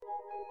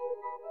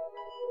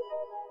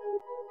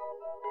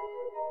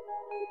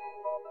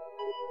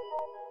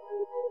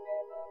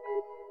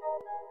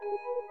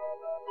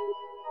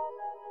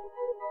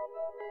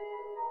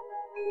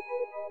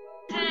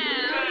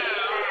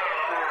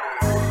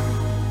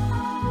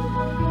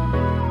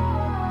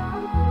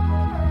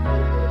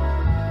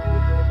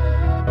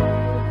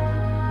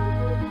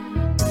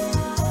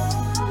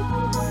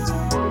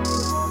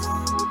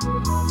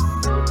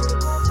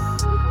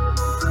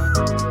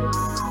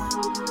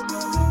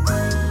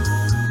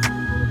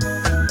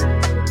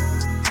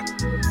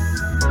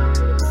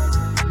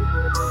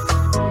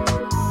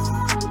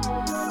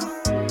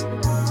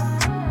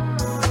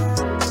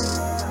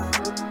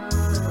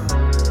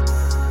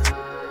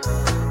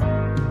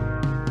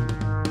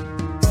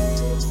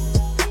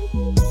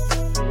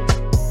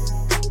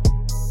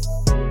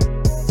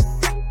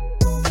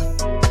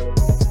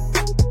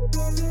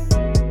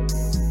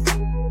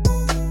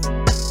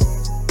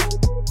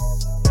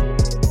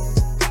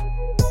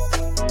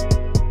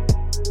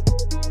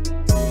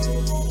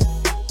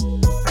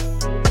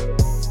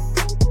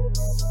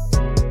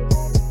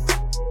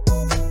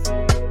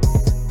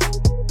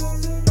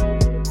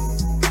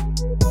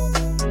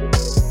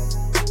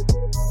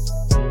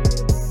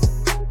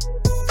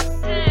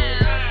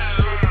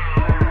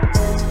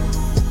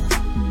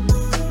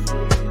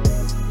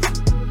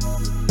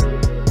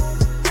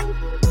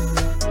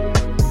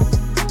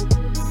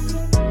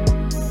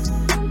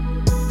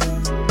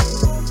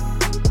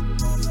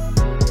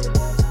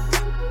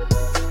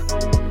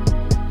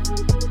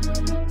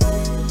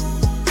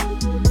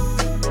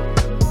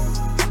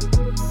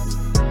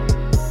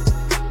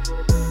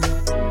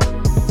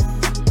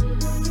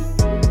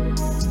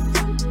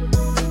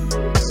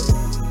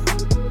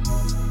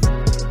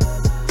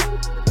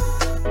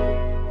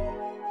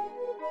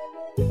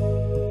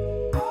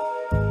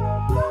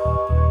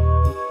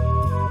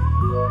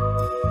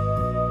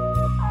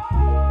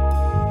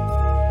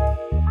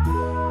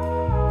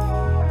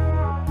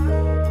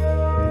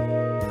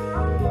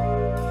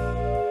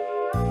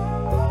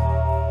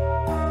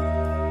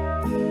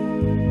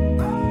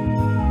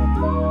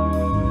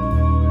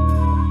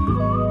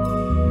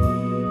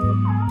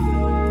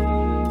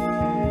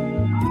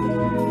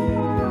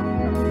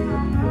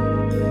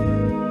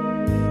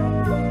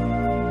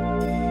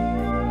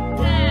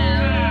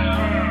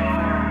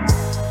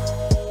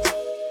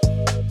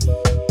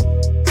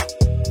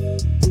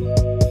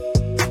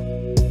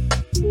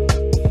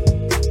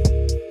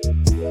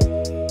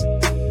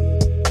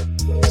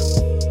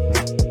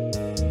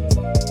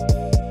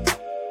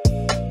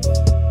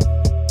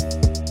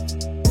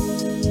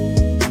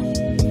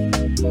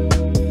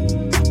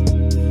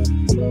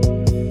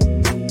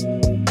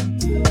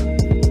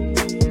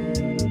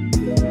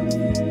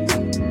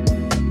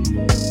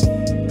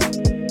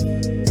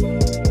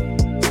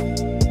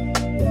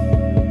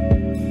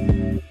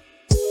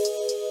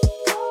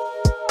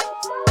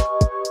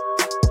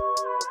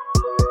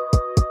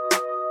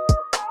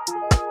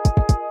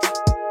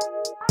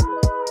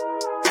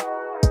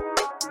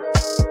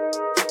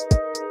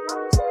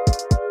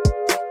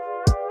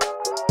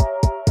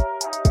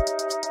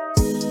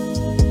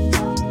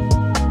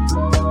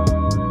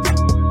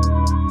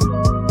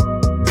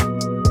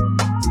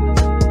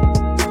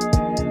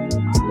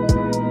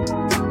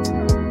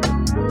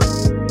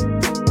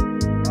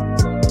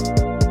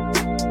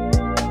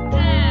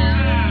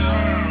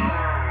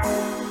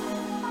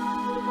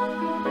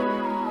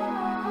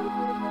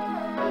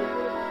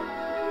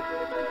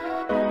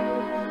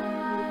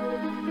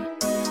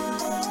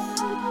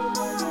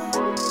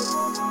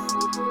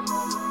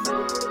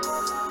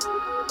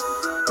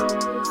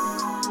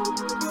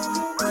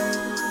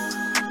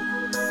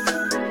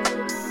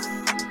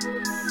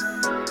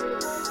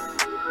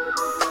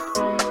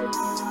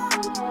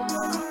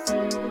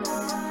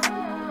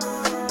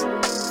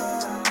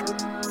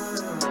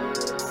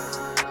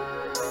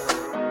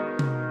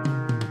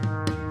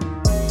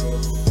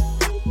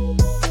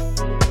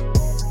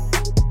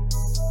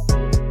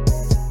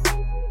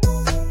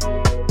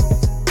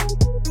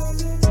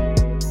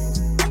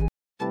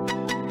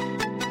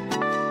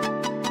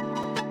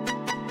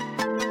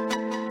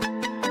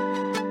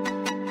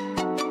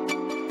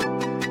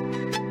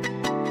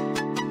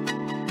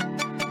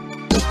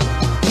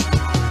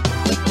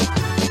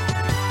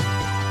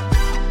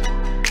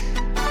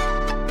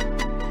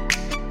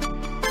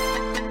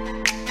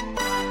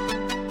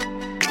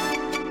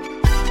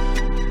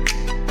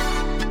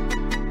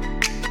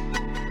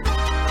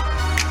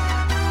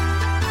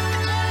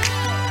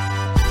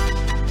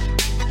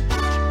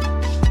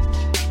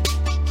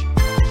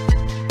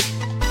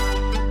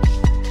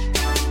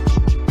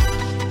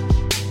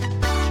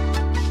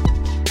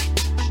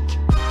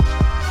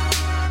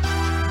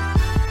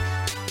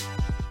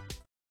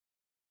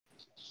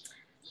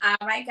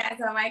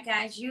All right,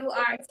 guys. You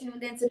are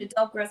tuned into the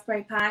Dope Girls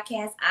Pray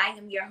podcast. I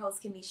am your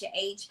host, Kamisha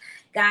H.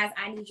 Guys,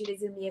 I need you to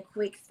do me a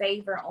quick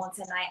favor on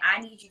tonight.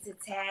 I need you to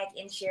tag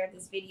and share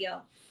this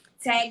video.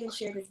 Tag and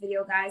share this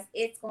video, guys.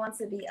 It's going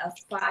to be a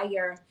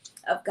fire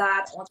of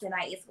God on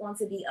tonight. It's going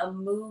to be a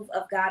move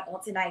of God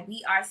on tonight.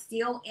 We are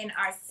still in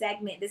our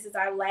segment. This is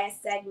our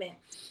last segment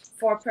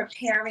for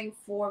preparing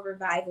for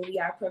revival. We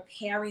are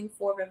preparing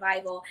for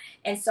revival.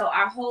 And so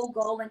our whole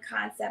goal and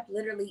concept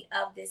literally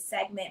of this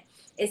segment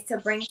is to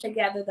bring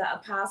together the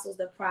apostles,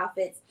 the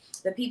prophets,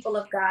 the people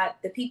of God,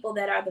 the people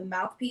that are the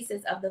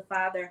mouthpieces of the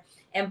Father,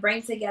 and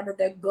bring together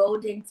their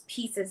golden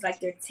pieces, like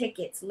their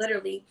tickets,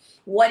 literally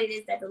what it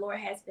is that the Lord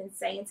has been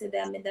saying to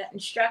them and the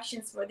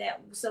instructions for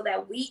that, so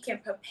that we can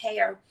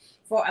prepare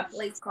for a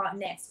place called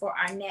next, for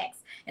our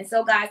next. And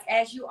so, guys,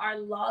 as you are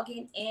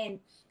logging in,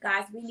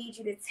 guys, we need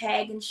you to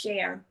tag and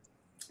share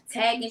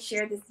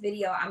this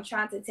video. I'm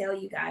trying to tell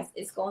you guys,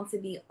 it's going to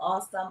be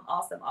awesome,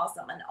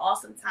 an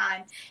awesome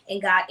time in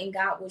God, and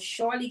God will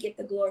surely get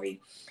the glory.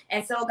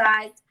 And so,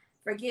 guys,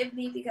 forgive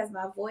me because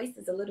my voice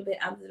is a little bit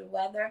under the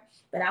weather,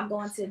 but I'm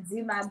going to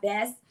do my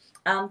best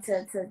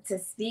to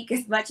speak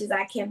as much as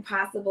I can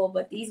possible.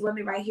 But these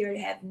women right here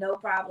have no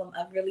problem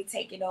of really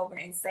taking over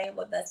and saying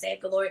what thus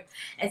saith the Lord.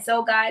 And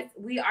so, guys,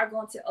 we are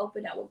going to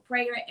open up with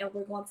prayer, and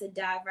we're going to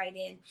dive right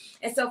in.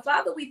 And so,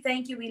 Father, we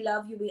thank you, we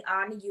love you, we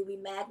honor you, we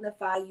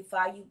magnify you,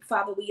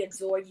 Father, we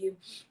adore you,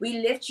 we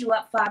lift you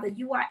up, Father.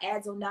 You are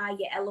Adonai,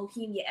 you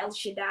Elohim, you El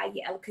Shaddai,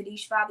 you El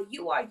Kadesh, Father.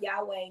 You are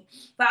Yahweh,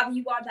 Father.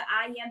 You are the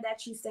I am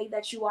that you say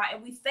that you are,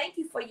 and we thank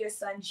you for your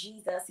Son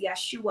Jesus,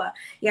 Yeshua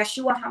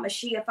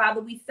HaMashiach,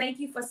 Father. We thank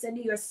you for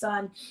sending your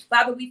Son,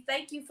 Father. We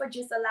thank you for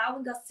just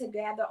allowing us to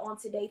gather on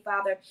today,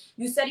 Father.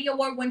 You said in your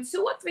word, when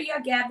 2 or 3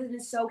 are gathered,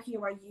 and so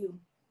here are you.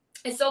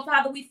 And so,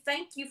 Father, we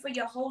thank you for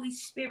your Holy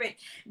Spirit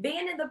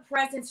being in the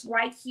presence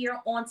right here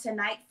on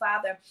tonight,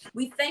 Father.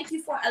 We thank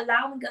you for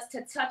allowing us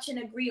to touch and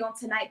agree on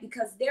tonight,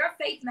 because their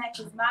faith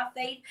matches my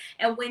faith.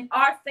 And when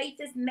our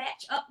faith is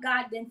matched up,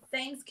 God, then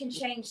things can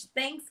change.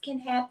 Things can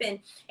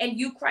happen in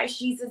you, Christ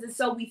Jesus. And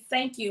so we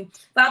thank you,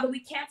 Father. We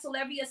cancel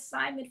every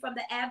assignment from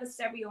the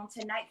adversary on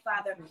tonight,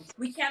 Father.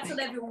 We cancel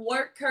every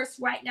word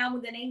curse right now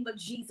in the name of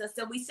Jesus.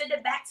 And we send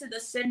it back to the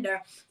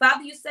sender.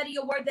 Father, you said in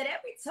your word that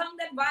every tongue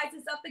that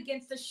rises up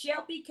against the shall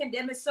be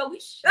condemned. So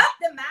we shut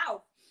them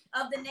out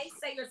of the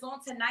naysayers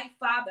on tonight,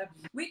 Father.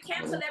 We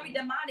cancel every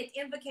demonic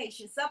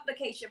invocation,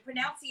 supplication,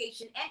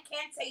 pronunciation,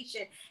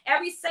 incantation,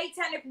 every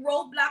satanic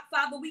roadblock,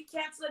 Father. We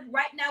cancel it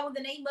right now in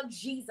the name of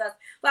Jesus,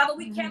 Father.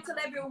 We cancel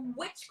every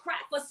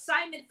witchcraft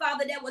assignment,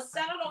 Father, that was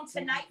settled on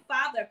tonight,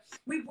 Father.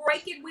 We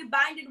break it, we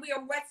bind it, we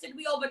arrest it,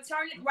 we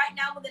overturn it right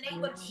now in the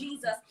name of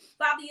Jesus,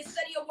 Father. You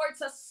said your word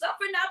to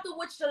suffer not the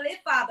witch to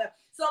live, Father.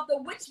 So if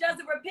the witch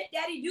doesn't repent,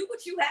 Daddy, do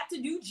what you have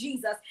to do,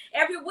 Jesus.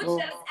 Every witch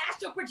that is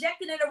astral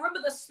projecting in the realm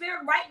of the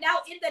spirit right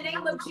now, in the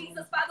name of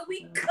Jesus, Father,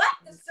 we cut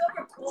the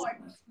silver cord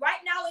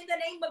right now in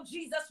the name of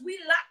Jesus. We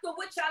lock the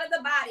witch out of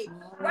the body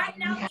right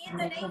now in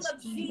the name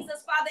of Jesus,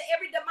 Father.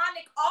 Every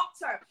demonic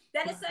altar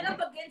that is set up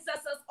against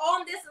us is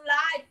on this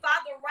live,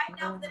 Father, right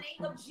now in the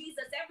name of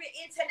Jesus. Every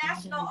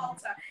international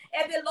altar,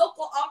 every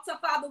local altar,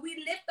 Father,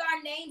 we lift our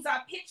names,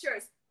 our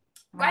pictures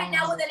right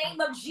now in the name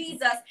of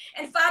Jesus.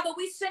 And Father,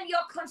 we send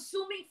your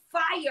consuming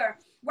fire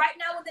right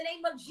now in the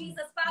name of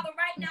Jesus, Father.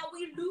 Right now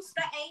we loose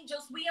the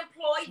angels, we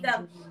employ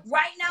them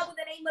right now in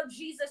the name of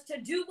Jesus to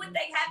do what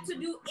they have to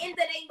do in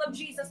the name of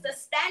Jesus, to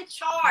stand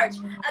charge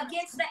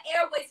against the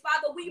airways,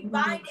 Father. We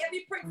bind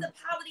every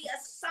principality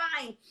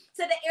assigned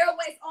to the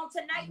airways on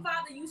tonight,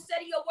 Father. You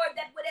said in your word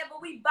that whatever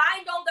we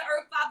bind on the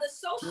earth, Father,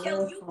 so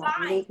shall you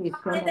bind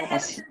in the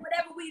heavens, and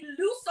whatever we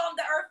loose on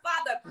the earth,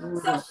 Father,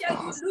 so shall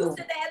you loose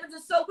in the heavens.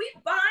 And so we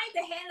bind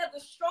the hand of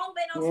the strong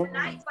man on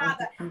tonight,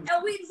 Father,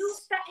 and we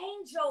loose the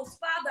angels,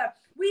 Father.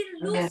 We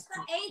loose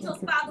the angels,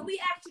 Father.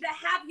 We ask you to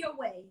have your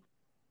way.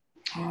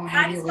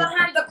 Christ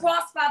behind the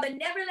cross, Father.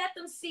 Never let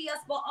them see us,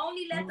 but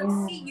only let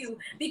them see you,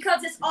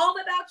 because it's all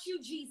about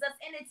you, Jesus,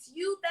 and it's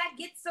you that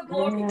gets the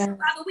glory.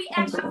 Father, we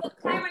ask you for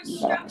clear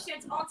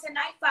instructions on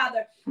tonight,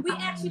 Father. We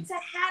ask you to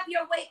have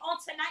your way on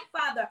tonight,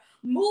 Father.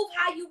 Move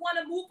how you want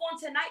to move on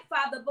tonight,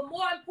 Father. But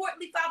more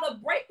importantly, Father,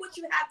 break what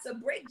you have to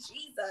break,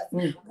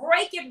 Jesus.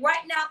 Break it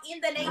right now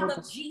in the name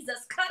of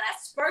Jesus. Cut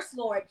us first,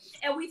 Lord.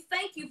 And we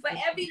thank you for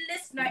every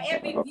listener,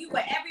 every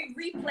viewer, every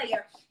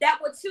replayer that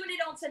will tune in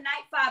on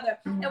tonight, Father.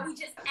 And we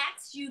just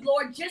ask you,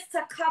 Lord, just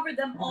to cover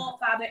them all,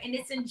 Father. And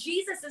it's in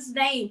Jesus'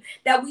 name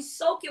that we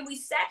soak and we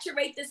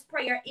saturate this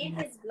prayer in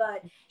his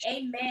blood.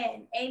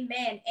 Amen.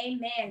 Amen.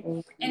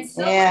 Amen. And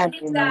so, guys,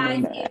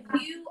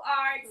 if you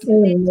are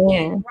tuned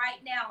in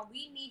right now,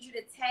 we need you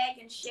to tag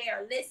and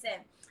share. Listen,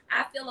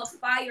 I feel a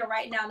fire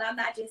right now, and I'm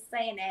not just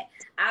saying that.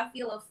 I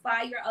feel a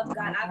fire of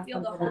God. I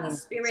feel the Holy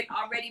Spirit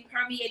already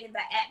permeating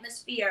the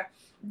atmosphere,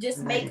 just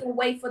making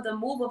way for the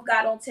move of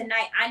God on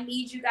tonight. I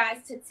need you guys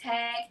to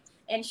tag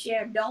and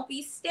share. Don't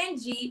be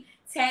stingy.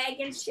 Tag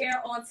and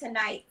share on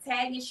tonight.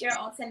 Tag and share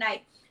on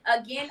tonight.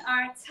 Again,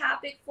 our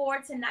topic for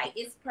tonight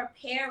is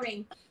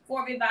preparing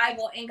for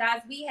revival. And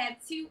guys, we have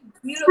two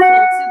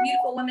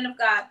beautiful women of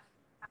God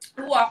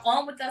who are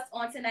on with us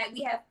on tonight.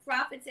 We have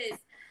Prophetess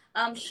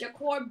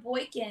Shekore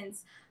Boykins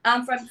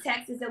from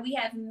Texas, and we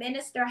have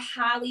Minister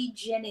Holly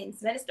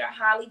Jennings.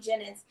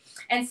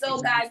 And so,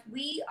 guys,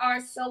 we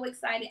are so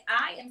excited.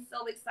 I am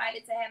so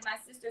excited to have my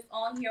sisters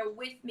on here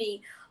with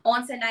me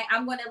on tonight.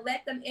 I'm going to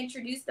let them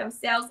introduce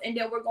themselves, and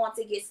then we're going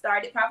to get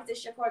started.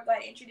 Prophetess Shekore, go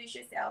ahead and introduce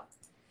yourself.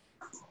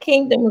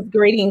 Kingdom's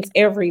greetings,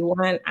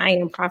 everyone. I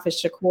am Prophet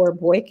Shekore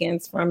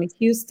Boykins from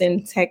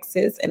Houston,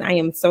 Texas, and I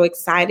am so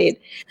excited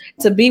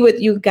to be with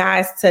you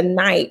guys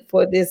tonight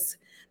for this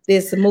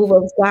move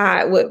of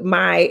God with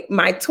my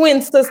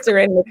twin sister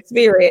in the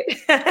spirit,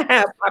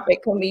 Prophet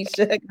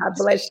Kamisha. God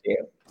bless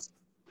you.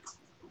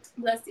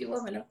 Bless you,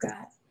 woman of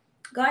God.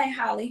 Go ahead,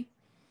 Holly.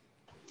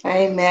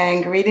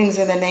 Amen. Greetings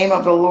in the name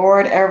of the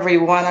Lord,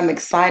 everyone. I'm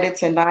excited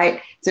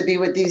tonight to be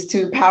with these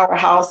two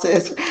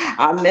powerhouses.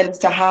 I'm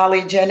Minister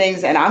Holly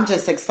Jennings, and I'm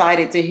just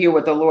excited to hear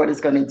what the Lord is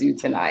going to do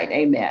tonight.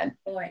 Amen.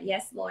 Lord,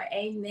 yes, Lord,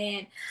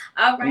 amen.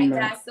 All right, Amen.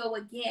 guys. So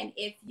again,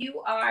 if you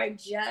are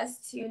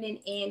just tuning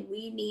in,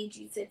 we need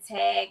you to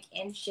tag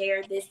and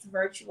share this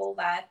virtual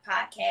live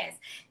podcast.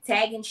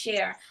 Tag and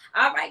share.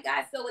 All right,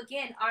 guys. So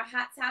again, our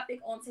hot topic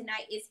on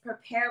tonight is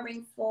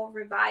preparing for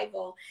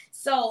revival.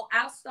 So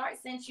I'll start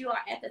since you are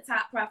at the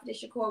top,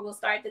 Prophetess Shekore. We'll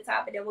start at the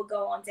top and then we'll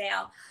go on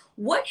down.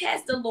 What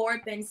has the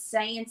Lord been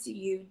saying to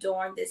you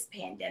during this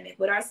pandemic?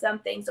 What are some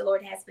things the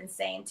Lord has been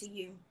saying to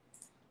you?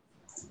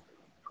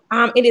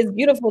 It is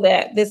beautiful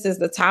that this is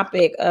the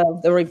topic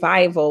of the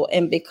revival,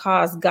 and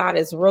because God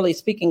is really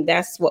speaking,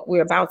 that's what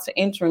we're about to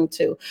enter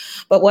into.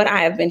 But what I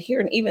have been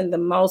hearing even the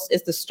most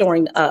is the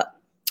storing up.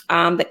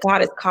 That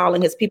God is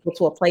calling his people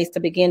to a place to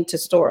begin to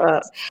store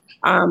up,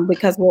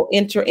 because we'll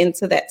enter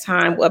into that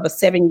time of a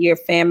 7-year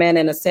famine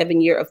and a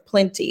 7 year of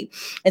plenty.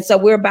 And so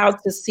we're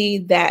about to see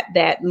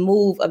that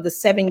move of the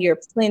 7 year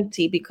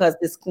plenty, because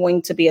it's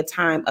going to be a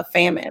time of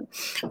famine.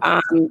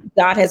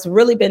 God has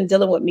really been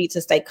dealing with me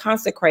to stay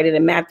consecrated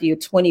in Matthew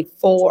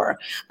 24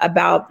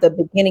 about the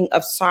beginning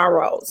of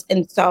sorrows.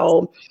 And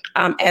so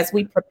as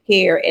we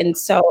prepare,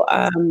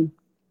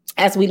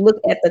 as we look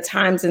at the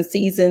times and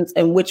seasons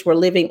in which we're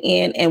living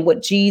in and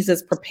what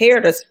Jesus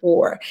prepared us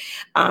for,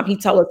 he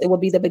told us it will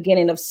be the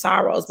beginning of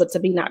sorrows, but to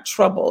be not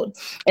troubled.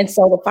 And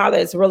so the Father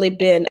has really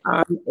been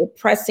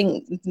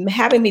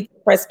having me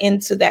press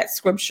into that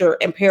scripture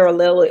and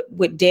parallel it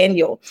with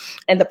Daniel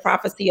and the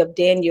prophecy of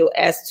Daniel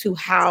as to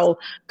how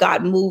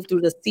God moved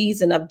through the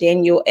season of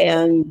Daniel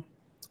and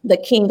the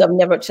king of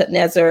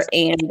Nebuchadnezzar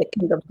and the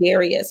king of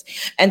Darius.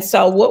 And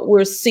so what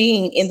we're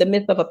seeing in the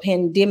midst of a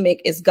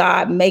pandemic is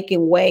God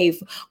making way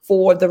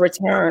for the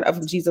return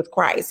of Jesus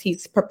Christ.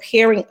 He's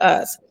preparing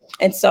us.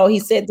 And so he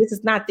said, this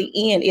is not the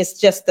end, it's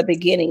just the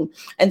beginning.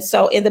 And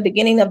so in the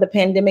beginning of the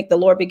pandemic, the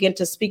Lord began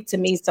to speak to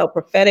me so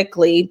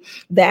prophetically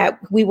that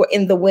we were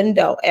in the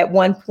window at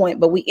one point,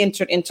 but we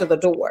entered into the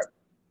door.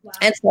 Wow.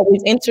 And so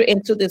we've entered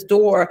into this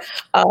door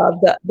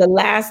of the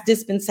last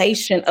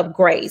dispensation of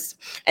grace.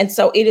 And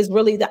so it is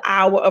really the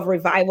hour of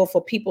revival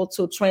for people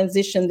to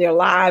transition their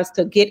lives,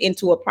 to get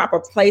into a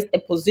proper place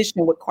and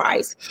position with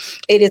Christ.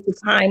 It is the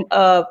time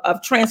of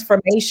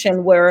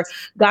transformation where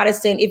God is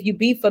saying, if you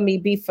be for me,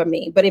 be for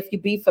me. But if you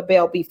be for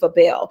Baal, be for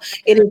Baal.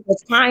 It is the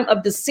time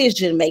of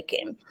decision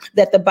making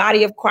that the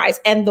body of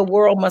Christ and the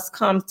world must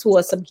come to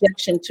a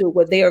subjection to,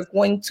 where they are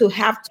going to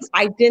have to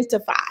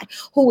identify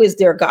who is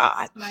their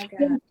God. My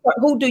God.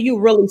 Who do you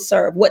really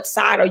serve? What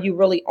side are you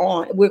really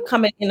on? We're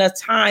coming in a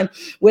time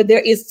where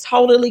there is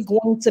totally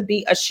going to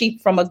be a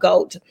sheep from a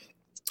goat.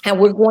 And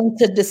we're going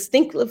to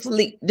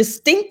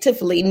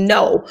distinctively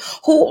know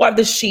who are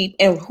the sheep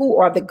and who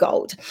are the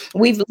goat.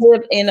 We've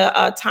lived in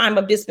a time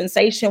of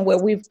dispensation where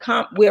we're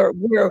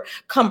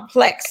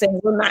complex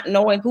and we're not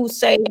knowing who's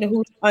saved and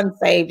who's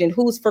unsaved and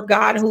who's for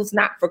God and who's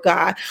not for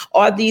God.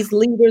 Are these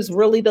leaders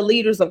really the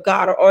leaders of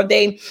God, or are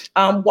they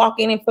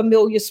walking in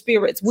familiar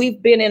spirits?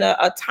 We've been in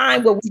a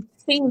time where we've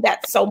seen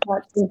that so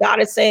much, and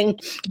God is saying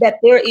that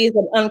there is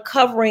an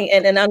uncovering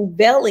and an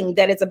unveiling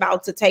that is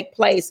about to take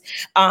place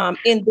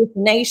in this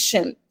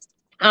nation.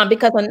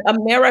 Because in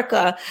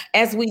America,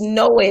 as we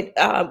know it,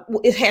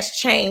 it has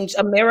changed.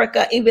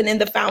 America, even in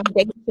the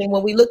foundation,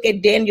 when we look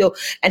at Daniel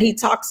and he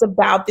talks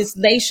about this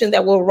nation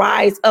that will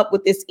rise up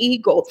with this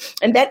eagle,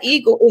 and that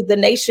eagle is the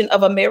nation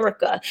of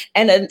America.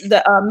 And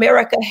the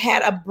America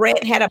had a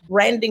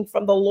branding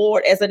from the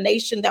Lord as a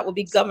nation that will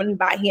be governed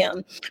by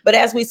him. But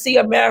as we see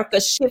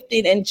America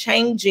shifting and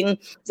changing,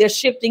 they're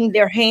shifting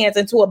their hands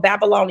into a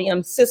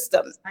Babylonian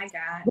system. My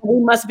God.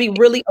 We must be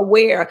really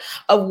aware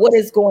of what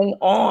is going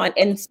on.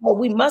 And so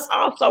we must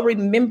also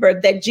remember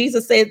that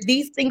Jesus said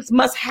these things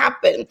must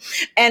happen.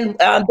 And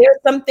there are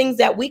some things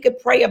that we could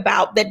pray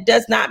about that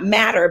does not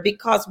matter,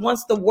 because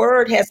once the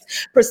word has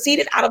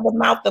proceeded out of the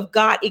mouth of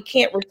God, it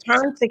can't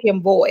return to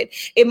him void.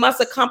 It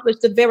must accomplish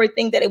the very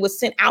thing that it was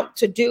sent out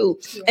to do.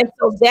 Yeah. And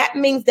so that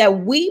means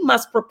that we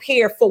must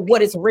prepare for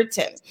what is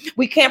written.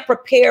 We can't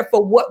prepare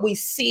for what we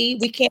see.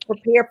 We can't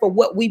prepare for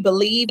what we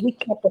believe. We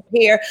can't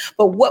prepare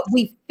for what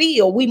we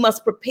feel. We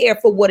must prepare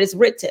for what is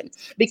written,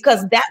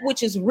 because that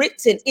which is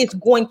written is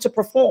going to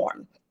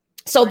perform.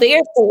 So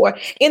therefore,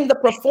 in the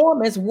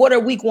performance, what are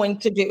we going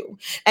to do?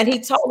 And he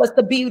told us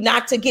to be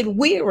not to get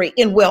weary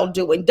in well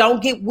doing.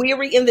 Don't get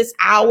weary in this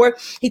hour.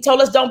 He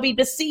told us don't be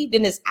deceived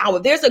in this hour.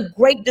 There's a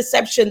great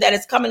deception that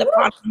is coming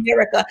upon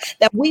America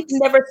that we've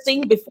never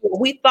seen before.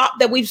 We thought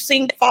that we've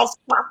seen false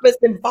prophets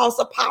and false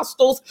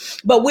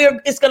apostles, but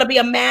it's going to be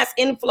a mass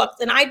influx.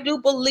 And I do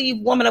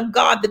believe, woman of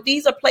God, that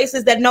these are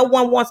places that no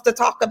one wants to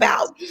talk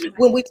about.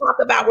 When we talk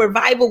about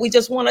revival, we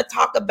just want to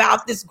talk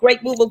about this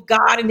great move of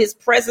God and his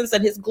presence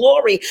and his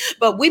glory.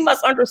 But we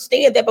must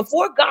understand that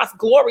before God's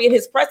glory and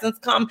his presence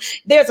come,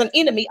 there's an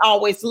enemy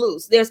always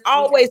loose. There's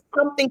always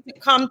something to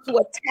come to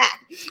attack.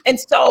 And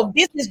so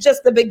this is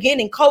just the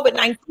beginning.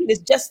 COVID-19 is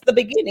just the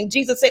beginning.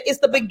 Jesus said it's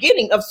the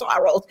beginning of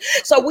sorrows.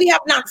 So we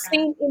have not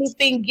seen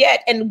anything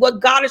yet. And what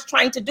God is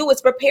trying to do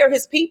is prepare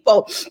his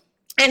people.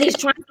 And he's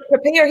trying to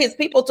prepare his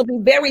people to be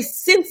very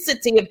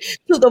sensitive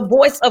to the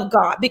voice of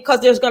God, because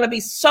there's going to be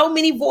so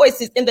many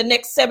voices in the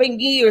next 7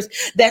 years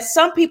that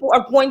some people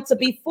are going to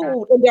be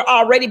fooled, and they're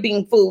already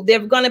being fooled. They're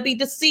going to be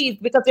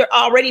deceived because they're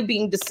already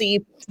being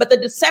deceived. But the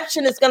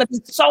deception is going to be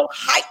so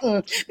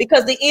heightened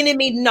because the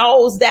enemy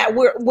knows that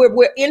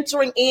we're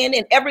entering in,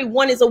 and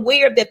everyone is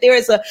aware that there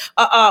is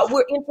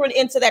we're entering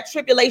into that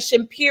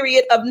tribulation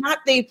period of not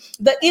the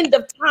end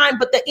of time,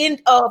 but the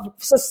end of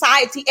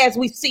society as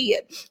we see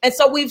it. And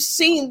so we've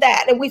seen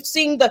that, and we've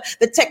seen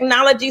the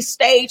technology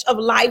stage of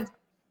life.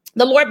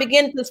 The Lord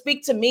began to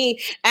speak to me,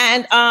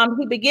 and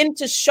he began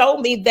to show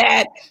me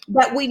that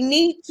we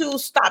need to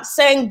stop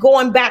saying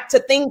going back to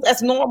things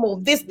as normal.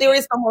 There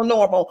is no more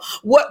normal.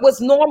 What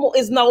was normal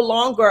is no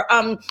longer.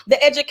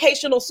 The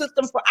educational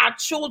system for our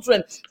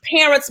children,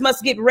 parents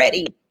must get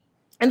ready.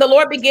 And the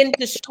Lord began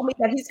to show me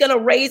that he's going to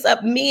raise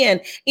up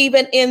men,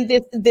 even in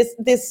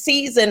this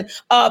season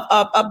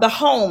of the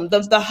home,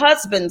 the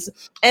husbands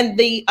and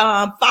the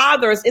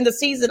fathers in the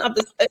season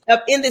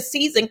in this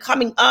season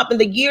coming up in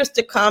the years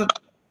to come.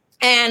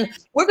 And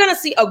we're going to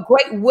see a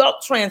great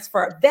wealth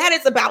transfer that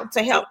is about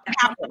to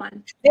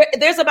happen.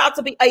 There's about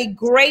to be a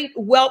great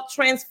wealth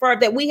transfer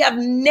that we have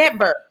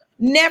never,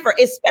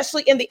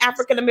 especially in the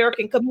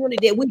African-American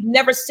community, that we've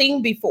never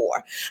seen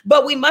before.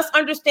 But we must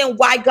understand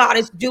why God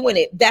is doing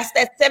it. That's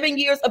that 7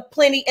 years of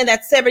plenty and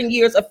that 7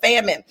 years of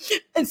famine.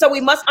 And so we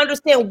must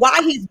understand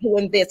why he's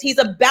doing this. He's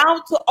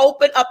about to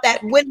open up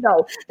that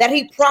window that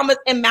he promised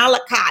in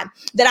Malachi,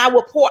 that I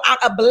will pour out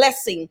a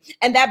blessing.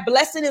 And that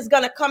blessing is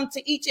going to come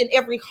to each and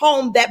every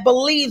home that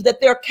believes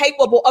that they're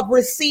capable of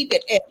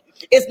receiving it.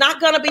 It's not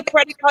going to be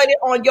predicated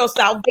on your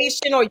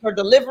salvation or your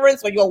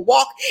deliverance or your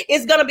walk.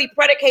 It's going to be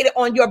predicated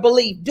on your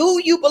belief. Do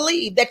you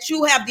believe that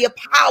you have the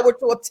power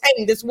to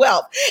obtain this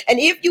wealth? And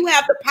if you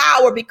have the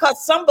power,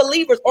 because some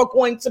believers are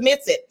going to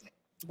miss it.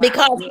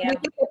 Because when we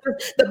look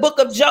at the book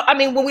of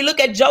when we look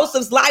at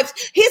Joseph's life,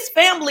 his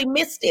family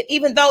missed it,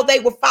 even though they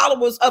were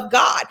followers of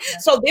God.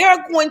 So there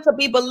are going to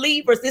be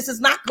believers. This is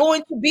not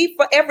going to be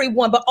for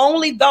everyone, but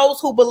only those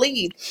who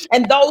believe,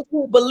 and those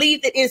who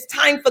believe that it's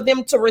time for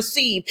them to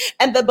receive.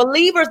 And the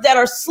believers that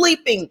are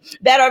sleeping,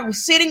 that are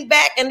sitting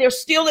back, and they're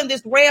still in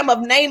this realm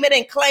of name it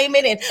and claim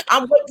it, and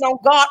I'm waiting on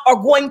God,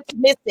 are going to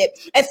miss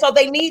it. And so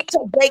they need to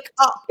wake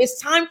up. It's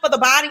time for the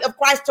body of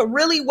Christ to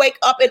really wake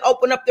up and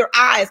open up their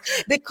eyes,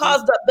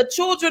 because the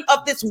children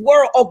of this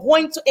world are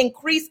going to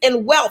increase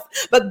in wealth,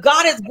 but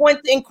God is going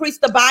to increase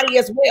the body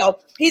as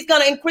well. He's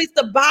going to increase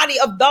the body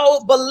of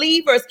those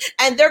believers,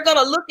 and they're going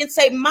to look and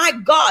say, my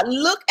God,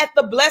 look at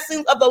the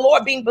blessings of the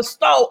Lord being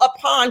bestowed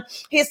upon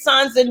his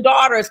sons and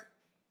daughters.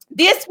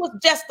 This was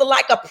just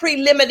like a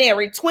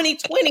preliminary.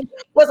 2020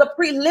 was a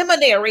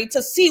preliminary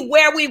to see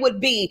where we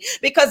would be,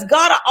 because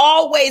God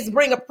always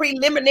bring a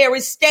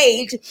preliminary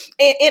stage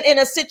in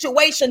a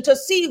situation to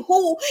see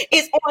who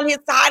is on his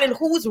side and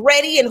who's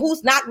ready and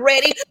who's not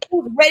ready,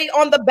 who's ready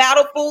on the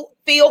battlefield,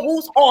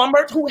 who's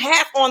armored, who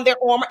has on their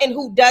armor, and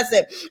who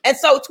doesn't. And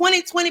so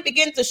 2020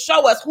 began to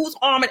show us who's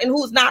armored and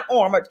who's not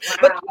armored.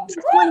 Wow. But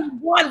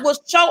 2021 will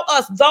show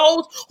us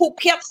those who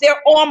kept their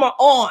armor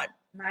on.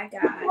 My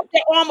God. Put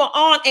their armor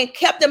on and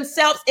kept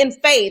themselves in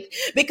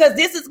faith, because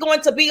this is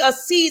going to be a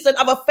season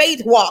of a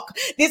faith walk.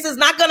 This is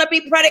not going to be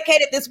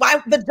predicated. This is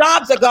why the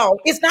jobs are gone.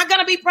 It's not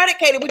going to be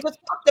predicated. We just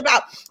talked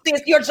about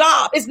this. Your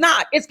job is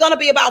not. It's going to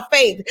be about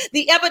faith.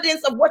 The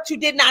evidence of what you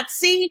did not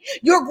see,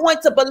 you're going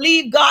to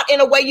believe God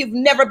in a way you've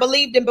never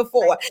believed him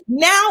before.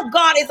 Now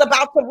God is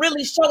about to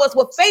really show us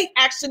what faith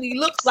actually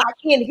looks like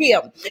in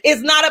him.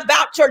 It's not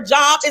about your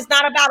job. It's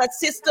not about a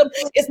system.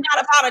 It's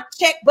not about a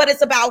check, but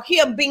it's about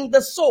him being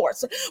the source.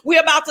 We're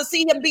about to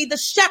see him be the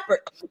shepherd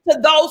to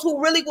those who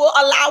really will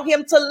allow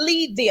him to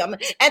lead them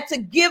and to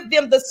give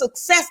them the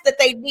success that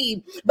they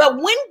need. But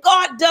when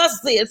God does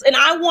this, and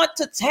I want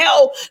to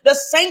tell the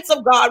saints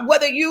of God,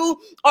 whether you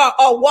are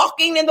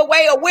walking in the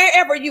way or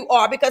wherever you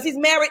are, because he's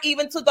married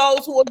even to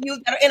those who are you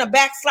that are in a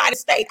backslided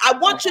state, I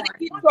want you to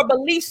get your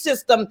belief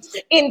system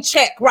in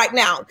check right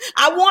now.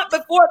 I want,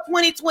 before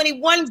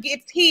 2021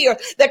 gets here,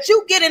 that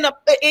you get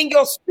in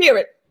your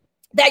spirit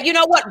That, you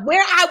know what,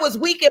 where I was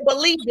weak in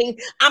believing,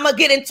 I'm going to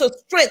get into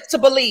strength to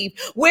believe.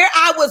 Where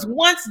I was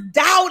once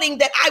doubting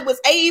that I was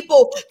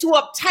able to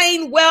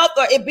obtain wealth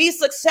or be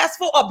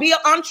successful or be an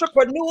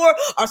entrepreneur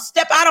or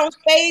step out on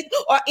faith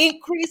or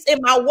increase in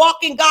my walk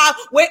in God,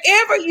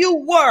 wherever you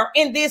were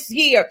in this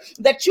year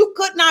that you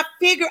could not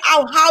figure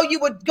out how you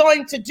were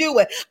going to do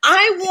it,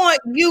 I want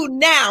you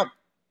now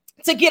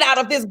to get out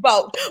of this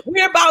boat.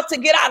 We're about to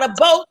get out of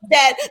boats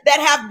that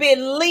have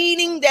been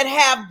leaning, that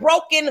have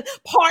broken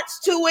parts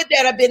to it,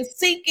 that have been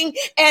sinking.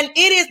 And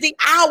it is the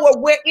hour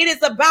where it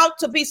is about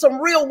to be some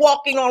real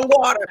walking on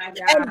water. And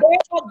there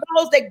are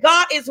those that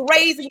God is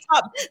raising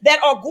up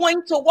that are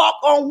going to walk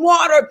on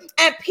water,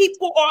 and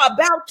people are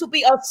about to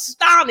be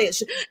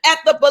astonished at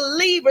the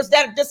believers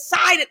that have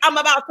decided, I'm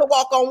about to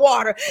walk on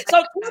water.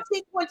 So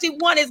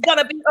 2021 is going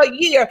to be a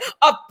year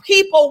of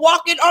people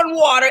walking on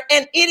water,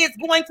 and it is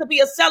going to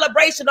be a celebration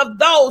of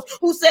those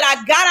who said,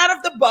 I got out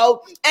of the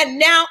boat and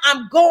now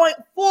I'm going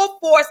full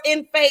force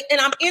in faith,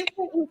 and I'm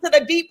entering into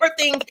the deeper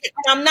things,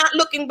 and I'm not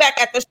looking back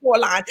at the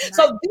shoreline.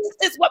 So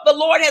this is what the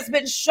Lord has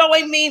been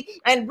showing me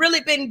and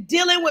really been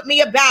dealing with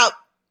me about,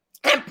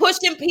 and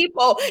pushing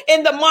people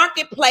in the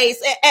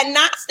marketplace and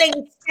not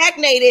staying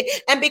stagnated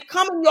and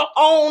becoming your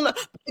own,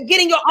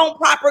 getting your own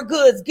proper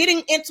goods,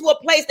 getting into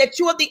a place that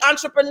you're the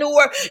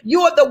entrepreneur,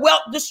 you're the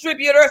wealth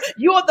distributor,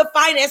 you're the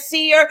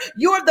financier,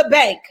 you're the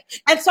bank.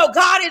 And so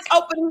God is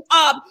opening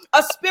up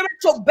a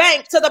spiritual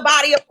bank to the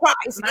body of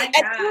Christ. And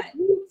if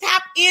you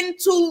tap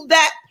into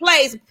that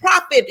place,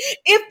 prophet,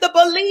 if the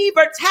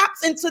believer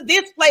taps into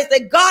this place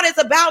that God is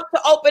about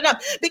to open up,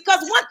 because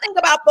one thing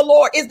about the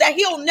Lord is that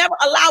he'll never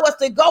allow us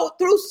to go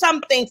through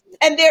something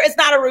and there is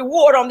not a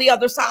reward on the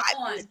other side.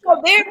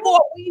 So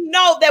therefore we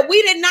know that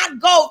we did not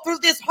go through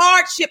this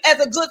hardship as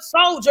a good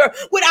soldier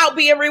without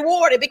being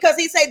rewarded, because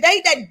he said,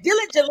 they that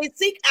diligently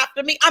seek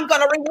after me, I'm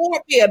going to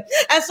reward them.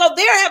 And so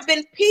there have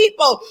been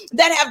people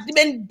that have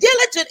been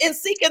diligent in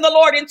seeking the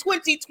Lord in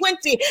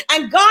 2020,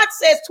 and God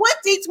says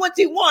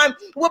 2021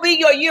 will be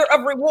your year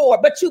of reward,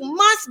 but you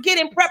must get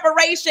in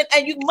preparation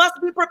and you must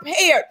be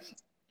prepared.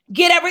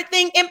 Get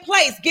everything in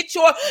place. Get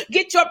your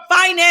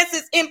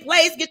finances in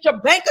place. Get your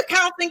bank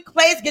accounts in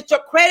place. Get your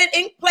credit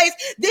in place.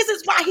 This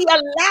is why he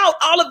allowed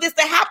all of this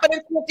to happen in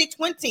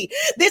 2020.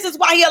 This is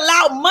why he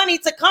allowed money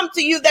to come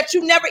to you that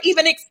you never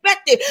even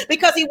expected,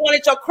 because he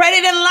wanted your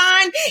credit in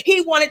line. He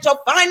wanted your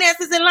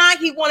finances in line.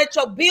 He wanted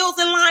your bills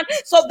in line,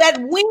 so that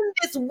when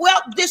this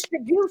wealth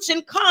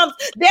distribution comes,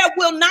 there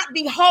will not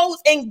be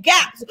holes and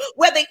gaps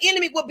where the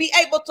enemy will be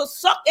able to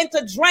suck and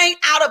to drain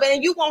out of it,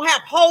 and you won't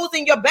have holes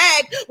in your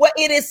bag where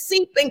it is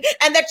seeping,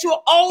 and that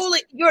you're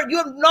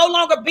no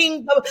longer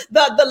being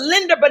the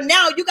lender, but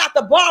now you got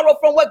to borrow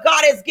from what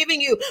God is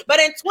giving you. But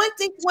in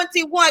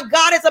 2021,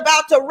 God is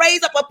about to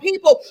raise up a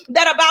people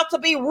that are about to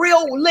be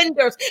real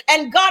lenders,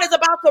 and God is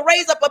about to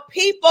raise up a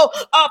people,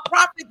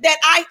 prophet, that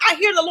I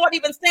hear the Lord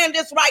even saying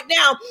this right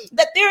now,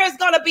 that there is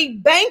going to be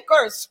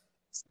bankers,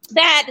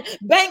 that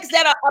banks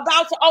that are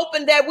about to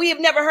open that we have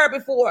never heard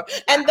before.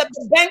 And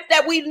the banks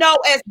that we know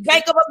as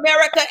Bank of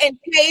America and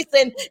Chase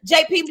and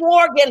JP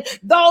Morgan,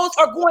 those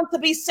are going to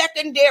be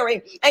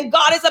secondary. And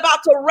God is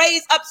about to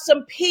raise up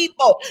some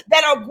people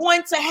that are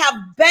going to have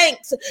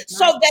banks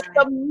so that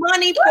the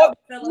money for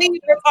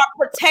believers are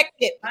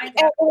protected. And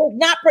it is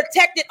not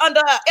protected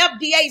under an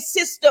FDA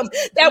system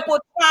that will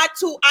try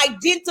to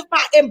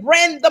identify and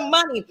brand the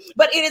money,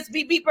 but it is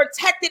be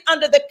protected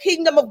under the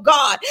kingdom of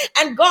God.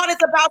 And God is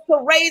about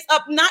to raise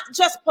up not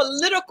just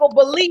political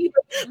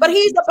believers, but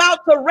he's about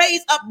to raise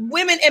up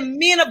women and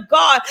men of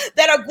God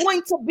that are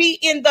going to be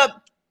in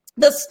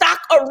the stock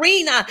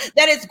arena,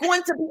 that is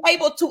going to be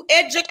able to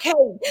educate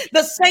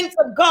the saints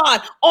of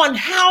God on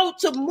how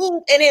to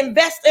move and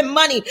invest in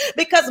money,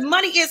 because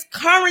money is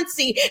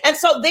currency. And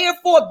so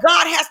therefore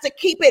God has to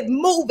keep it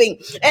moving.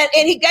 And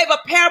he gave a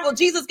parable.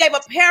 Jesus gave a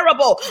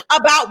parable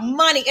about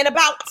money and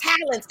about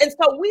talents. And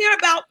so we're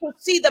about to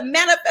see the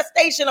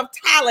manifestation of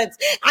talents.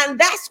 And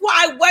that's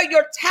why where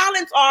your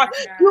talents are,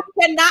 you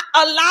cannot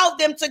allow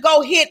them to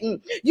go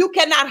hidden. You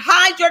cannot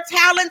hide your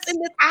talents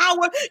in this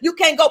hour. You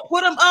can't go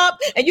put them up,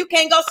 and you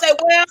can't go say,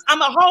 well, I'm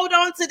going to hold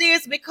on to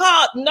this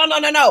because no.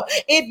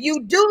 If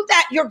you do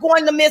that, you're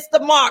going to miss the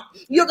mark.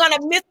 You're going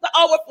to miss the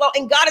overflow,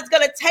 and God is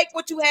going to take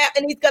what you have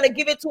and he's going to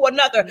give it to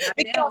another,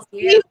 because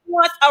he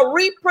wants a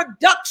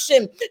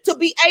reproduction to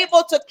be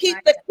able to keep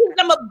the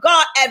kingdom of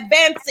God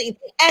advancing.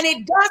 And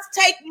it does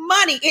take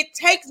money. It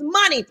takes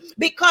money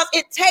because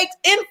it takes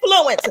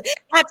influence,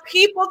 and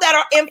people that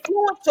are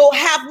influential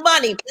have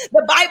money.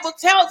 The Bible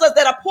tells us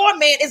that a poor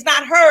man is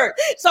not heard.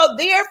 So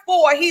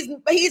therefore he's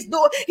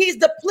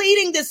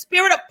depleting the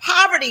spirit of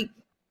poverty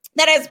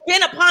that has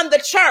been upon the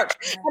church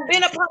and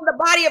been upon the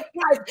body of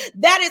Christ.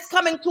 That is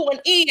coming to an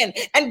end.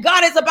 And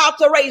God is about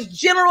to raise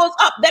generals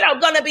up that are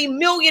going to be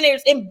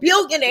millionaires and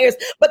billionaires,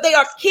 but they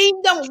are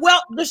kingdom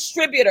wealth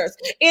distributors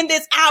in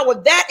this hour.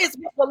 That is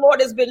what the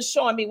Lord has been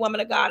showing me,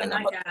 woman of God. And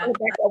I'm going to turn it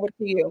back over to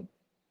you.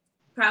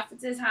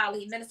 Prophetess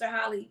Holly, Minister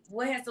Holly,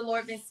 what has the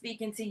Lord been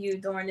speaking to you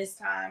during this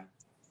time?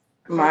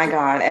 My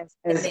God,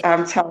 as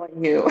I'm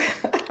telling you,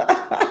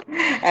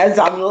 As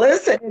I'm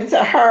listening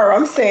to her,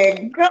 I'm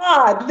saying,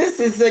 God, this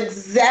is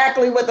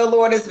exactly what the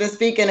Lord has been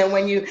speaking. And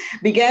when you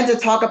began to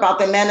talk about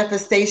the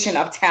manifestation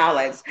of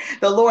talents,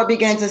 the Lord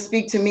began to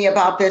speak to me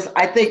about this,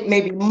 I think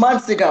maybe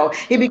months ago.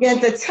 He began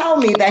to tell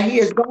me that he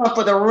is going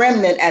for the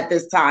remnant at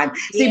this time.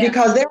 See, Yeah.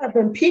 because there have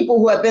been people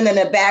who have been in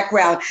the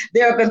background.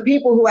 There have been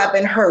people who have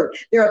been hurt.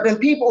 There have been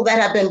people that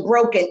have been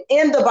broken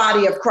in the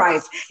body of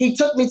Christ. He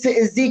took me to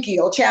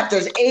Ezekiel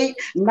chapters 8,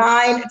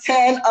 9,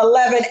 10,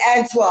 11,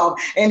 and 12.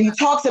 And he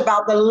talks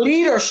about the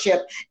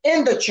leadership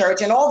in the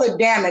church and all the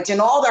damage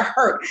and all the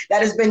hurt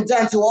that has been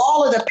done to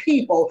all of the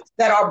people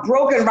that are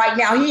broken right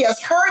now. He has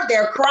heard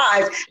their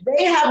cries.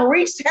 They have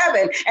reached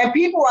heaven, and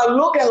people are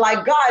looking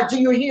like, God, do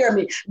you hear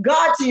me?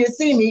 God, do you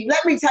see me?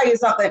 Let me tell you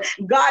something.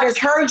 God has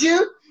heard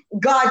you.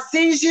 God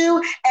sees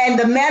you, and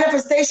the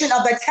manifestation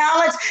of the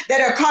talents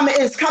that are coming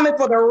is coming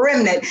for the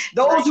remnant.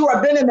 Those who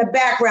have been in the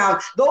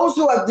background, those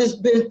who have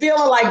just been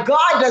feeling like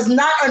God does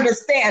not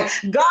understand,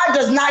 God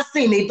does not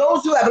see me.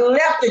 Those who have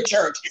left the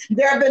church.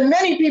 There have been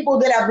many people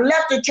that have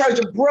left the church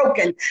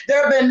broken.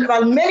 There have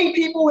been many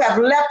people who have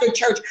left the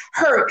church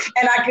hurt.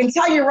 And I can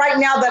tell you right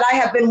now that I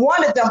have been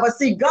one of them. But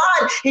see, God,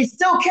 he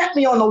still kept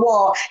me on the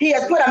wall. He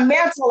has put a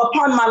mantle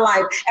upon my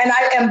life, and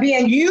I am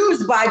being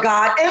used by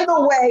God in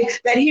the way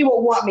that he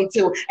will want me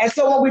to. And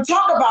so when we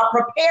talk about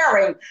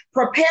preparing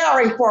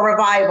for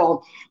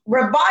revival,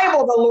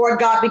 the Lord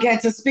God began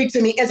to speak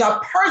to me, is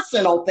a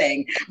personal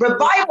thing.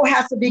 Revival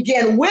has to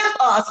begin with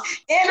us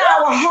in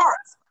our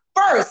hearts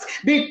first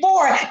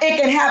before it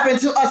can happen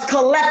to us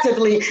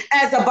collectively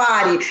as a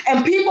body.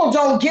 And people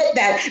don't get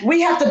that.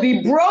 We have to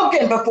be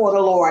broken before the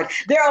Lord.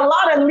 There are a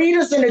lot of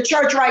leaders in the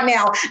church right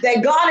now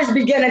that God is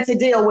beginning to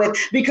deal with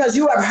because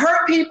you have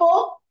hurt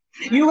people.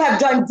 You have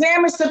done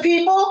damage to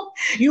people.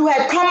 You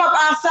have come up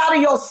outside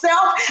of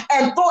yourself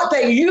and thought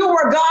that you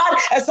were God.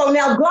 And so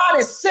now God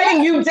is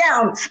sitting you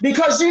down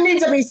because you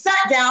need to be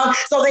sat down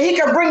so that he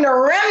can bring the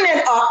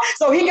remnant up,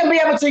 so he can be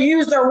able to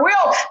use the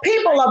real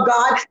people of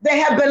God that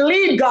have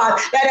believed God,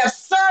 that have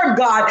served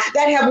God,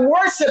 that have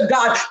worshiped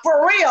God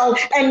for real,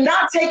 and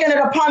not taken it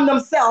upon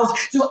themselves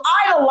to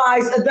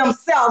idolize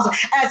themselves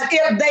as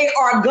if they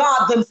are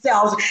God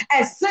themselves,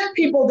 and sit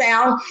people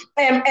down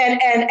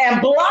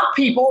and block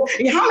people.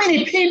 How many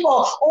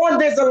people on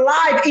this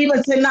live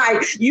even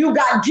tonight, you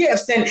got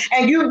gifts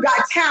and you've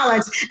got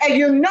talents, and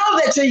you know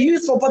that you're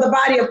useful for the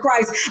body of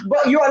Christ,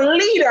 but your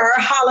leader,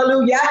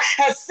 hallelujah,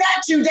 has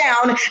sat you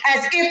down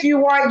as if you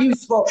weren't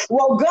useful.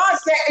 Well, God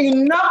said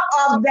enough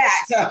of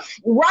that.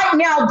 Right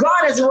now,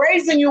 God is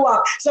raising you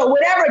up. So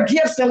whatever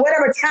gifts and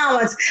whatever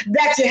talents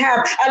that you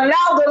have,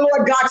 allow the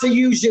Lord God to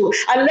use you.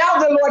 Allow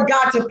the Lord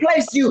God to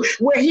place you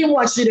where he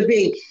wants you to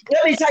be.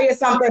 Let me tell you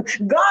something.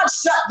 God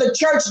shut the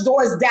church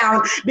doors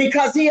down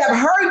because he have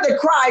heard the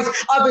cries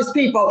of his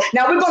people.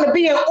 Now we're going to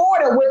be in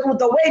order with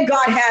the way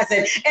God has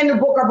it in the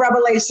book of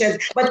Revelations.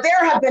 But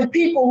there have been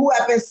people who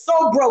have been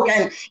so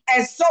broken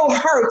and so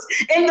hurt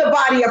in the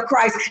body of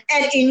Christ,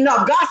 and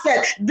enough. God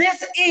said,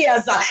 this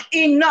is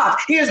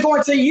enough. He is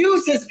going to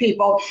use his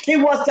people. He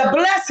wants to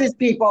bless his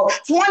people.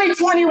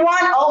 2021,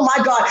 oh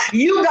my God,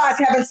 you guys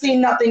haven't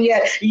seen nothing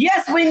yet.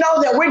 Yes, we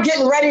know that we're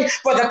getting ready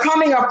for the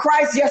coming of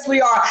Christ. Yes,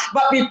 we are.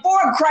 But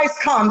before Christ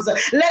comes,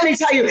 let me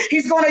tell you,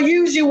 he's going to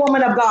use you,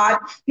 woman of God.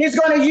 He's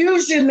going to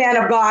use you, man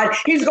of God.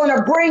 He's going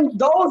to bring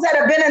those that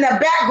have been in the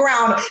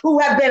background, who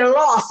have been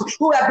lost,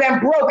 who have been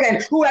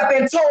broken, who have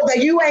been told that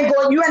you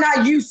are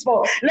not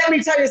useful. Let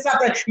me tell you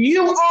something.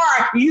 You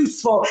are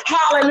useful.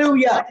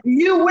 Hallelujah.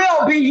 You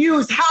will be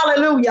used.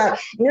 Hallelujah.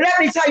 Let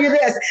me tell you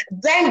this.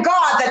 Thank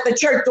God that the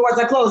church doors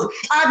are closed.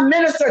 I've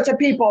ministered to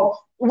people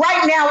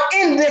right now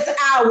in this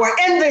hour,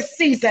 in this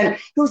season,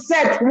 who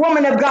said,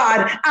 woman of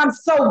God, I'm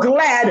so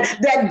glad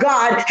that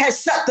God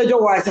has shut the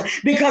doors,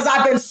 because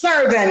I've been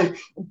serving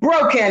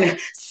broken,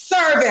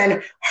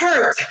 serving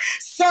hurt,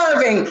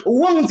 serving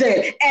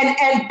wounded,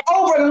 and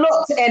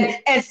overlooked,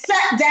 and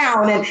sat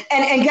down,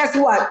 and guess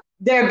what?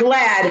 They're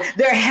glad,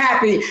 they're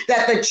happy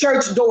that the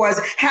church doors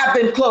have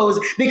been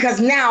closed, because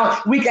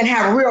now we can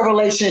have real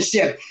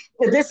relationship.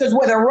 This is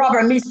where the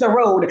rubber meets the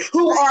road.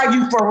 Who are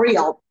you for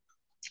real?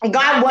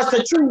 God wants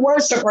the true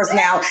worshipers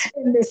now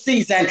in this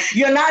season.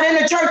 You're not in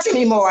the church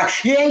anymore.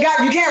 You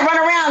can't run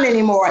around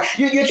anymore.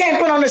 You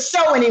can't put on a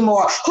show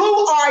anymore.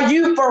 Who are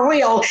you for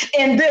real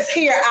in this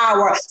here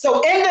hour?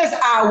 So in this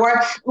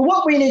hour,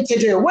 what we need to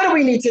do, what do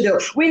we need to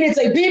do? We need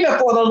to be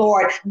before the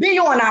Lord, be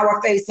on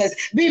our faces,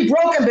 be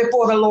broken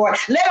before the Lord.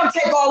 Let him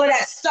take all of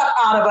that stuff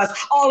out of us,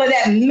 all of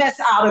that mess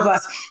out of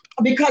us.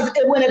 Because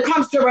when it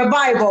comes to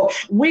revival,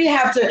 we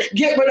have to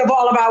get rid of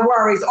all of our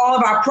worries, all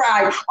of our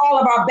pride, all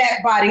of our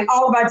backbiting,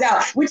 all of our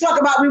doubt. We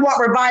talk about we want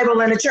revival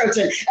in the church,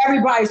 and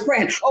everybody's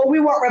praying, oh, we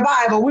want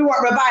revival, we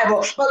want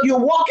revival. But you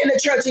walk in the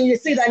church and you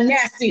see the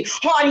nasty,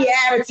 haughty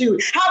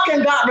attitude. How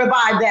can God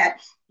revive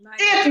that?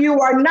 If you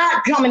are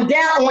not coming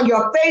down on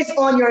your face,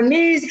 on your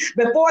knees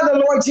before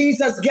the Lord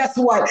Jesus, guess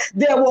what?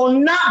 There will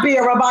not be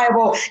a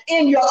revival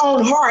in your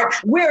own heart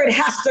where it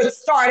has to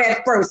start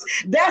at first.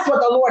 That's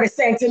what the Lord is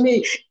saying to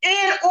me.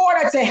 In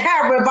order to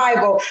have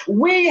revival,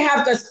 we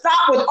have to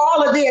stop with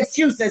all of the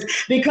excuses,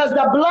 because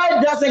the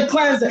blood doesn't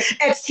cleanse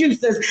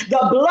excuses.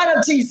 The blood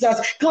of Jesus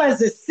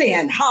cleanses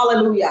sin.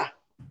 Hallelujah.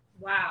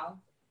 Wow.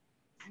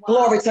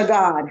 Glory to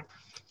God.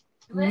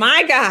 Listen,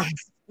 my God.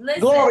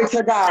 listen, Glory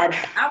to God.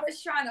 I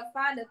was trying to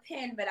find a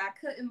pen, but I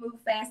couldn't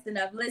move fast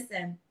enough.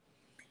 Listen,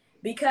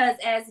 because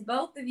as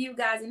both of you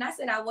guys, and I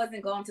said I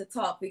wasn't going to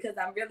talk because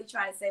I'm really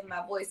trying to save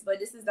my voice, but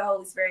this is the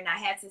Holy Spirit, and I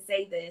had to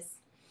say this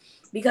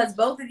because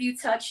both of you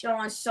touched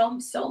on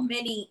so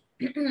many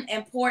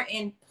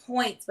important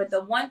points. But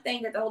the one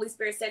thing that the Holy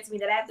Spirit said to me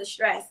that I have to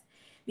stress,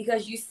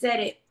 because you said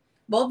it,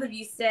 both of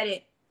you said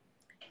it,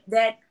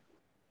 that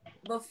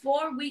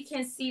before we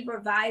can see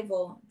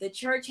revival, the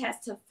church has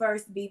to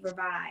first be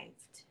revived,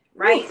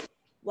 right? Ooh.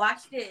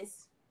 Watch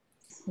this.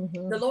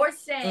 Mm-hmm. The Lord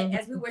said,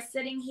 as we were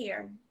sitting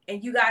here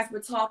and you guys were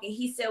talking,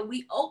 he said,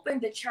 we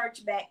opened the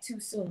church back too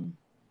soon.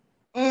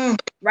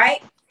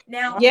 Right?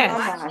 Now,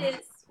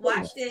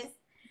 watch this,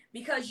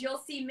 because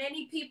you'll see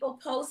many people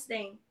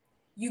posting,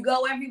 you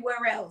go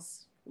everywhere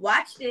else.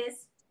 Watch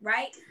this,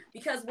 right?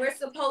 Because we're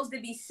supposed to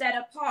be set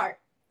apart,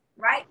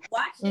 right?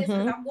 Watch this,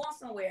 because I'm going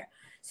somewhere.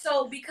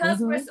 So because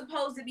we're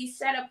supposed to be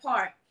set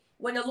apart,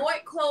 when the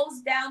Lord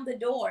closed down the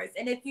doors,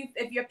 and if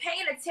you're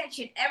paying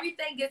attention,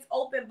 everything gets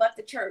open but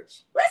the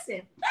church.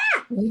 Listen,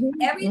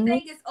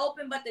 everything is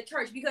open but the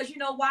church, because you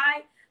know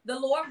why? The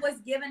Lord was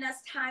giving us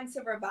time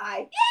to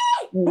revive.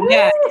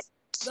 Yes.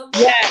 The Lord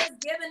was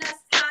giving us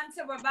time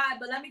to revive,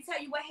 but let me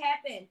tell you what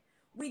happened.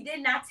 We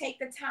did not take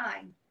the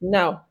time.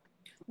 No.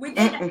 We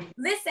didn't.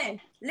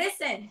 Listen.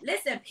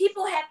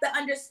 People have to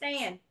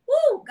understand.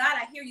 Woo, God,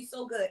 I hear you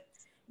so good.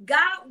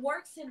 God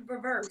works in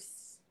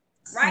reverse,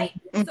 right?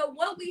 So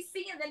what we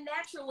see in the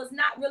natural is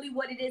not really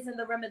what it is in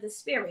the realm of the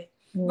spirit,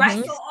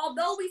 right? So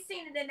although we see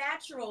in the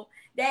natural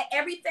that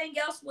everything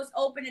else was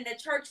open and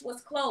the church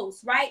was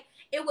closed, right?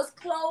 It was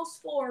closed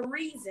for a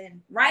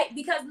reason, right?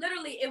 Because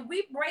literally, if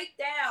we break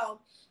down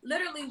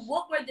literally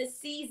what were the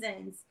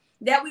seasons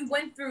that we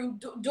went through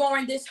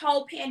during this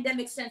whole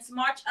pandemic since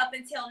March up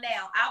until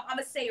now, I'm going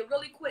to say it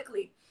really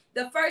quickly.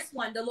 The first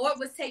one, the Lord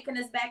was taking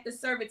us back to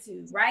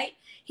servitude, right?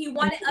 He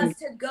wanted us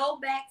to go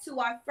back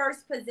to our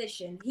first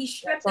position. He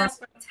stripped us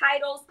from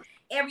titles,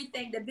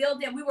 everything, the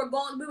building. We were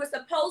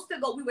supposed to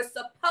go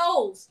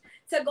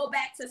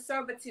back to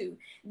servitude.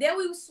 Then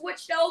we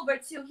switched over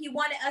to, he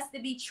wanted us to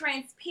be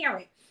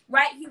transparent,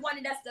 right? He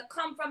wanted us to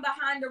come from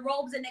behind the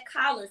robes and the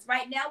collars,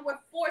 right? Now we're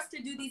forced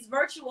to do these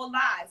virtual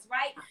lives,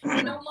 right?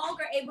 You're no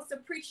longer able to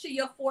preach to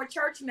your 4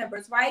 church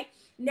members, right?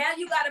 Now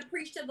you got to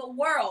preach to the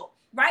world,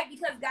 right?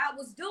 Because God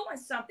was doing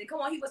something.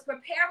 Come on, he was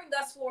preparing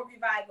us for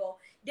revival.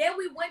 Then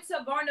we went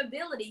to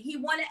vulnerability. He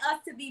wanted us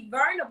to be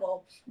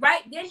vulnerable,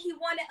 right? Then he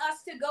wanted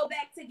us to go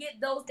back to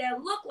get those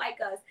that look like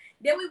us.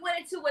 Then we went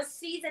into a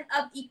season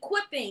of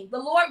equipping. The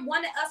Lord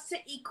wanted us to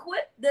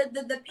equip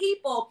the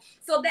people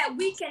so that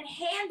we can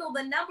handle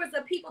the numbers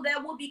of people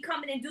that will be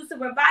coming and do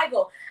some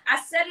revival. I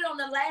said it on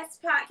the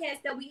last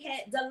podcast that we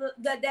had,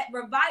 that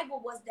revival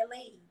was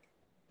delayed.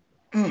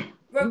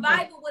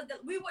 Revival was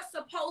we were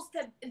supposed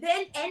to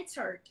then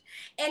entered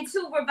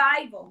into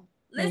revival.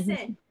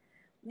 Listen,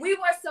 we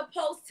were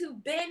supposed to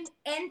then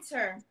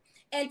enter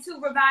into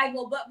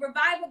revival, but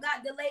revival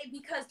got delayed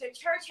because the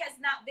church has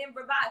not been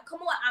revived.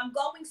 Come on, I'm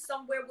going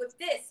somewhere with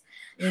this.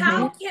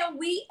 How can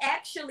we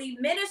actually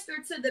minister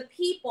to the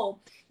people,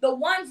 the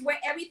ones where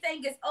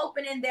everything is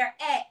open and they're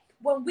at,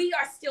 when we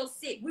are still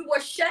sick? We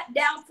were shut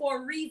down for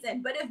a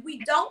reason. But if we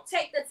don't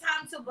take the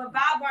time to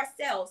revive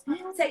ourselves,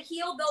 to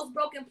heal those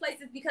broken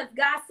places, because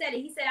God said it.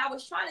 He said, I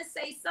was trying to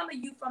save some of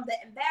you from the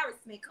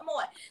embarrassment. Come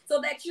on.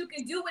 So that you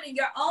can do it in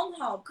your own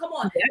home. Come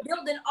on.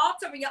 Build an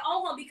altar in your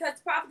own home. Because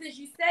Prophetess,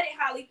 you said it,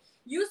 Holly.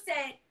 You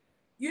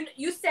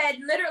said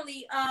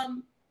literally,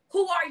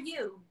 who are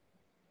you?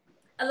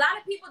 A lot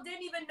of people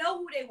didn't even know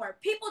who they were.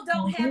 People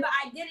don't have an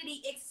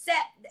identity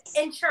except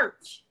in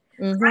church.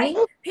 Right?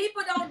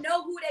 People don't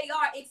know who they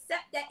are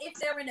except that if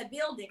they're in a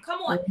building.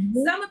 Come on.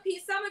 Some of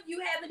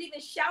you haven't even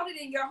shouted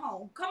in your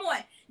home. Come on.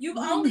 You've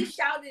only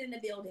shouted in the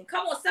building.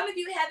 Come on. Some of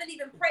you haven't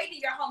even prayed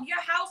in your home.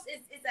 Your house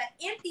is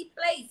an empty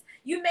place.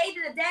 You made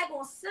it a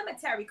daggone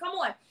cemetery. Come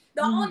on.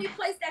 The only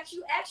place that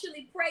you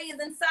actually pray is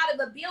inside of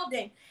a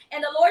building.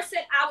 And the Lord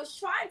said, I was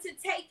trying to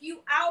take you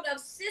out of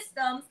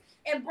systems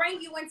and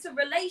bring you into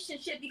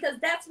relationship, because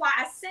that's why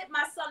I sent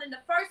my son in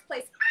the first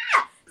place,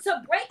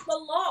 to break the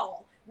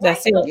law. Right?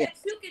 So that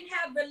you can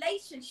have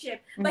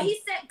relationship. But he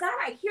said, God,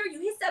 I hear you.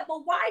 He said,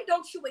 but why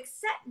don't you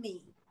accept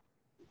me?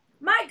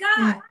 My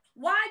God,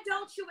 why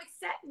don't you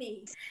accept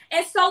me?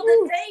 And so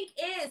the thing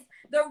is,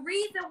 the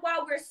reason why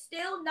we're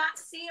still not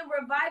seeing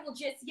revival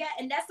just yet,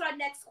 and that's our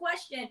next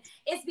question,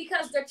 is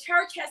because the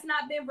church has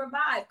not been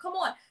revived. Come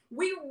on.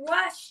 We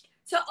rushed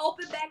to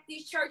open back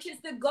these churches,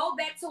 to go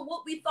back to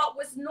what we thought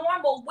was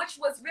normal, which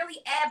was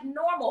really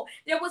abnormal.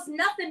 There was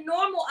nothing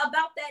normal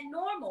about that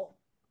normal.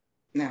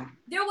 No.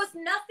 There was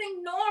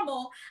nothing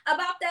normal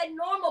about that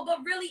normal,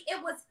 but really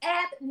it was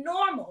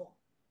abnormal.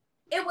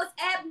 It was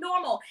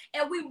abnormal.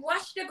 And we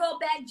rushed to go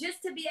back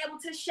just to be able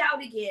to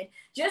shout again,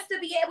 just to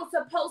be able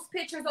to post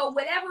pictures or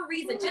whatever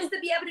reason, just to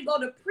be able to go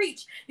to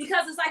preach,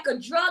 because it's like a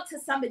drug to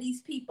some of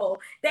these people.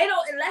 They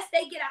don't, unless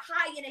they get a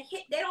high and a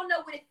hit, they don't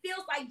know what it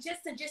feels like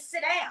just to just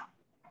sit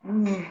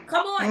down.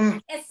 Come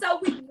on. And so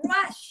we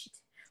rushed.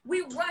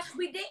 We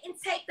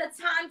didn't take the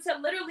time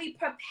to literally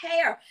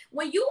prepare.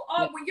 When you're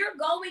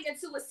going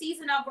into a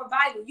season of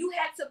revival, you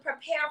had to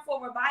prepare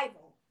for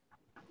revival.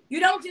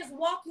 You don't just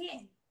walk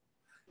in.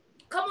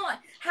 Come on.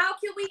 How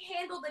can we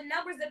handle the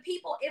numbers of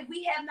people if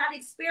we have not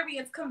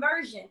experienced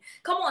conversion?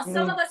 Come on.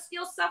 Some of us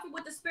still suffer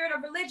with the spirit of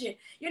religion.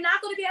 You're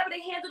not going to be able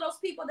to handle those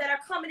people that are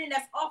coming in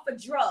that's off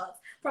of drugs,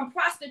 from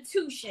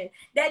prostitution,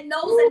 that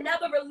knows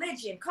another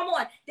religion. Come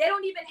on. They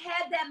don't even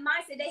have that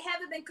mindset. They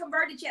haven't been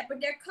converted yet, but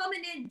they're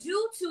coming in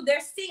due to their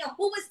seeing.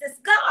 Who is this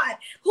God?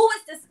 Who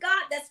is this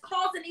God that's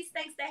causing these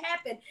things to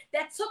happen?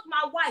 That took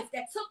my wife,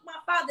 that took my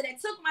father, that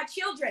took my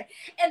children.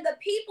 And the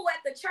people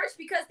at the church,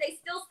 because they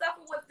still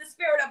suffer with the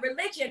spirit of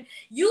religion,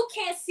 you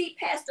can't see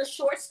past the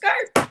short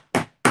skirt.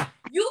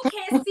 You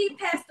can't see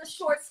past the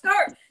short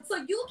skirt.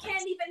 So you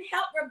can't even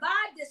help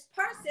revive this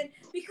person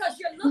because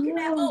you're looking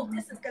at, oh,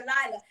 this is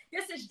Delilah.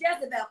 This is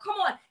Jezebel.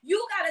 Come on.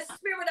 You got a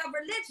spirit of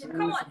religion.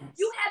 Come on.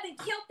 You haven't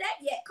killed that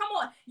yet. Come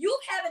on. You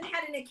haven't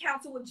had an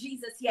encounter with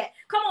Jesus yet.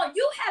 Come on.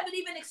 You haven't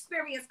even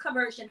experienced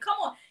conversion. Come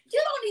on.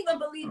 You don't even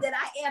believe that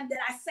I am that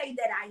I say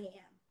that I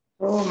am.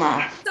 Oh,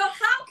 my. So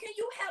how can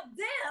you help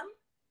them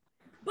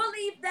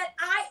believe that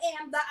I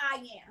am the I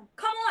am?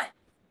 Come on.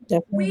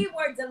 Definitely. We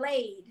were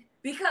delayed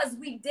because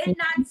we did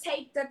not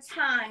take the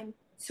time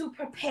to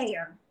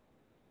prepare.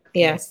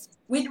 Yes.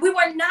 We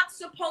were not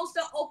supposed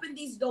to open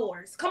these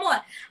doors. Come on.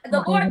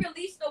 The Lord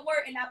released the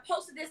word, and I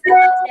posted this the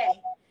other day.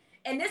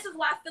 And this is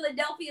why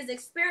Philadelphia is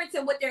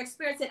experiencing what they're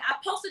experiencing. I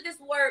posted this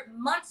word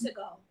months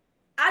ago.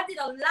 I did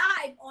a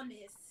live on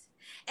this,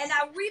 and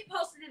I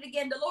reposted it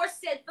again. The Lord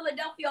said,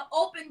 Philadelphia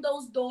opened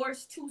those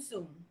doors too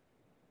soon.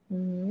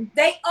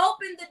 They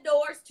opened the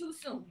doors too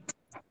soon.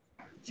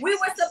 We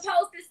were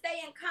supposed to stay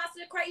in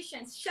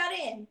consecration, shut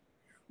in.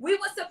 We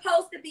were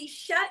supposed to be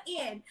shut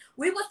in.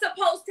 We were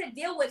supposed to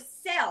deal with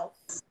self.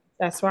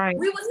 That's right.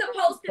 We were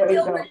supposed to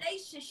build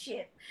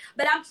relationship.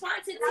 But I'm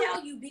trying to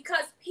tell you,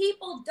 because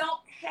people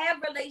don't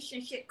have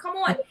relationship. Come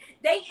on.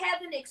 They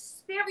haven't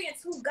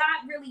experienced who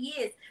God really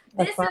is.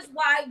 This is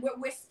why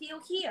we're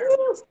still here.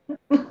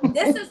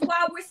 This is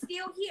why we're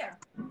still here.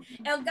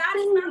 And God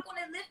is not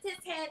going to lift his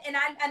hand. And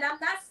I'm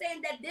not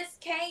saying that this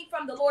came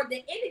from the Lord,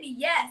 the enemy,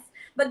 yes.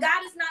 But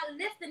God is not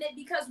lifting it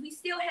because we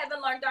still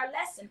haven't learned our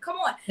lesson. Come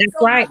on. That's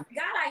so right.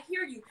 God, I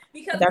hear you.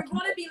 Because we're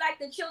going to be like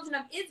the children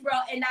of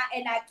Israel. And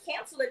I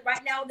cancel it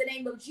right now in the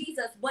name of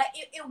Jesus. But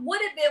it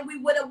would have been, we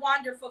would have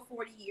wandered for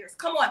 40 years.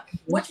 Come on.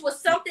 Which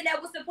was something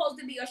that was supposed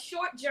to be a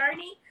short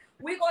journey.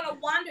 We're going to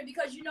wander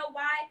because you know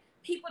why?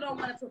 People don't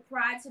want to put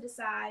pride to the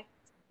side.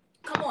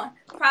 Come on.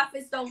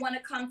 Prophets don't want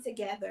to come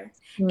together.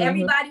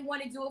 Everybody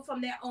want to do it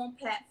from their own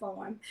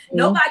platform.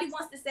 Nobody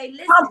wants to say,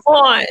 listen, come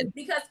on.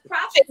 Because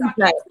prophets are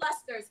in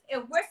clusters.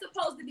 If we're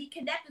supposed to be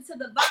connected to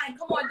the vine,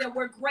 come on, then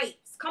we're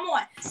grapes. Come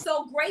on.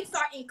 So grapes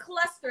are in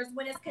clusters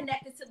when it's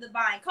connected to the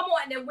vine. Come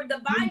on. Then where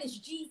the vine is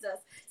Jesus.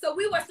 So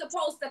we were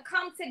supposed to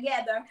come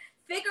together,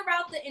 figure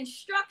out the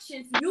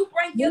instructions. You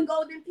bring your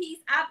golden piece.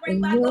 I bring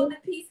my golden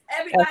piece.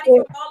 Everybody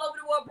from all over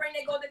the world bring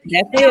their golden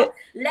piece. Now,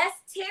 let's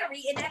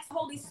tarry and ask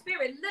Holy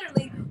Spirit,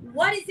 literally,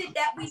 what is it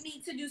that we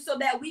need to do so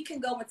that we can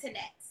go into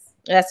next?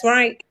 That's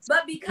right.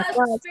 But because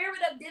the spirit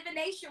of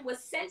divination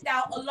was sent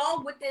out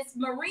along with this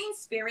marine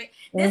spirit,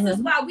 this is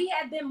why we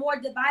have been more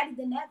divided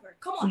than ever.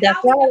 Come on,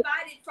 how we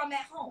divided from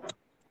at home?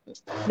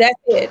 That's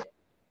it.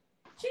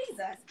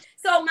 Jesus.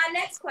 So my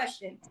next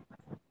question.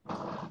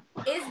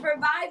 Is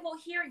revival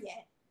here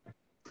yet?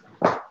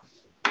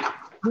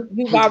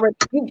 You've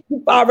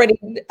already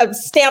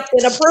stamped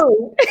and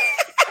approved.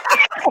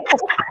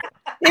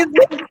 It's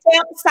been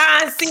stamped,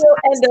 signed, sealed,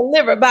 and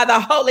delivered by the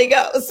Holy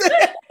Ghost.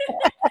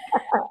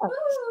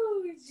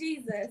 Ooh,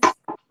 Jesus.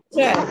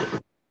 Yeah.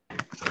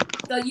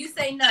 So you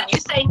say no.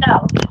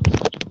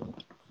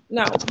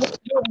 No,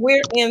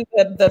 we're in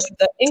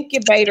the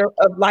incubator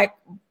of like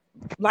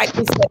we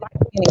said,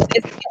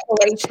 it's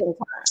preparation time.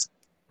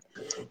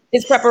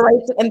 It's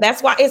preparation, and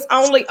that's why it's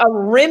only a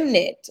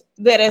remnant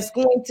that is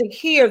going to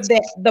hear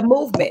the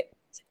movement.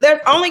 There's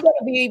only going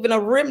to be even a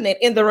remnant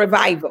in the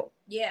revival.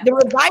 Yeah. The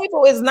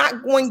revival is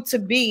not going to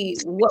be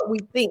what we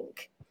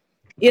think.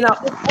 You know,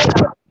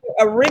 it's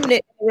a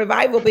remnant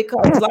revival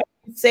because, like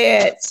you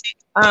said,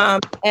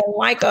 and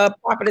like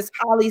Prophetess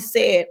Holly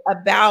said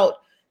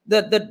about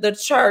the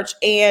church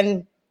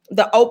and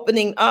the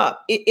opening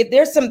up,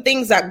 there's some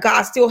things that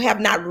God still have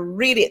not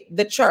ridded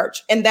the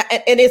church, and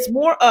it's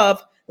more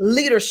of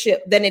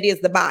leadership than it is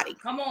the body.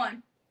 Come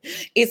on.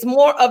 It's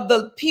more of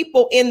the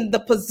people in the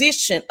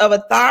position of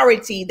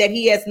authority that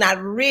he has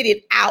not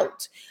ridded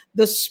out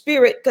the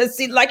spirit, because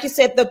see, like you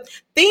said, the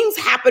things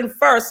happen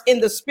first in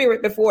the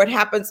spirit before it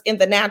happens in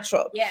the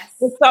natural. Yes.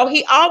 And so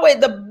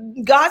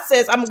God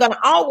says, I'm going to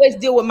always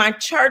deal with my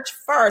church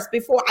first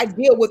before I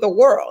deal with the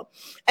world.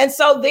 And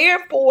so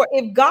therefore,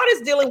 if God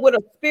is dealing with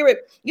a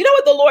spirit, you know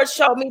what the Lord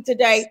showed me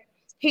today?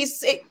 He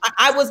said,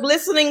 I was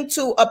listening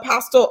to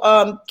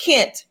Apostle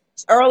Kent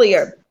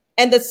earlier,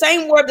 and the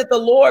same word that the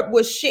Lord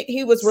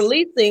he was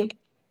releasing,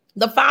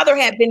 the Father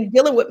had been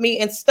dealing with me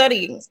in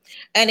studying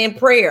and in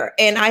prayer.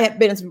 And I had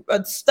been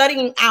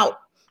studying out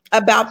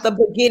about the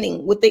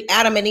beginning with the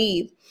Adam and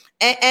Eve.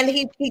 And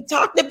he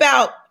talked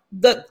about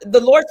the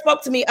Lord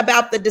spoke to me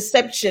about the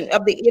deception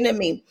of the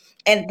enemy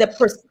and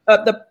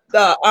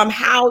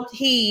how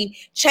he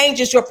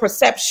changes your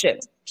perception.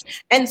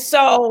 And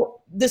so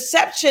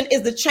deception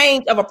is the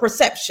change of a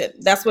perception.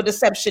 That's what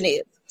deception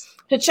is,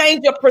 to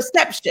change your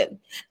perception.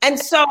 And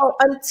so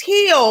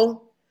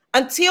until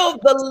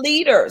the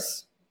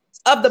leaders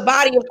of the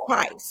body of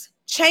Christ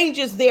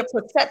changes their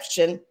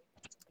perception,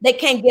 they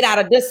can't get out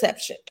of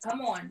deception.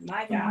 Come on,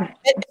 my God.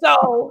 And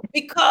so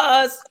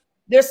because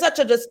there's such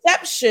a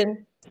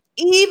deception,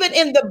 even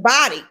in the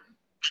body,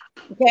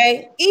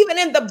 okay, even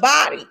in the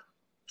body,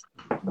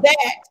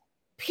 that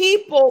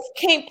people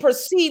can't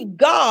perceive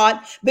God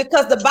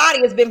because the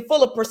body has been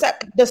full of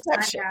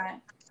deception.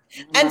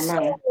 And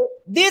so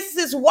this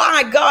is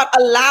why God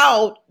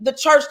allowed the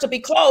church to be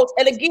closed.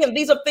 And again,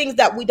 these are things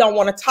that we don't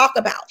want to talk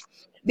about,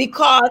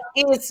 because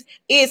it's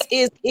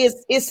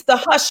the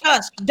hush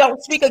hush.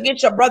 Don't speak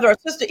against your brother or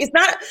sister. It's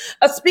not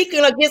a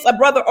speaking against a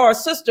brother or a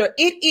sister.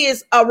 It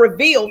is a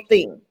revealed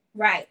thing.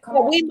 Right.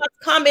 So we must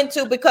come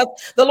into, because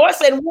the Lord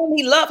said, whom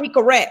he loves, he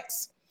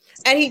corrects,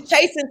 and he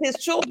chastens his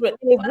children.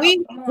 And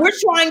if we're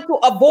trying to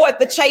avoid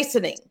the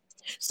chastening.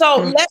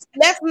 So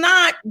let's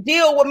not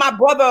deal with my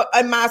brother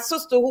and my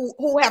sister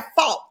who have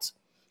fault,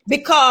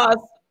 because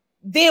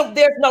then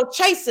there's no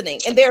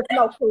chastening and there's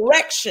no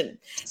correction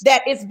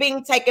that is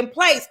being taken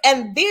place.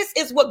 And this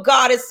is what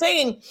God is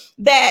saying,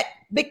 that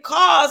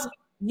because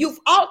you've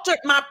altered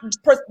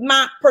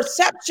my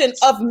perception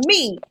of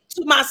me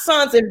to my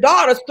sons and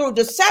daughters through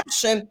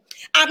deception,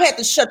 I've had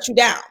to shut you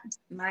down.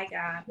 My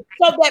God.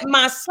 So that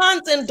my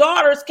sons and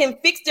daughters can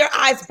fix their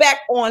eyes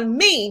back on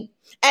me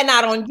and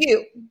not on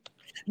you.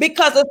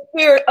 Because the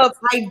spirit of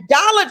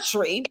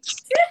idolatry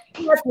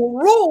has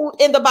ruled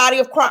in the body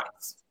of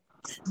Christ.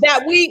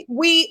 That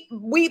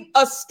we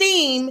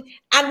esteem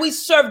and we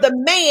serve the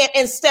man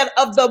instead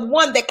of the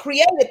one that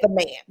created the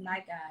man.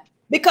 My God.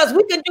 Because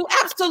we can do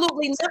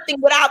absolutely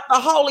nothing without the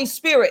Holy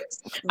Spirit.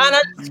 And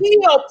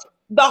until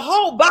the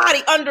whole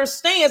body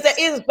understands that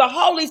it is the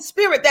Holy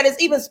Spirit that is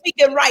even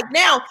speaking right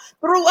now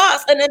through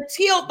us, and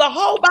until the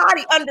whole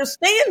body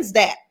understands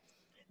that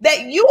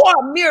you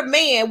are a mere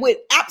man with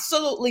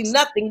absolutely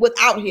nothing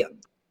without him.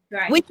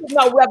 Right. We get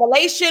no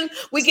revelation.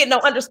 We get no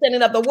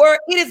understanding of the word.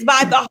 It is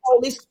by the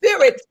Holy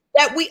Spirit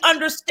that we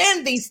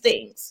understand these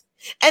things.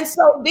 And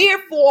so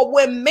therefore,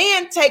 when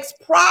man takes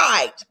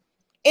pride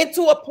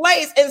into a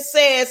place and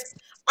says,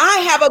 I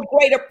have a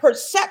greater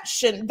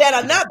perception than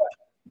another.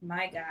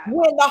 My God.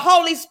 When the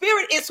Holy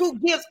Spirit is who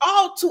gives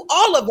all to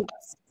all of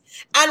us.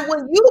 And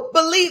when you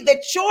believe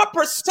that your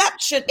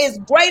perception is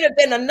greater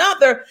than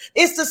another,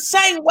 it's the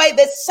same way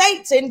that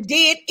Satan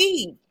did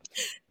Eve.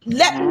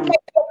 Let me make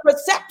your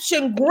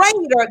perception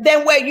greater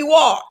than where you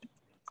are,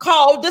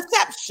 called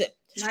deception.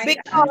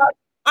 Because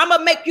I'm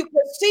going to make you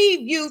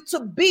perceive you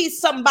to be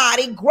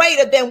somebody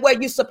greater than where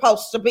you're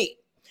supposed to be.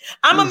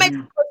 I'm going to make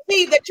you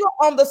perceive that you're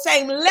on the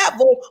same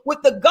level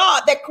with the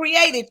God that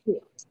created you.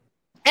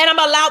 And I'm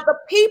allowed the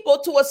people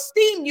to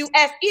esteem you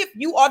as if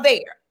you are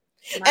there.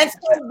 And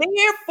so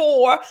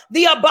therefore,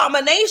 the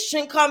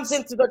abomination comes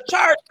into the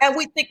church, and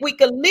we think we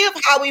can live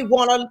how we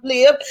want to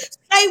live,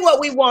 say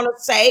what we want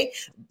to say.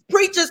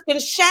 Preachers can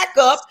shack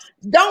up,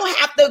 don't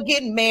have to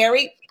get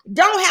married,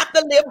 don't have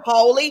to live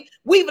holy.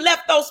 We've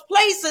left those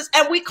places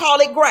and we call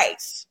it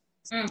grace.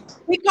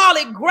 We call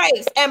it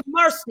grace and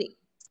mercy,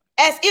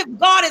 as if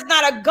God is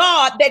not a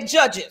God that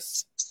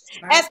judges,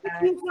 as if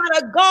he's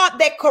not a God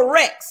that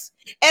corrects,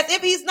 as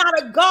if he's not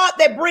a God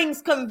that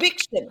brings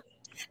conviction.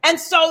 And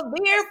so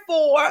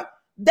therefore,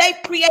 they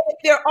created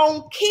their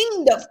own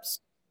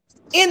kingdoms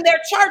in their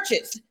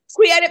churches,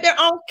 created their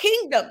own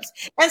kingdoms.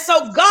 And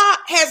so God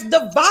has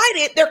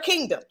divided their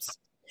kingdoms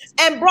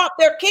and brought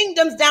their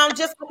kingdoms down,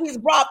 just like he's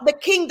brought the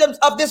kingdoms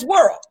of this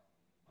world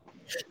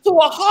to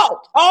a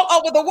halt all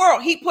over the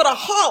world. He put a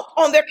halt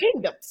on their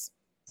kingdoms.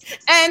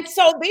 And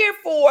so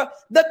therefore,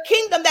 the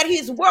kingdom that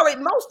he's worried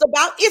most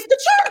about is the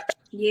church.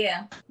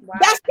 Yeah. Wow.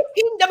 That's the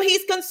kingdom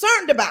he's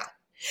concerned about.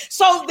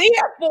 So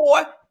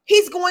therefore,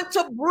 he's going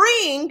to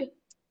bring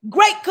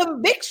great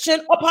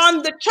conviction upon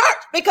the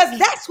church, because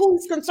that's who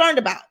he's concerned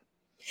about.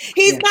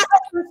 He's not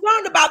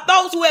concerned about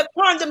those who have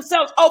turned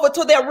themselves over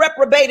to their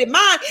reprobated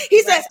mind.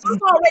 He says,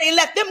 I've already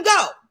let them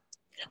go.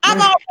 I've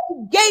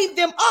already gave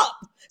them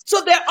up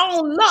to their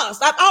own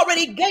lust. I've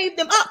already gave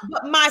them up.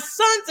 But my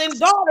sons and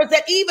daughters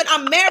that even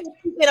are married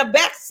in a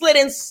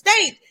backslidden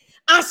state,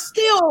 I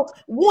still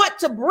want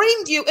to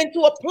bring you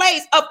into a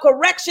place of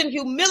correction,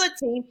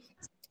 humility,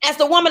 as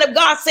the woman of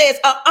God says,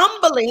 a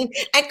humbling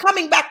and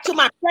coming back to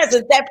my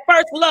presence, that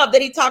first love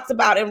that he talks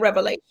about in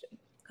Revelation.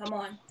 Come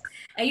on.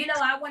 And you know,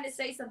 I want to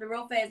say something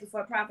real fast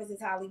before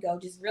Prophetess Holly go,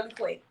 just really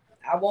quick.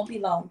 I won't be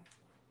long.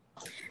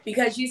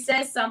 Because you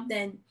said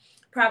something,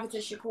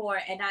 Prophetess Shekore,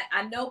 and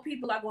I know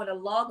people are going to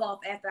log off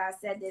after I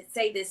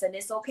say this, and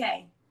it's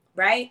okay,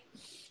 right?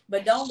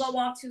 But don't go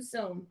off too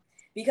soon.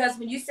 Because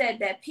when you said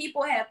that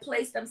people have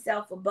placed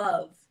themselves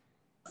above,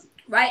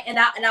 right? And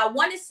I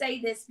want to say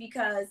this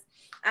because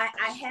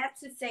I have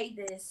to say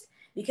this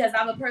because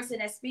I'm a person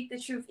that speak the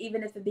truth,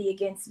 even if it be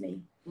against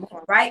me,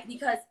 right?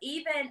 Because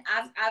even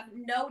I've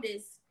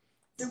noticed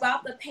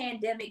throughout the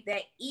pandemic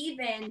that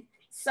even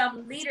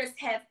some leaders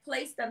have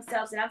placed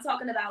themselves, and I'm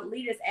talking about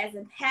leaders as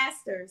in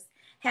pastors,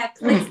 have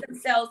placed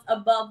themselves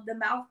above the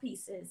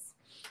mouthpieces,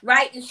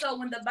 right? And so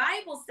when the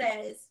Bible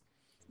says,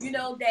 you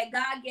know, that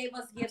God gave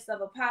us gifts of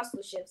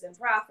apostleships and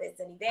prophets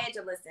and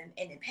evangelists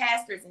and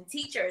pastors and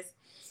teachers.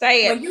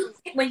 Say it.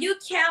 When you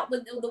count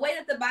with the way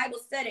that the Bible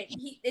said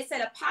it said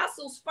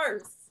apostles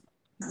first,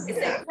 it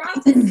said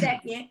prophets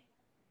second,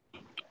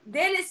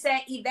 then it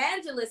said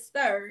evangelists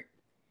third,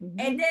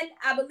 and then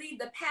I believe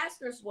the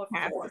pastors were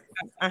fourth.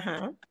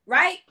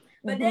 Right?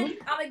 But then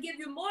I'm gonna give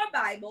you more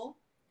Bible.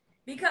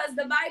 Because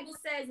the Bible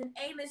says in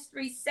Amos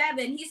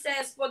 3:7, he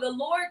says, for the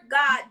Lord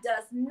God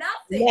does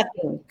nothing.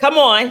 Come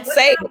on,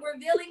 say it.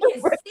 Revealing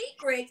his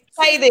secret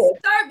to say his this.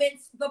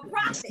 servants, the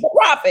prophets. The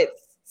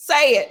prophets.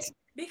 Say it.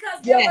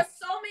 Because there were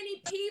so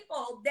many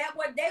people that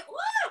were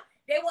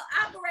they were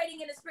operating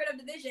in the spirit of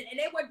division, and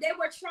they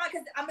were trying,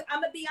 because I'm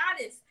gonna be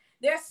honest.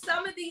 There's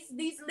some of these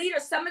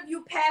leaders, some of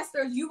you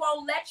pastors, you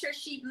won't let your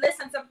sheep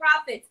listen to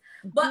prophets.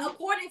 But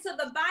according to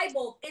the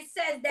Bible, it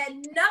says that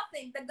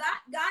nothing,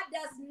 God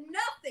does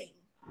nothing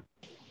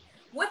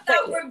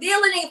without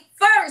revealing it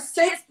first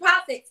to his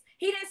prophets.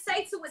 He didn't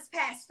say to his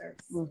pastors.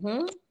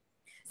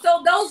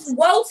 So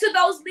woe to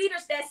those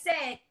leaders that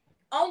said,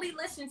 only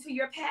listen to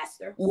your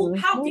pastor.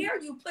 How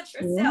dare you put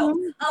yourself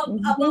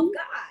above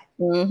God?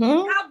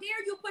 How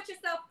dare you put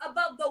yourself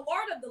above the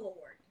word of the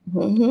Lord?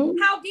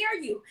 How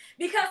dare you?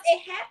 Because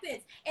it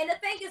happens. And the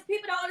thing is,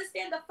 people don't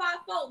understand the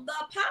fivefold. The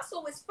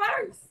apostle is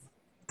first.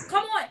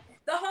 Come on.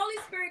 The Holy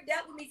Spirit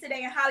dealt with me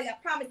today. And Holly, I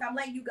promise I'm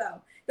letting you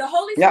go. The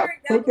Holy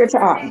Spirit dealt with me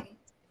today.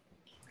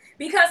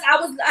 Because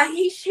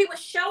he was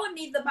showing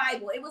me the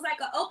Bible. It was like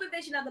an open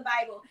vision of the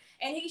Bible.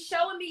 And he's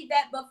showing me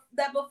that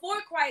before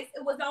Christ,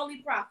 it was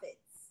only prophets.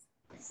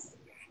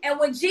 And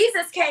when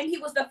Jesus came, he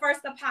was the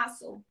first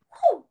apostle.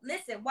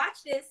 Listen,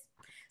 watch this.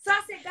 So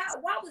I said,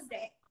 God, why was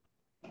that?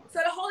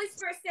 So the Holy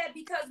Spirit said,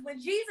 because when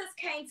Jesus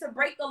came to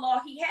break the law,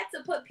 he had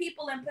to put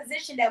people in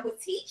position that would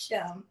teach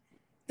them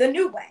the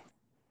new way,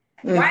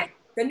 right?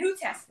 The New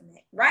Testament,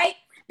 right?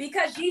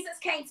 Because Jesus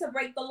came to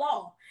break the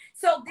law.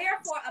 So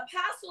therefore,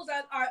 apostles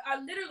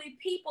are literally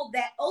people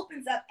that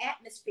opens up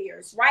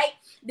atmospheres, right?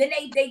 Then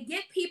they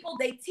get people,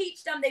 they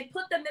teach them, they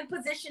put them in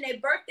position, they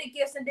birth their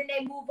gifts, and then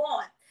they move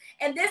on.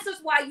 And this is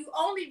why you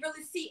only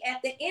really see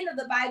at the end of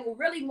the Bible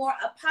really more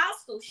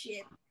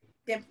apostleship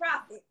than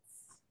prophets.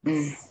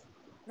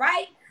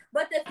 Right?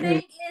 But the thing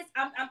is,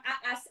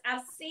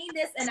 I've seen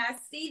this, and I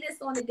see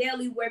this on the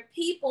daily, where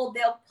people,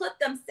 they'll put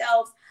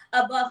themselves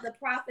above the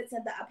prophets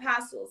and the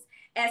apostles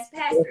as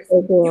pastors.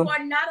 You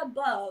are not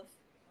above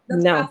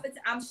the prophets.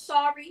 I'm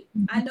sorry.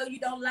 I know you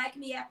don't like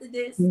me after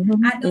this.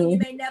 I know you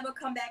may never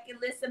come back and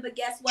listen, but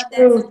guess what?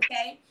 That's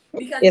okay.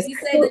 Because if you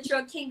say that you're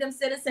a kingdom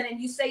citizen and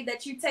you say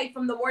that you take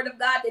from the word of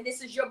God, then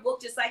this is your book,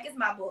 just like it's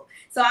my book.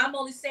 So I'm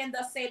only saying,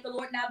 thus saith the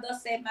Lord, now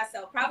thus saith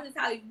myself. Prophetess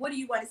Holly, what do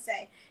you want to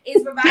say?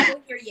 Is revival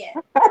here yet?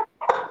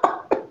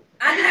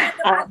 I just have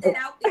to put that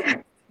out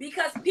there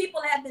because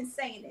people have been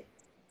saying it.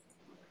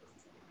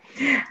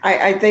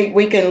 I think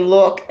we can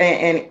look,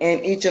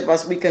 and each of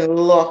us, we can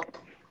look,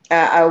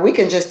 we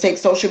can just take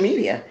social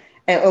media.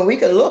 And we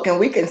can look and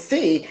we can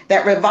see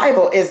that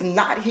revival is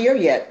not here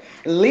yet.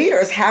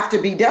 Leaders have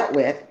to be dealt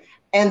with.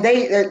 And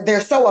they're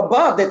so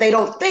above that they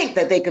don't think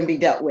that they can be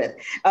dealt with.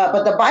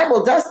 But the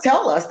Bible does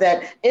tell us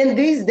that in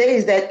these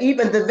days that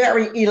even the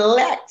very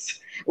elect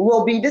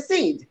will be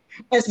deceived.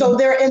 And so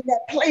they're in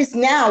that place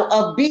now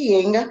of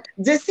being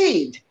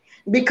deceived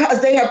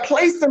because they have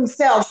placed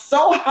themselves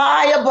so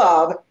high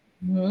above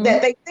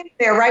that they think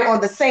they're right on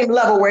the same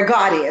level where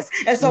God is.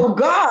 And so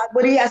God,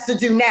 what he has to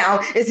do now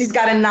is he's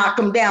got to knock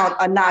them down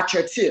a notch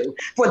or two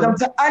for them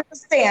to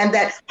understand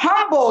that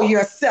humble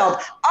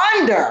yourself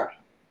under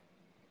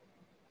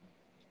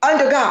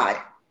God.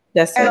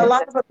 And a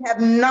lot of us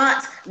have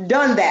not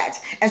done that.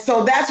 And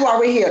so that's why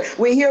we're here.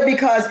 We're here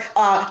because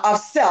of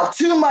self,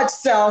 too much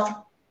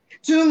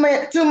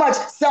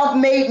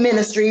self-made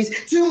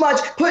ministries, too much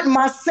putting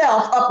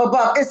myself up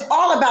above. It's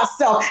all about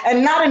self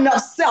and not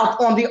enough self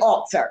on the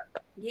altar.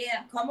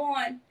 Yeah, come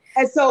on.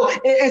 And so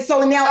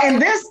now in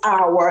this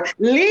hour,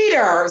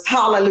 leaders,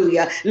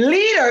 hallelujah,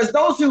 leaders,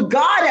 those who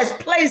God has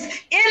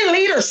placed in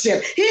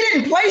leadership. He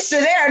didn't place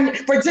you there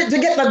to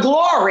get the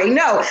glory.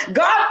 No,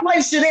 God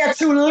placed you there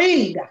to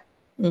lead.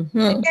 And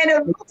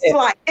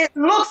it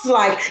looks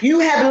like you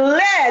have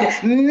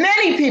led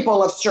many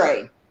people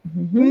astray.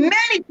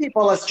 Many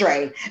people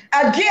astray.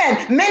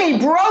 Again, many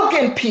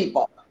broken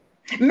people,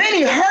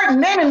 many hurt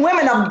men and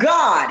women of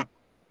God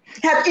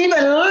have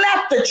even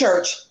left the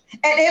church.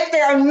 And if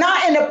they are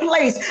not in a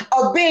place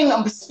of being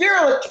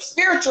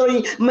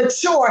spiritually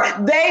mature,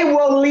 they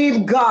will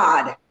leave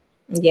God.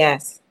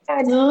 Yes.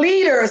 And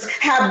leaders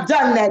have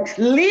done that.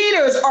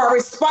 Leaders are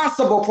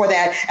responsible for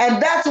that. And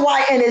that's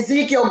why in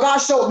Ezekiel, God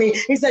showed me,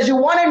 he says, you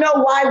want to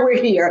know why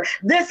we're here?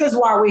 This is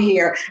why we're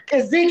here.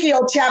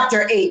 Ezekiel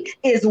chapter 8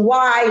 is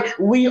why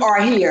we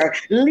are here.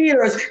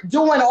 Leaders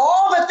doing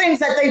all the things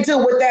that they do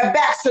with their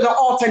backs to the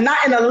altar,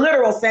 not in a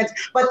literal sense,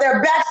 but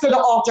their backs to the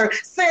altar,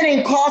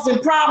 sinning, causing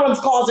problems,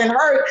 causing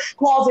hurt,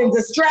 causing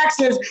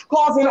distractions,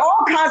 causing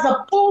all kinds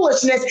of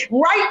foolishness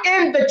right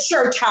in the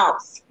church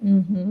house.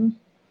 Mm-hmm.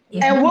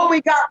 And what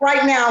we got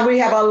right now, we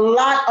have a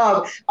lot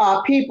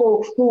of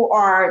people who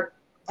are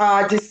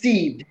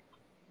deceived.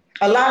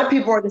 A lot of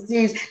people are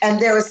deceived, and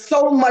there is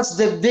so much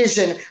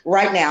division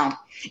right now.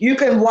 You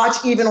can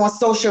watch even on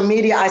social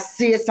media. I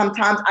see it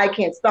sometimes. I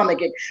can't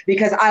stomach it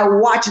because I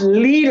watch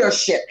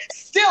leadership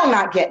still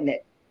not getting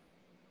it,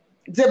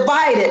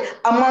 divided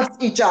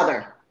amongst each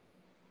other.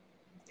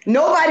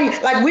 Nobody,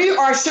 like we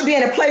should be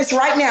in a place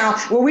right now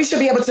where we should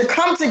be able to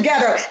come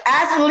together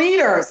as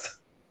leaders.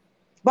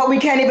 But we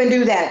can't even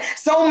do that.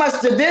 So much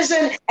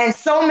division and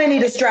so many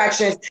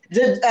distractions.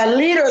 The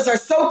leaders are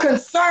so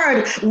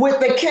concerned with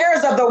the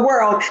cares of the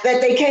world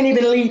that they can't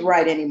even lead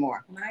right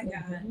anymore. My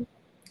God.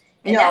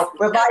 You know,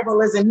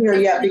 revival isn't here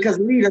yet because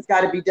leaders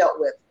got to be dealt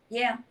with.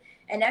 Yeah.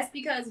 And that's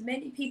because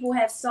many people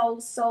have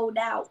sold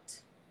out.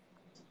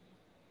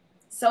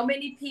 So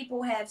many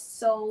people have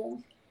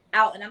sold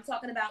out. And I'm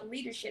talking about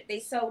leadership. They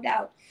sold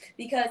out.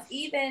 Because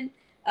even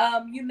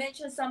you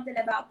mentioned something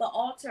about the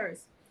altars.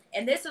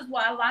 And this is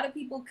why a lot of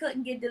people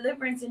couldn't get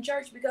deliverance in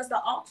church because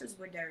the altars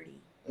were dirty.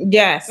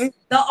 Yes.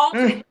 The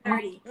altars were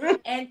dirty.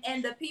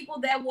 And the people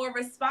that were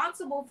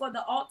responsible for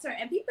the altar,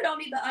 and people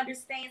don't even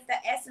understand the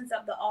essence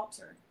of the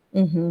altar.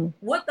 Mm-hmm.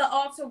 What the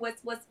altar was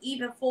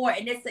even for,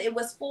 and it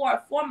was for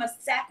a form of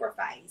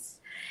sacrifice.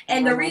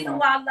 And the reason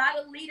why a lot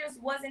of leaders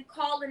wasn't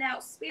calling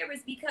out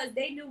spirits because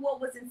they knew what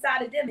was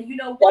inside of them. And you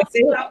know, once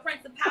about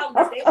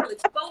principalities, they will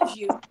expose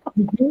you.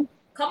 Mm-hmm.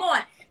 Come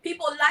on.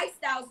 People's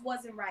lifestyles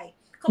wasn't right.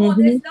 Come on,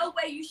 there's no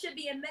way you should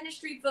be in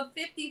ministry for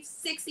 50,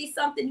 60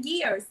 something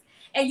years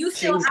and you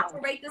still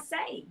operate the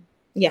same.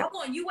 Yeah. Come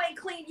on, you ain't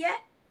clean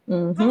yet.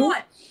 Mm-hmm. Come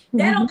on.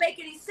 That don't make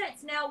any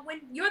sense. Now,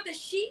 when you're the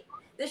sheep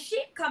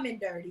come in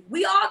dirty.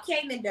 We all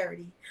came in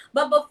dirty.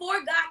 But before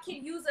God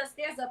can use us,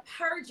 there's a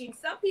purging.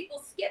 Some people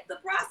skip the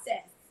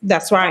process.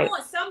 That's right.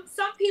 Come on.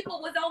 Some people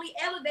was only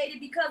elevated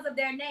because of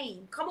their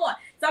name. Come on.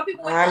 Some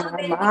people were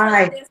elevated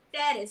because of their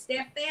status,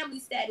 their family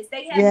status.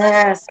 They had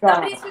money.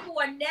 Some of these people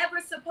were never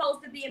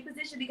supposed to be in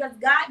position because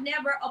God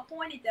never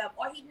appointed them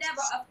or he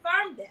never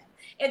affirmed them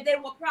if they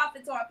were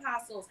prophets or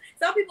apostles.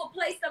 Some people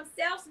placed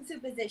themselves into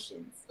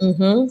positions.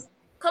 Mm-hmm.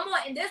 Come on.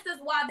 And this is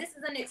why this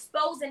is an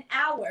exposing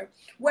hour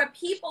where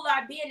people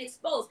are being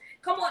exposed.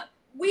 Come on.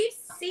 We've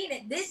seen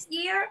it this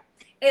year.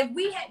 If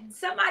we had,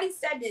 somebody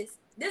said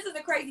this is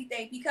a crazy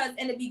thing because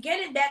in the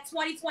beginning, that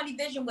 2020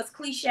 vision was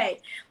cliche,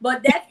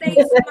 but that thing,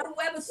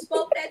 whoever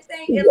spoke that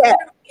thing, it literally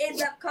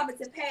ended up coming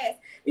to pass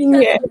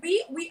because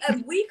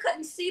we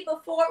couldn't see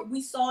before,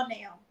 we saw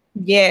now.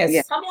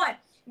 Yes. Come on.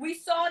 We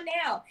saw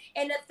now.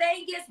 And the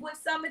thing is with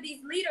some of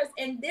these leaders,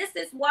 and this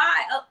is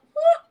why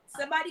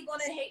somebody going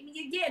to hate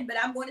me again, but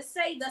I'm going to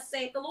say, thus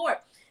saith the Lord.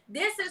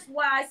 This is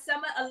why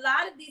a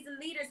lot of these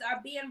leaders are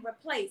being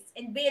replaced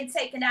and being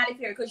taken out of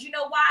here. Because you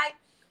know why?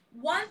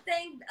 One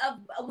thing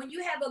when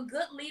you have a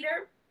good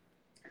leader,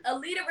 a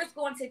leader is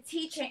going to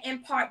teach and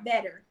impart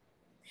better.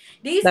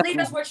 These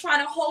leaders were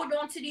trying to hold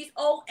on to these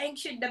old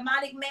ancient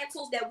demonic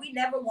mantles that we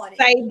never wanted.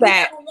 We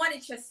never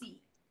wanted your seat.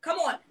 Come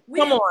on. We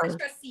didn't want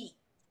your seat.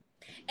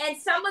 And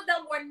some of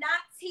them were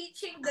not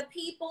teaching the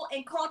people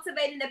and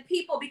cultivating the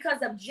people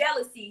because of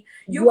jealousy.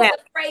 You was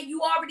afraid.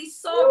 You already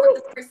saw what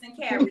the person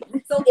carried.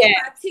 So if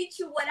I teach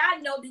you what I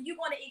know, then you're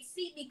going to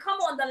exceed me. Come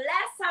on. The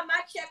last time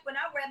I checked when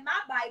I read my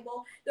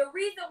Bible, the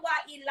reason why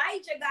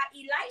Elijah got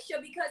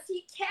Elisha because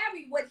he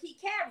carried what he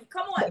carried.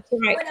 Come on.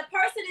 When a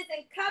person is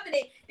in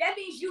covenant, that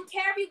means you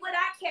carry what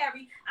I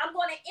carry. I'm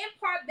going to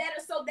impart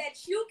better so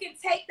that you can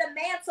take the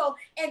mantle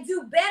and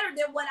do better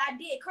than what I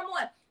did. Come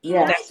on.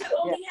 Elijah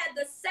only had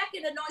the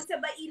second anointing,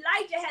 but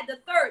Elijah had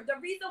the third. The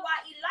reason why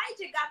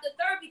Elijah got the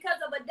third because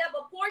of a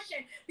double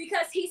portion,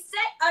 because he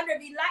sat under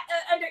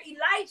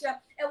Elijah,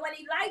 and when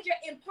Elijah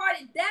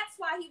imparted, that's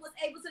why he was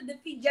able to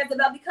defeat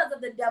Jezebel because of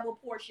the double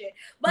portion.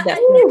 But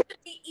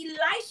initially,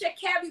 Elisha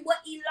carried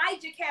what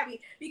Elijah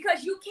carried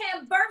because you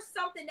can't birth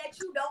something that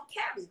you don't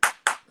carry.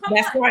 Come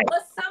on.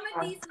 But some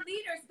of these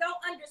leaders don't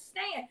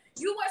understand.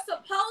 You were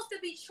supposed to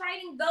be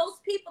training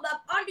those people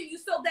up under you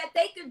so that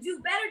they could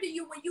do better than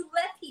you when you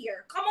left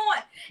here. Come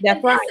on.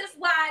 This is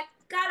why,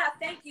 God, I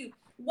thank you,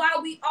 why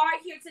we are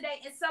here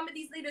today. And some of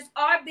these leaders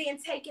are being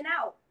taken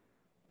out.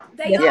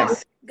 They are.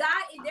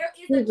 God, there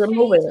is a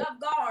change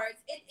of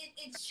guards.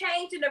 It's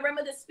changed in the realm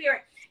of the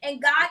spirit.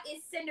 And God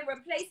is sending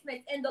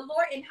replacements. And the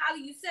Lord, and how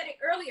you said it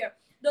earlier,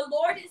 The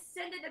Lord is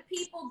sending the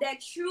people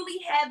that truly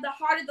have the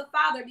heart of the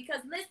Father.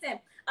 Because listen,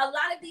 a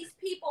lot of these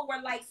people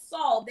were like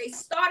Saul. They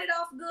started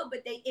off good,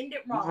 but they ended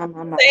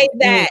wrong. Say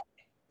that.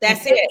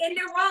 That's They it.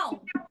 ended wrong.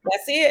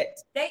 That's it.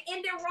 They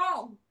ended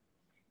wrong.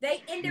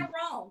 They ended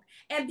wrong.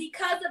 And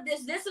because of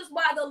this, this is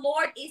why the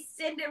Lord is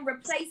sending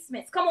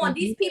replacements. Come on,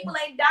 these people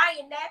ain't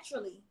dying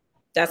naturally.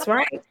 That's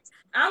right.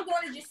 I'm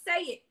going to just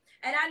say it.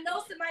 And I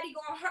know somebody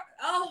going to hurt.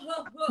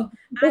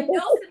 I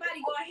know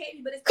somebody going to hate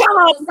me, but it's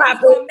going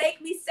to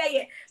make me say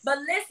it. But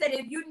listen,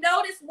 if you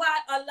notice why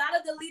a lot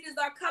of the leaders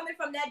are coming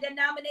from that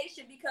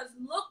denomination, because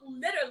look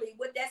literally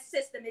what that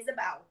system is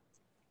about.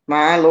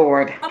 My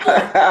Lord.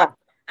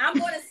 I'm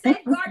going to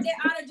safeguard their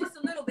honor just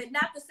a little bit,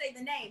 not to say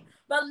the name,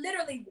 but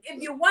literally, if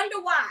you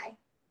wonder why,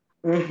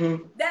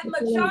 that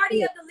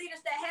majority of the leaders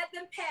that have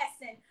been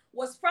passing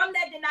was from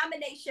that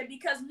denomination,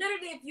 because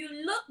literally, if you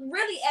look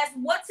really at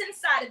what's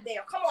inside of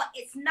there, come on,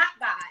 it's not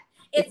God.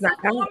 It's a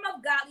form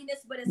of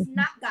godliness, but it's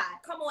not God.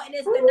 Come on, and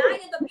it's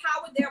denying the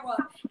power thereof.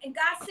 And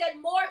God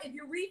said more, if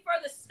you read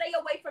further, stay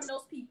away from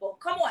those people.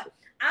 Come on,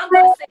 I'm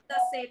going to say, thus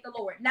saith the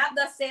Lord, not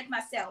thus saith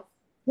myself.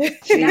 Not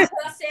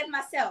thus saith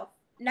myself.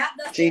 Not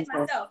thus saith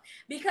myself.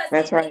 Because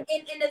that's right.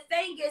 And the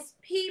thing is,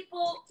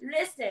 people,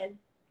 listen,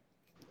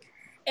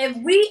 if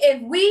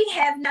we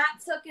have not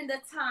taken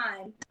the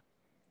time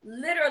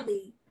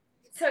literally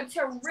to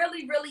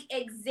really, really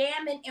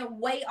examine and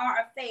weigh our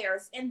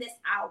affairs in this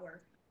hour.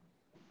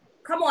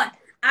 Come on.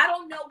 I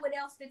don't know what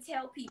else to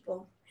tell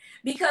people,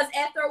 because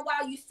after a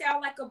while you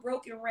sound like a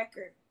broken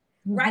record.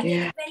 Right? Yeah.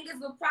 And the thing is,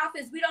 with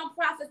prophets, we don't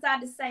prophesy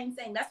the same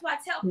thing. That's why I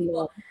tell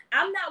people,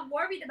 I'm not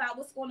worried about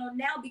what's going on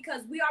now,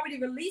 because we already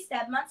released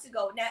that months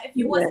ago. Now, if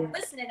you wasn't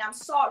listening, I'm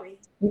sorry.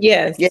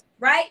 Yes.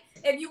 Right?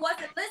 If you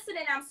wasn't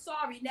listening, I'm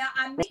sorry. Now,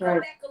 I may go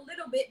back a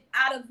little bit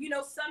out of,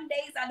 some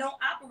days I don't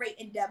operate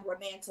in Deborah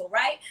mantle,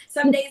 right?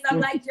 Some days I'm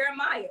like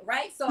Jeremiah,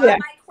 right? So I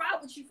might cry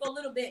with you for a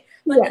little bit.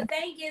 But the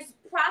thing is,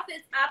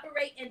 prophets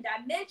operate in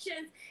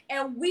dimensions,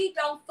 and we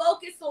don't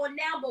focus on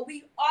now, but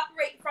we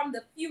operate from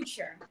the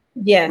future.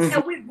 Yes.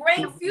 And we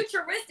bring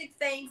futuristic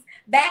things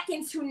back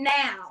into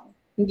now.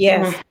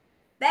 Yes.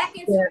 Back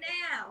into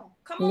now.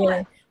 Come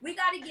on. We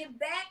got to get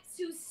back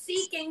to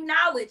seeking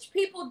knowledge.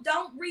 People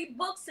don't read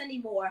books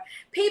anymore.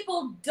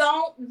 People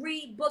don't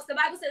read books. The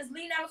Bible says,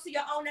 lean out to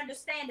your own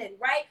understanding,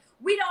 right?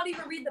 We don't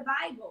even read the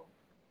Bible.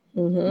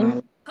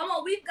 Come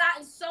on, we've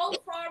gotten so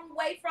far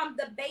away from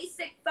the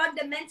basic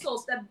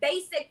fundamentals, the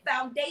basic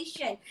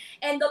foundation.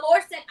 And the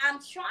Lord said, I'm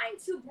trying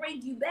to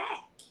bring you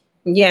back.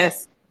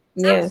 Yes.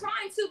 I'm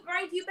trying to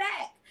bring you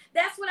back.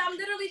 That's what I'm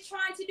literally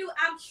trying to do.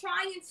 I'm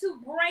trying to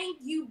bring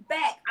you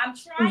back. I'm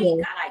trying.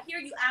 God, I hear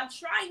you. I'm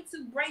trying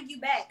to bring you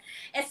back.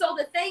 And so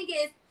the thing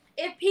is,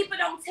 if people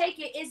don't take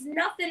it, it's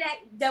nothing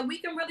that we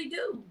can really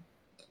do.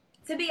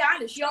 To be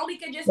honest, you only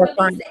can just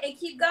release it and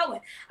keep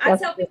going. I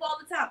tell people all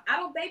the time, I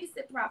don't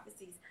babysit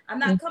prophecies. I'm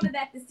not coming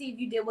back to see if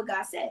you did what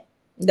God said.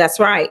 That's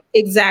right.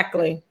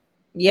 Exactly.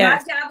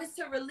 Yes. My job is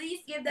to release,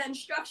 give the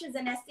instructions,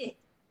 and that's it.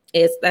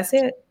 That's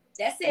it.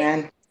 That's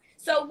it.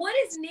 So what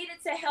is needed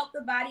to help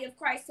the body of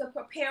Christ to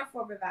prepare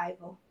for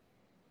revival?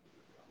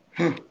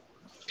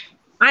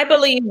 I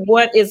believe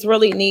what is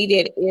really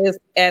needed is,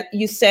 as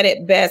you said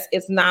it best,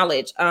 is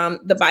knowledge.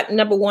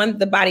 Number one,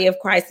 the body of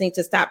Christ needs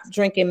to stop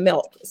drinking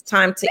milk. It's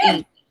time to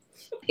eat.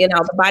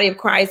 The body of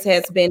Christ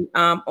has been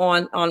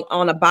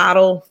on a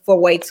bottle for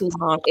way too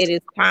long. It is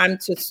time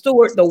to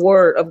steward the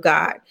word of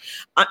God.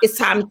 It's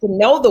time to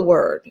know the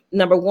word.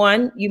 Number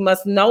one, you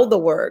must know the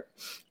word.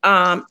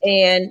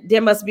 And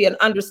there must be an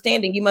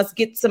understanding. You must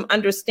get some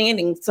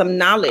understanding, some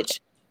knowledge.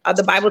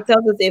 The Bible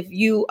tells us if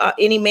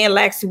any man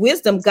lacks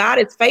wisdom, God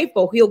is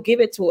faithful. He'll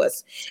give it to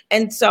us.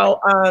 And so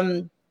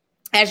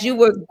as you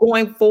were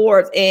going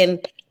forward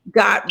and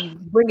God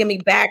bringing me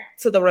back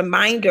to the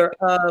reminder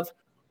of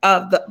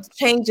the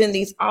changing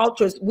these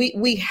altars,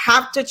 we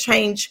have to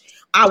change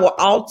our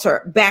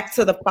altar back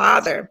to the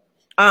Father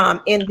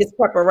in this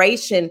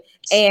preparation.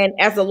 And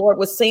as the Lord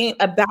was saying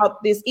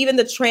about this, even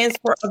the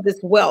transfer of this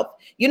wealth,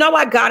 you know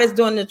why God is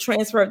doing the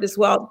transfer of this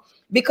wealth?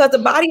 Because the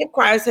body of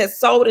Christ has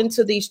sold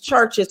into these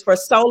churches for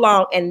so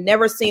long and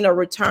never seen a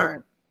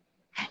return.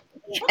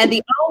 And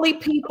the only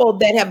people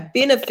that have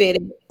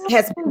benefited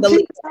has been the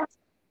leaders.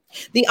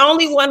 The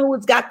only one who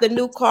has got the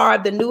new car,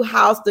 the new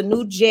house, the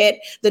new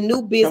jet, the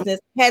new business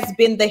has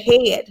been the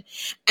head.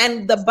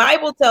 And the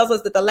Bible tells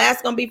us that the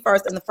last going to be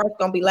first and the first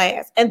going to be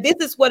last. And this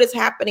is what is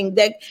happening.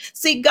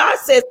 God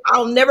says,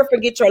 I'll never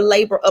forget your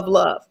labor of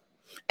love.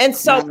 And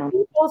so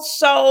people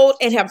sold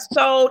and have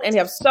sold and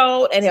have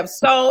sold and have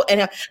sold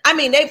and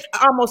they've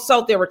almost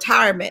sold their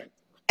retirement.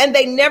 And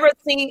they never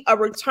seen a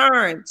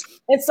return.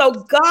 And so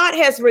God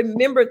has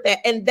remembered that.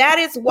 And that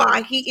is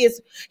why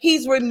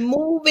he's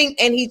removing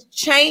and he's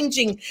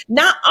changing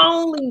not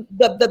only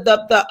the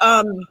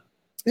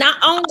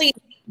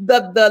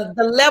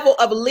level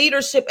of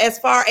leadership as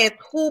far as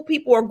who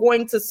people are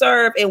going to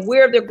serve and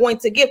where they're going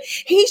to give.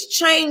 He's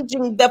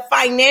changing the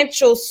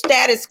financial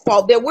status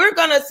quo that we're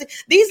going to see.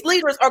 These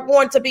leaders are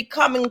going to be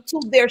coming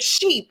to their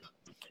sheep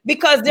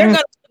because they're going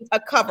to be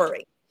a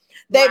covering.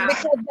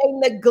 Because they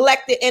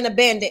neglected and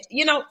abandoned.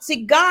 You know,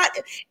 see, God,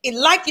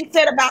 like you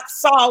said about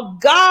Saul,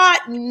 God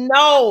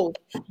knows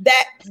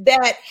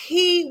that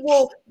he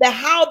will, that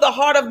how the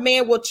heart of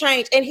man will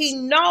change. And he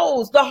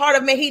knows the heart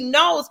of man. He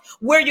knows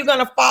where you're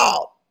going to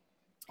fall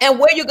and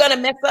where you're going to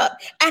mess up.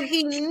 And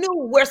he knew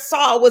where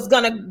Saul was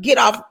going to get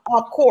off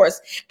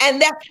course.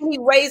 And that's when he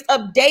raised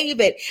up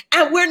David.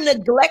 And we're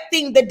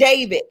neglecting the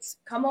Davids.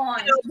 Come on.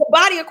 You know, the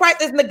body of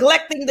Christ is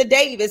neglecting the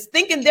Davids,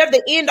 thinking they're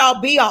the end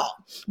all be all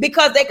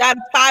because they got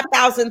a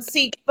 5,000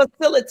 seat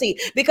facility,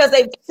 because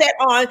they've set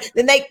on,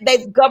 then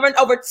they've governed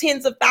over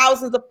tens of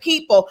thousands of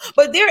people.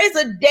 But there is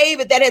a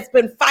David that has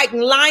been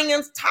fighting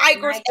lions,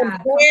 tigers, and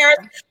bears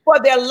for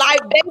their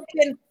life. They've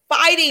been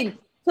fighting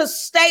to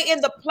stay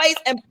in the place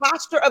and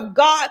posture of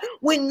God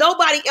when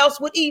nobody else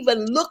would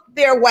even look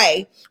their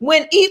way,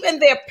 when even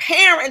their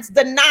parents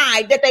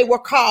denied that they were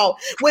called,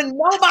 when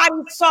nobody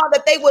saw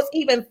that they was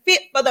even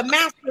fit for the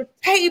master's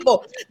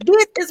table.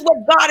 This is what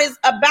God is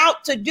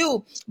about to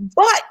do.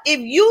 But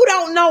if you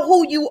don't know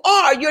who you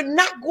are, you're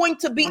not going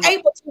to be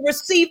able to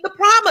receive the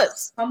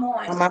promise. Come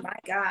on, my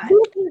God.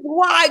 This is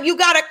why you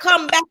got to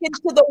come back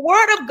into the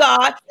word of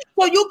God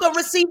so you can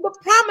receive the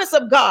promise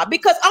of God,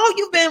 because all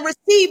you've been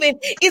receiving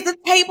is a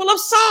table of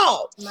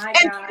Saul.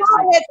 And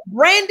Saul has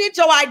branded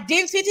your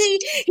identity.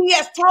 He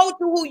has told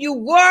you who you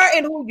were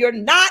and who you're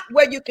not,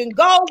 where you can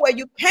go, where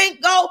you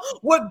can't go,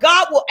 where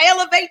God will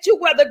elevate you,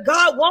 whether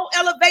God won't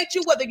elevate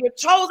you, whether you're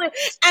chosen.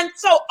 And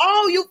so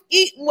all you've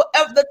eaten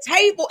of the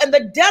table and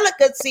the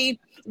delicacy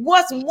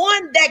was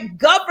one that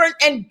governed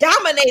and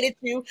dominated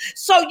you.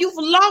 So you've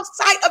lost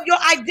sight of your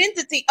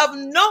identity, of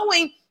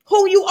knowing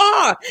who you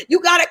are. You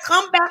got to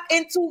come back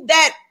into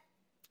that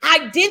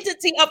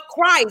identity of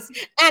Christ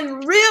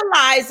and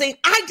realizing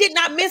I did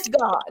not miss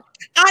God.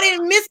 I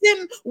didn't miss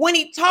him when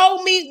he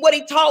told me what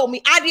he told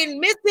me. I didn't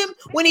miss him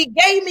when he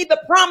gave me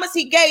the promise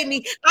he gave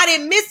me. I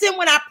didn't miss him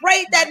when I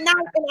prayed that night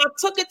and I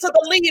took it to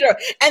the leader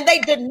and they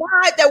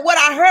denied that what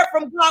I heard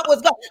from God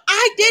was God.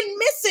 I didn't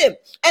miss him.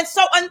 And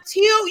so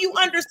until you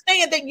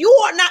understand that you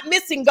are not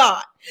missing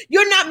God,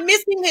 you're not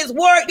missing his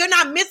word, you're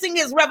not missing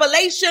his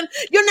revelation,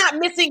 you're not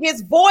missing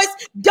his voice,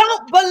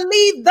 don't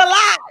believe the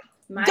lie.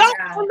 Don't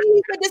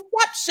believe the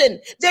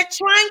deception. They're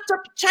trying to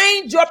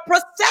change your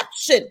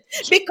perception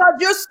because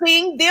you're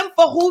seeing them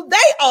for who they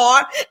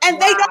are, and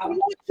they don't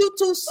want you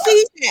to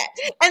see that.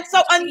 And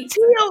so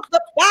until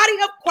the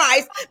body of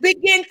Christ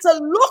begins to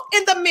look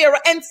in the mirror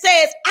and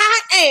says,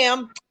 I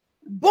am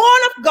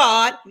born of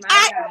God,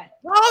 I am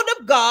called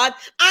of God,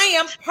 I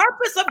am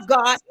purpose of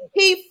God.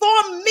 He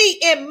formed me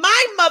in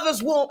my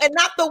mother's womb, and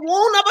not the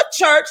womb of a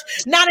church,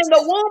 not in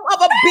the womb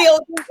of a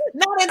building,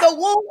 not in the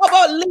womb of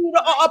a leader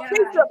or a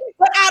preacher,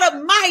 but out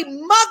of my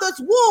mother's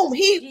womb.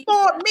 He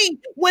formed me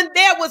when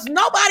there was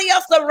nobody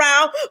else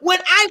around, when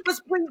I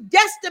was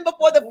predestined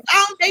before the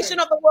foundation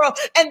of the world.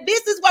 And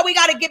this is why we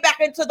got to get back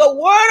into the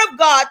word of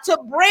God to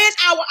brand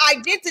our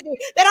identity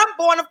that I'm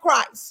born of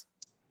Christ.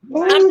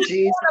 Oh, I'm not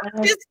Jesus. born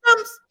of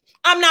systems.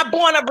 I'm not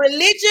born of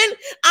religion.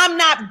 I'm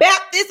not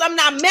Baptist. I'm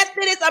not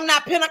Methodist. I'm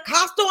not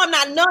Pentecostal. I'm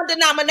not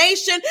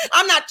non-denomination.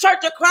 I'm not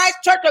Church of Christ,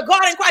 Church of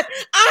God in Christ.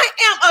 I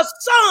am a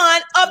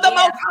son of the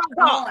Most High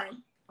God.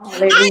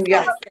 Hallelujah. I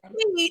am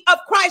a seed of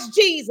Christ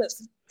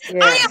Jesus. Yes.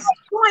 I am a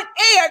joint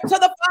heir to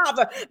the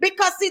Father,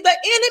 because see, the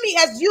enemy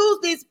has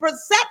used these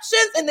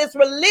perceptions and this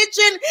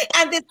religion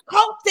and this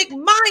cultic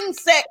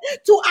mindset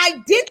to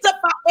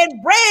identify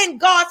and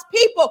brand God's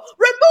people.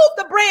 Remove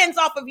the brands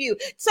off of you.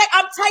 Say,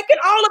 I'm taking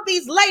all of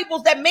these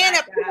labels that man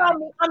have put on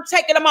me. I'm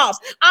taking them off.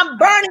 I'm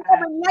burning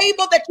every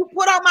label that you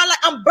put on my life.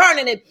 I'm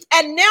burning it.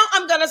 And now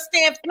I'm going to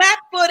stand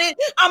flat-footed.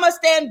 I'm going to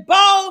stand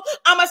bold.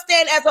 I'm going to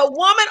stand as a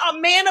woman or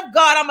man of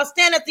God. I'm going to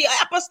stand as the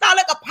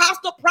apostolic,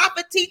 apostle,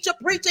 prophet, teacher,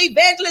 preacher,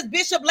 evangelist,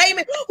 bishop,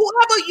 layman,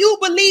 whoever you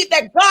believe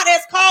that God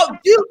has called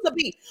you to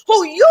be,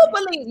 who you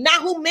believe,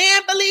 not who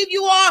man believe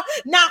you are,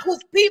 not who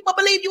people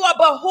believe you are,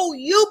 but who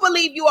you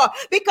believe you are,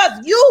 because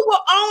you will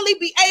only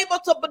be able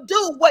to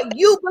do what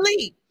you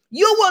believe.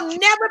 You will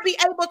never be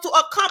able to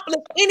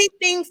accomplish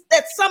anything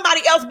that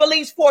somebody else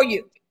believes for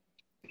you.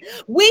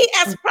 We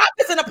as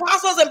prophets and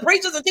apostles and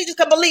preachers and teachers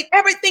can believe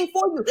everything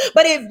for you,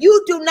 but if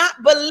you do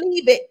not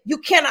believe it, you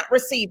cannot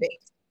receive it.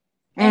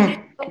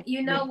 And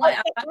you know what?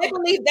 I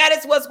believe that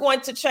is what's going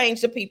to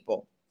change the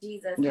people.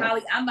 Jesus,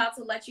 Holly, I'm about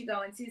to let you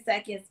go in 2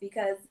 seconds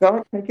because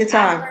take your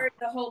time. I heard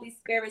the Holy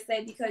Spirit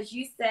say, because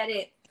you said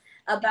it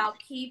about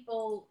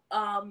people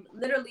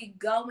literally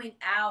going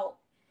out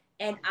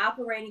and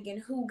operating in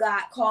who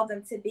God called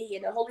them to be.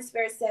 And the Holy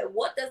Spirit said,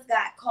 what does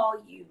God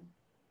call you?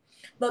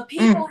 But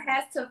people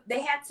had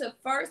to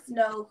first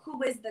know,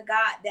 who is the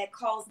God that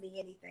calls me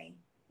anything?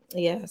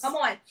 Yes. Come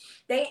on.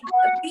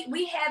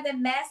 We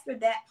haven't mastered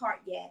that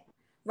part yet.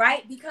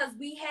 Right? Because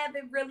we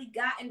haven't really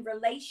gotten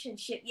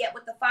relationship yet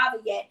with the Father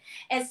yet.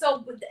 And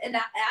so, and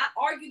I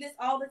argue this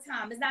all the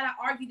time. It's not I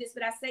argue this,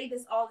 but I say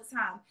this all the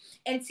time.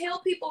 Until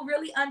people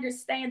really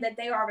understand that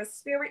they are a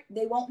spirit,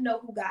 they won't know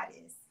who God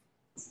is.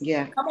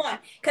 Yeah. Come on.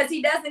 Because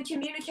he doesn't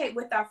communicate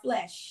with our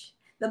flesh.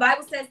 The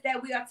Bible says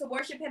that we are to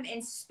worship him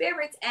in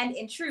spirit and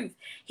in truth.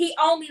 He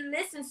only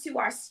listens to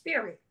our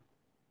spirit.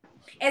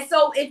 And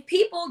so if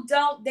people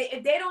don't,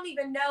 if they don't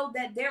even know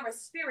that they're a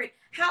spirit,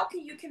 how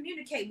can you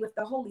communicate with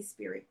the Holy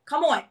Spirit?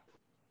 Come on.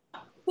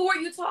 Who are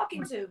you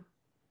talking to?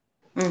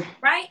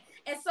 Right?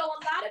 And so a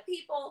lot of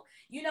people,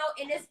 you know,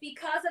 and it's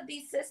because of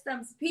these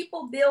systems,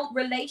 people build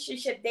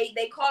relationship.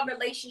 They call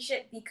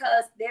relationship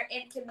because they're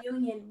in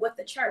communion with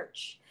the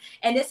church.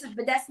 And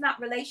but that's not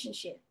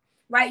relationship,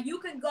 right? You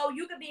can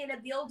be in a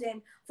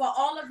building for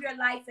all of your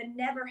life and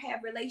never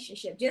have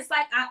relationship. Just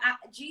like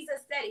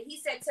Jesus said it. He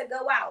said to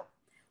go out.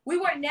 We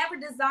were never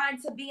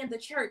designed to be in the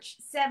church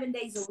 7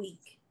 days a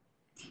week.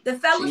 The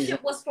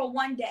fellowship was for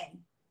one day,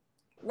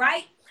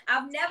 right?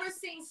 I've never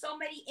seen so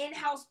many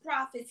in-house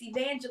prophets,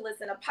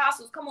 evangelists, and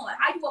apostles. Come on,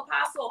 how you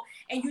apostle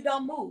and you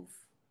don't move?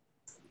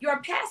 You're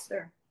a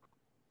pastor.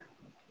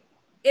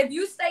 If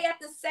you stay at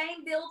the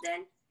same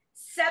building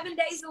 7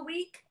 days a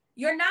week,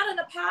 you're not an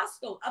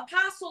apostle.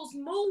 Apostles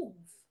move.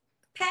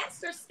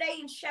 Pastors stay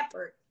and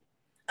shepherd.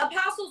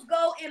 Apostles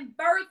go and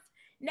birth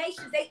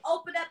nations. They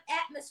open up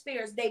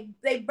atmospheres.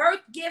 They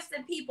birth gifts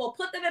and people,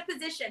 put them in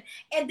position,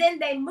 and then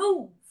they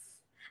move.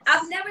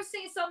 I've never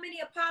seen so many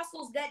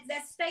apostles that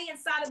stay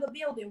inside of a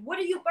building. What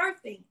are you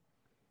birthing?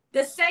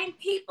 The same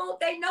people,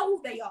 they know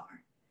who they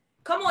are.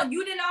 Come on,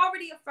 you didn't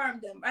already affirm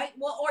them, right?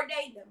 Well,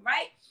 ordain them,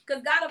 right?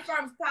 Because God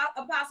affirms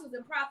apostles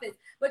and prophets,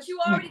 but you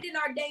already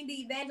didn't ordain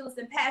the evangelists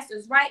and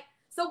pastors, right?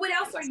 So what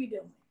else are you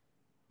doing?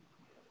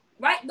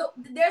 Right?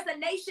 There's a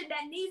nation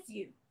that needs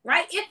you,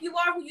 right? If you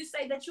are who you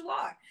say that you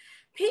are.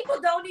 People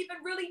don't even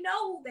really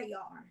know who they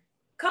are.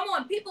 Come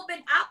on, people have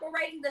been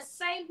operating the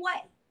same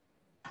way.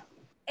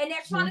 And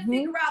they're trying to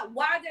figure out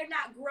why they're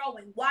not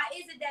growing. Why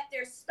is it that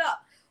they're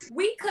stuck?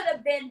 We could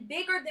have been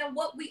bigger than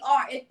what we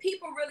are if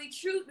people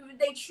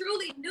they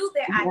truly knew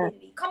their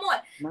identity. Come on.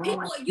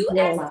 People, you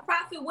ask a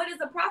prophet, what is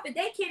a prophet?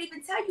 They can't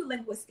even tell you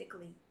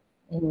linguistically.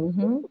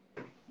 You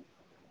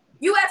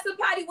ask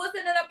somebody, what's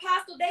an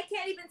apostle? They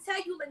can't even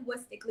tell you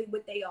linguistically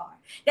what they are.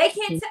 They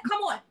can't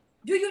come on.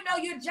 Do you know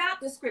your job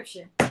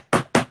description?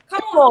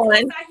 Come on.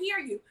 I hear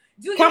you.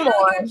 Do you know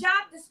your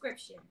job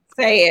description?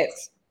 Say it.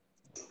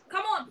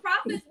 Come on,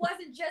 prophets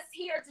wasn't just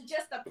here to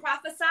just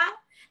prophesy.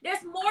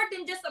 There's more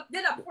than just a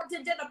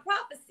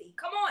prophecy.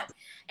 Come on.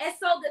 And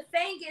so the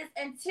thing is,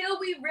 until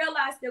we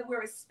realize that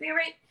we're a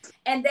spirit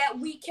and that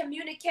we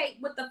communicate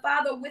with the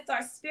Father with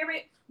our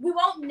spirit, we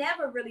won't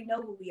never really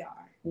know who we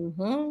are.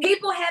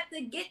 People have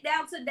to get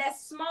down to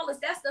that's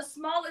the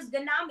smallest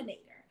denominator.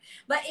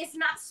 But it's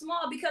not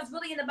small, because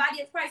really in the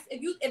body of Christ,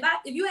 if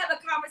you have a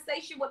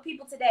conversation with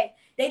people today,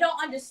 they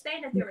don't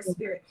understand that they're a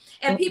spirit.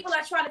 And people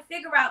are trying to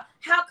figure out,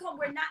 how come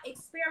we're not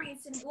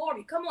experiencing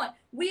glory? Come on.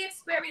 We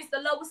experience the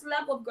lowest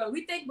level of glory.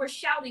 We think we're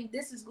shouting,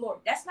 this is glory.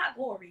 That's not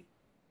glory.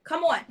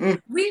 Come on.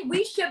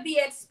 We should be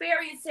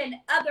experiencing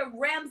other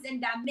realms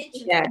and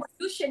dimensions. Yes.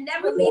 You should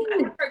never leave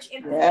out of church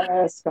empty.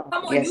 Yes, come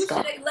on. You should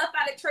have left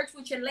out of church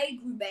with your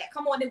leg grew back.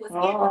 Come on. It was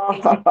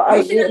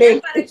you should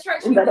have left out of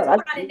church. You was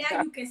blind and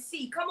now you can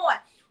see. Come on.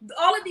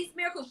 All of these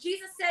miracles,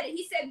 Jesus said it.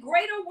 He said,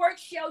 greater work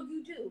shall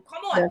you do.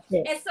 Come on.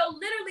 And so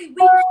literally we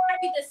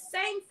carry the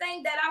same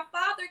thing that our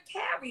Father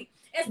carried.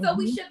 And so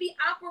we should be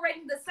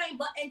operating the same.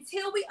 But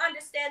until we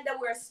understand that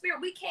we're a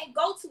spirit, we can't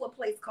go to a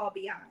place called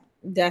beyond.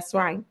 That's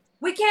right.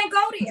 We can't go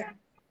there.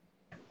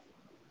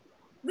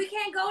 We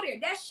can't go there.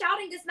 That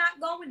shouting is not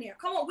going there.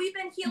 Come on. We've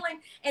been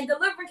healing and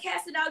delivering,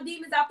 casting out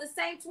demons out the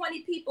same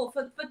 20 people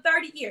for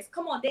 30 years.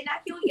 Come on. They're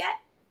not healed yet.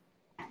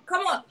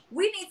 Come on.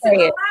 We need to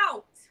go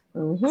out.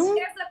 There's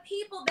a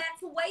people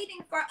that's waiting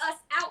for us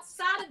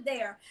outside of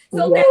there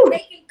so that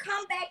they can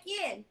come back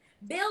in.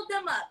 Build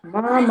them up.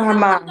 Learn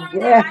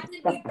their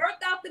identity,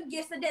 birth out them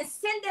gifts, and then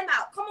send them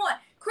out. Come on.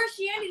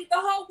 Christianity, the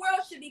whole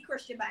world should be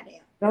Christian by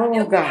now. And we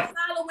were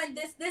following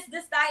this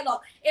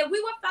dialogue. If we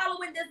were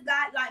following this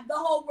guideline, the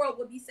whole world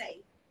would be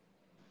saved.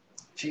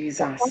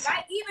 Jesus.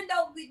 Right? Even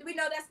though we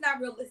know that's not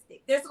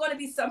realistic. There's going to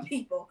be some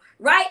people,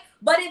 right?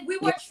 But if we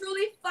were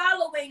truly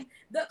following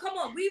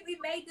we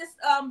made this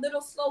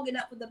little slogan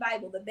up with the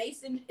Bible, the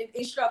basic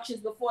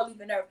instructions before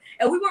leaving earth.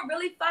 And we were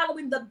really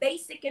following the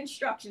basic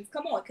instructions.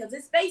 Come on, because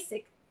it's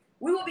basic.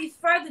 We will be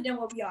further than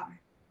what we are.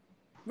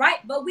 Right?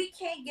 But we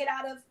can't get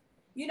out of,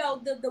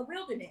 the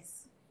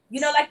wilderness.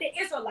 Like the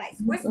Israelites.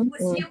 We're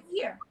still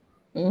here.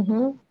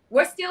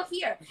 We're still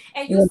here.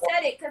 And you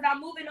said it, because I'm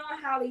moving on,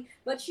 Holly,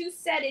 but you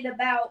said it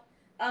about,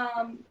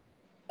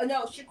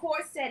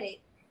 Shekore said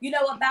it,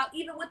 about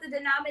even with the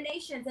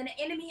denominations, and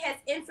the enemy has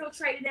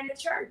infiltrated in the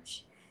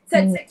church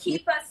to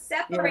keep us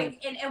separated.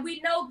 And we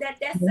know that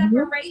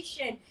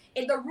separation,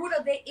 and the root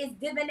of it is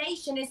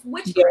divination, it's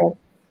witchcraft.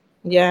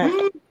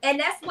 And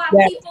that's why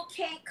people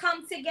can't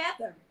come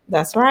together.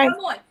 That's right.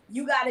 Come on.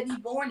 You got to be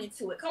born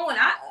into it. Come on.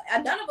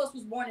 None of us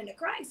was born into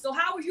Christ. So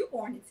how were you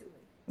born into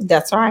it?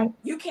 That's right.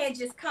 You can't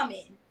just come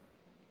in.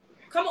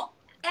 Come on.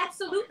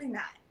 Absolutely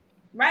not.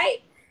 Right?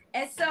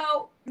 And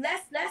so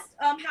let's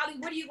Holly,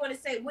 what are you going to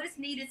say? What is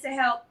needed to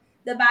help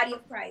the body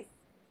of Christ?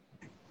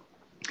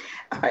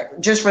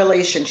 just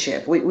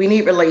relationship. We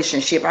need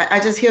relationship. I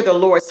just hear the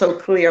Lord so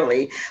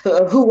clearly.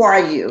 Who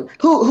are you?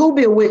 Who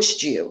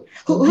bewitched you?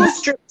 Who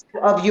stripped you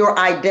of your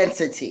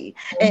identity?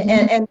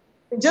 And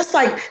just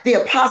like the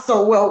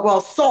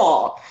apostle,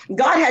 Saul,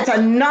 God had to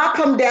knock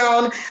him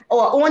down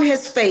or on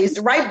his face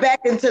right back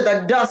into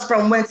the dust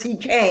from whence he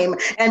came,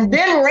 and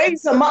then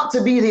raise him up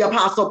to be the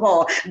apostle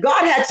Paul.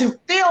 God had to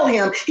fill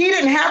him. He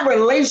didn't have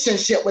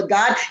relationship with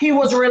God. He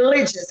was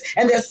religious.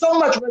 And there's so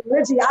much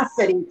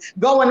religiosity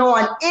going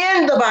on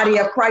in the body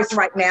of Christ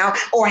right now,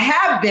 or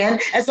have been.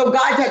 And so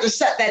God had to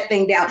shut that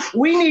thing down.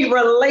 We need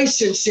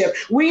relationship.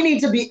 We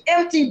need to be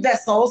empty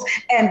vessels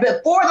and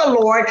before the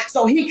Lord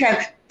so he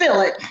can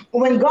fill it.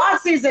 When God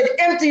sees an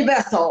empty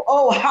vessel,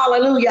 oh,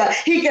 hallelujah,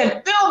 he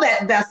can fill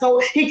that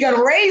vessel. He can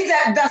raise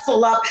that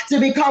vessel up to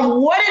become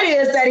what it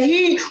is that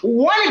he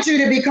wanted you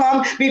to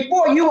become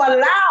before you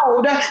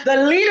allowed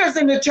the leaders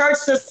in the church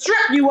to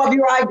strip you of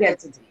your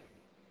identity.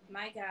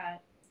 My God.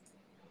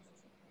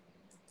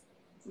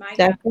 My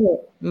That's God.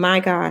 it. My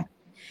God.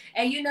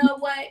 And you know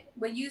what?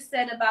 When you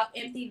said about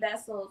empty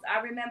vessels, I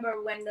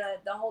remember when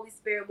the Holy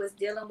Spirit was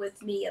dealing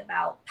with me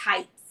about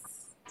pipes.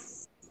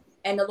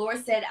 And the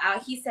Lord said, I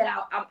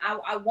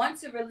want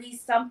to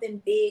release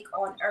something big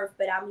on earth,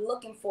 but I'm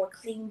looking for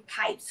clean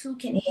pipes. Who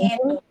can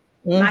handle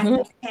my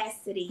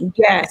capacity?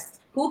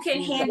 Yes. Who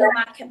can handle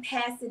my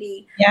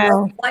capacity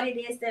of what it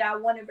is that I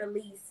want to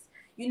release?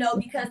 You know,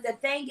 because the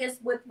thing is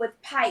with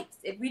pipes,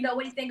 if we know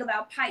anything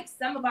about pipes,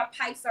 some of our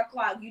pipes are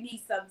clogged. You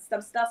need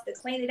some stuff to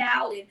clean it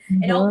out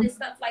and all this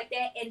stuff like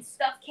that. And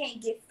stuff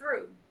can't get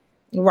through.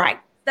 Right.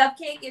 Stuff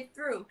can't get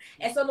through.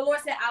 And so the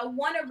Lord said, I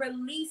want to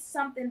release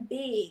something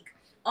big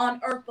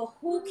on earth, but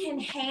who can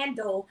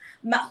handle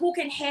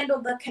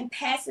the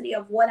capacity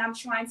of what I'm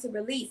trying to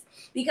release?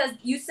 Because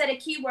you said a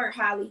key word,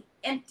 Holly,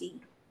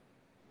 empty.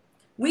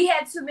 We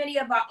had too many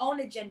of our own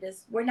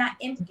agendas. We're not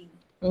empty.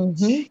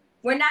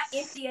 We're not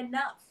empty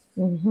enough,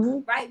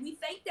 right? We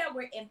think that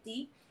we're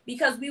empty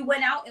because we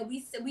went out and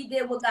we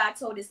did what God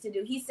told us to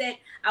do. He said,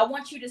 I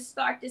want you to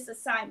start this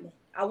assignment.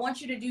 I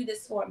want you to do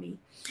this for me.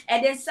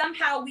 And then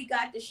somehow we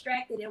got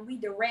distracted and we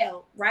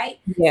derailed, right?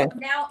 Yeah. So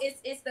now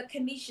it's the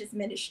Kamisha's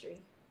ministry.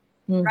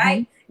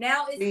 Right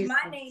now it's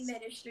my name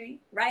ministry,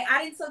 right?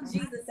 I didn't took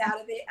Jesus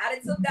out of it. I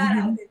didn't took God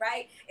out of it,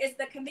 right? It's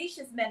the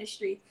Kamisha's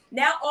ministry.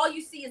 Now all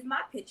you see is my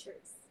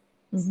pictures,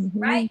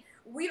 right?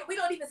 We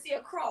don't even see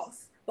a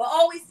cross, but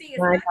all we see is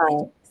my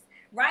pictures,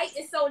 right?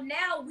 And so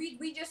now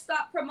we just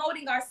stop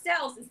promoting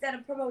ourselves instead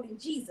of promoting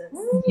Jesus.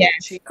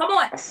 Yes. Come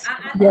on.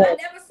 I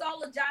never saw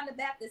a John the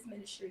Baptist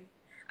ministry.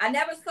 I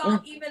never saw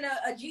even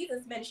a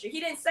Jesus ministry. He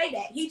didn't say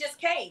that. He just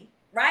came,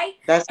 right?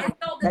 And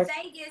so the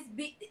thing is,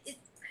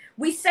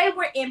 we say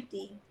we're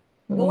empty,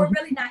 but we're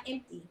really not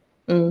empty.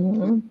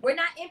 We're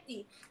not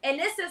empty. And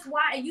this is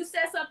why, and you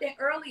said something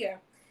earlier,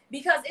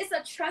 because it's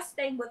a trust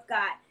thing with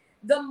God.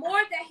 The more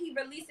that he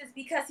releases,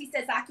 because he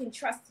says, I can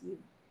trust you.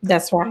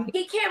 That's right.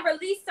 He can't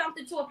release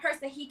something to a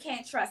person he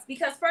can't trust.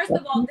 Because first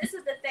of all, this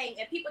is the thing,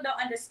 and people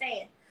don't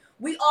understand.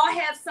 We all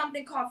have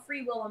something called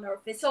free will on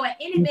earth. And so at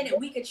any minute,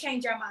 we could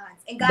change our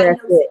minds. And God knows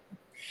it.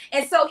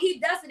 And so he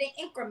does it in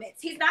increments.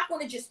 He's not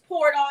going to just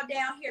pour it all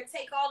down here,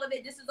 take all of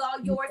it. This is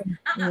all yours.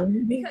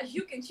 Because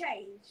you can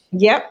change.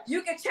 Yep.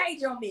 You can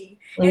change on me.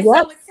 And so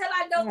until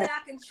I know that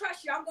I can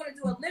trust you, I'm going to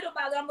do a little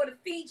by little. I'm going to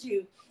feed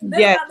you.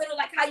 Little by little,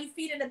 like how you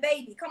feeding a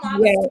baby. Come on,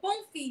 I'm going to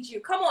spoon feed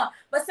you. Come on.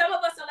 But some of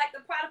us are like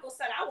the prodigal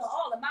son. I want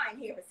all of my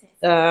inheritance.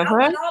 I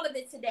want all of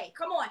it today.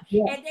 Come on.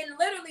 And then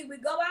literally we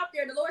go out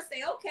there and the Lord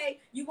say, okay,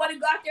 you want to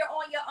go out there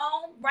on your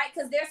own, right?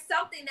 Because there's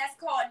something that's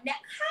called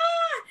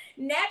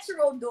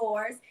natural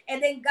doors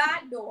and then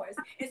God doors.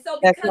 And so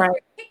because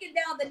we're kicking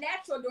down the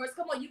natural doors,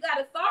 come on, you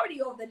got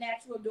authority over the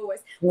natural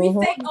doors. We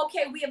think,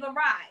 okay, we have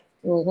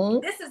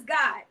arrived. This is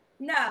God.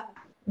 No.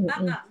 No,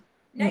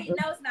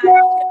 it's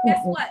not.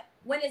 Guess what?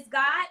 When it's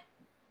God,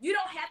 you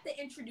don't have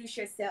to introduce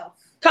yourself.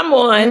 Come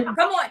on.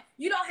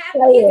 You don't have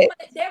to.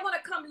 They're going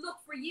to come look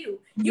for you.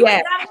 You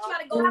ain't got to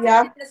try to go in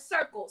the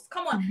circles.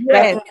 Come on.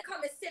 I need to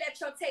come and sit at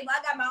your table.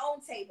 I got my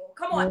own table.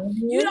 Come on.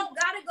 You don't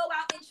got to go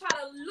out and try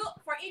to look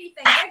for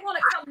anything. They're going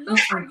to come look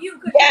for you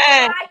because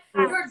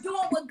you're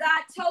doing what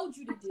God told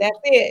you to do. That's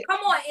it. Come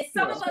on. And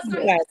some of us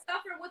are even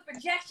suffering with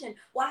rejection.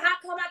 Well, how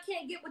come I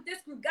can't get with this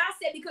group? God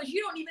said, because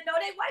you don't even know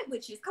they white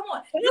witches. Come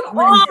on. You don't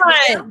want to sit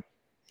with them.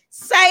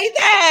 Say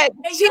that.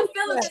 And you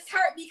feeling this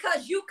hurt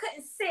because you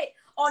couldn't sit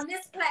on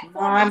this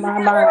platform.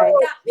 You never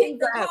got picked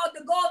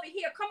to go over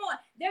here. Come on.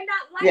 They're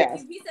not like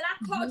you. He said,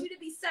 I called you to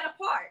be set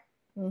apart.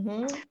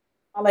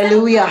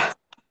 Hallelujah.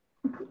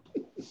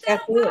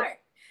 Set apart.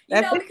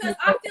 You know, because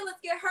our feelings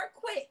get hurt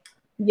quick.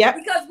 Yep.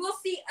 Because we'll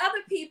see other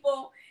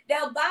people,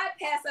 they'll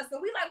bypass us.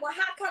 And we're like, well,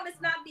 how come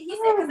it's not me? He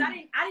said, because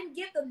I didn't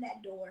give them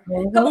that door.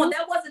 Come on,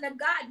 that wasn't a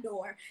God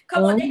door.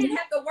 Come on, they didn't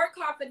have to work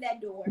hard for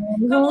that door.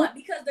 Come on,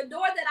 because the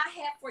door that I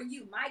have for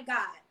you, my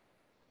God,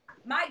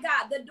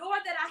 the door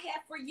that I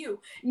have for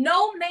you,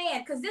 no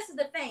man, because this is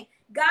the thing,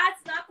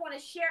 God's not going to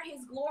share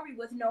his glory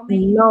with no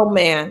man. No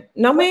man.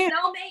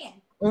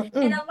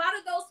 And a lot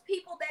of those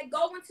people that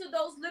go into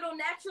those little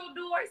natural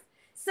doors,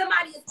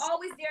 somebody is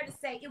always there to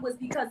say it was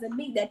because of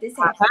me that this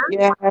happened.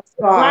 Yes,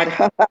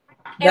 God.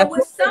 And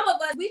with some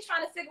of us, we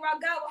trying to figure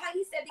out, God, well, how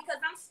he said, because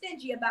I'm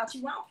stingy about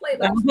you. I don't play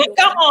about you.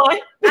 Come on.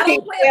 I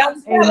don't play about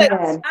you.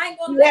 Amen. I ain't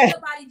going to let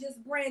nobody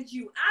just brand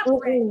you. I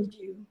branded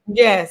you.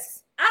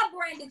 Yes. I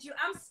branded you.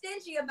 I'm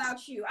stingy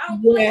about you. I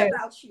don't play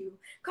about you.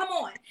 Come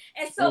on.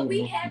 And so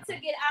we had to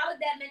get out of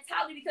that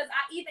mentality, because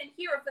I even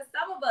hear it for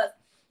some of us,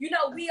 you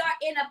know, we are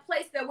in a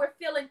place that we're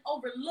feeling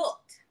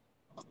overlooked.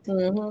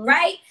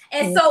 Right?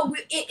 And so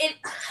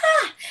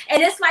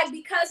and it's like,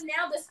 because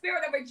now the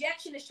spirit of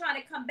rejection is trying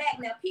to come back.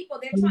 Now people,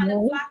 they're trying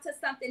to flock to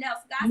something else.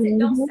 God said,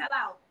 don't sell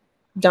out.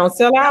 Don't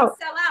sell out. Don't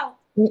sell out.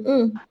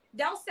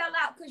 Don't sell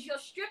out, because you'll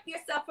strip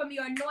yourself from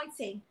your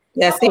anointing.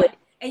 That's it.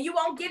 And you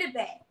won't get it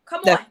back.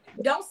 Come on.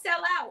 Don't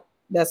sell out.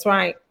 That's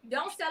right.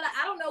 Don't sell out.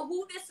 I don't know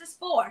who this is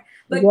for,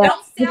 but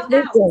don't sell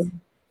out.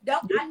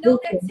 I know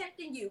they're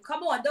tempting you.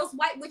 Come on. Those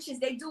white witches,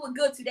 they do it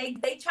good too. They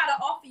try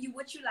to offer you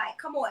what you like.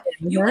 Come on.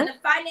 You're in a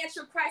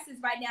financial crisis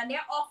right now. They're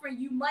offering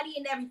you money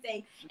and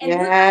everything. And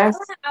I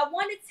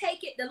want to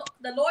take it.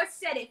 The Lord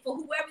said it for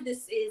whoever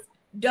this is.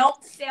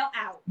 Don't sell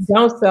out.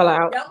 Don't sell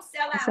out. Don't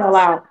sell out. Sell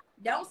out.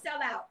 Don't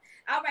sell out.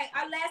 All right.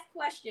 Our last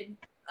question.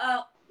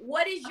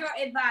 What is your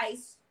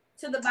advice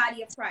to the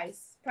body of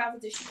Christ?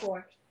 Prophetess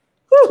Shekore.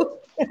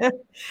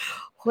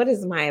 What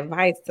is my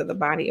advice to the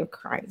body of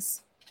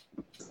Christ?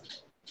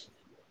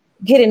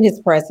 Get in his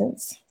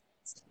presence.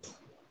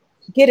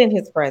 Get in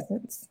his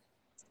presence.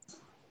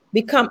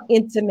 Become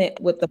intimate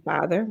with the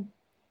Father.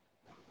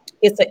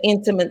 It's an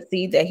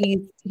intimacy that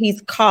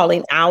he's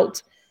calling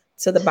out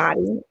to the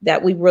body,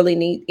 that we really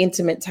need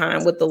intimate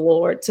time with the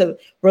Lord to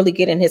really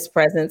get in his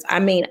presence. I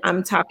mean,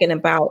 I'm talking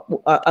about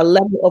a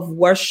level of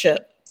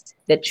worship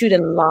that you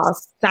done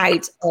lost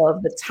sight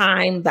of the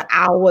time, the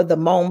hour, the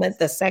moment,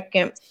 the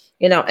second,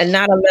 you know, and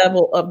not a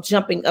level of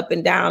jumping up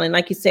and down. And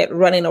like you said,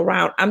 running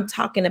around. I'm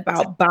talking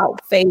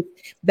about faith,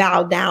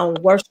 bow down,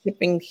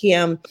 worshiping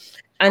him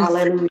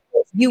until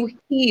you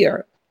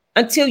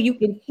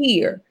can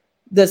hear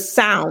the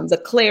sound, the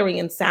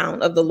clarion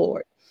sound of the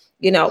Lord,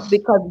 you know,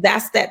 because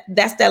that's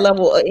that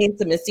level of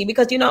intimacy.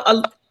 Because,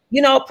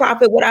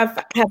 Prophet, what I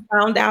have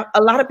found out,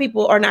 a lot of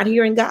people are not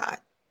hearing God.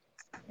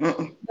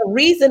 The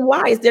reason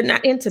why is they're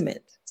not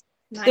intimate.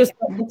 There's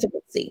no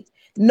intimacy,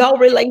 no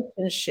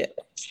relationship,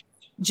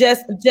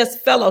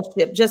 just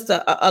fellowship, just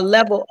a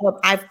level of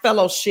I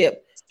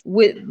fellowship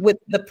with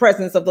the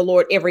presence of the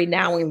Lord every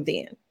now and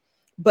then.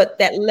 But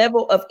that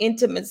level of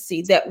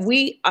intimacy that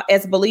we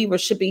as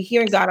believers should be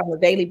hearing God on a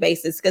daily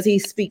basis, because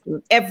he's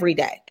speaking every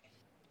day.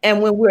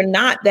 And when we're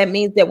not, that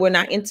means that we're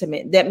not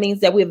intimate. That means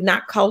that we have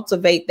not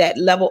cultivated that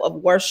level of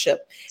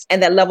worship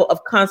and that level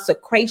of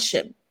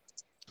consecration.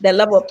 That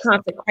level of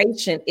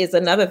consecration is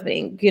another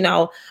thing,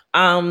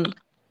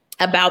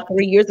 about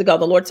 3 years ago,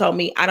 the Lord told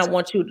me, I don't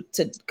want you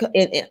to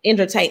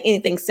entertain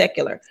anything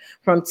secular,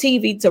 from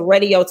TV to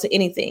radio to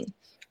anything.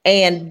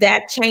 And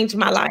that changed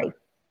my life.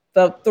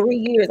 For 3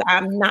 years,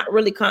 I'm not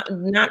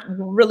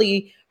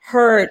really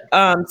heard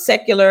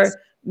secular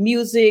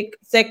music,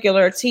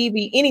 secular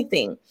TV,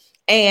 anything.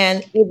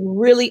 And it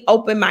really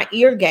opened my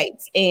ear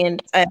gates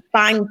and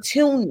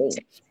fine-tuned me.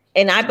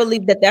 And I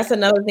believe that that's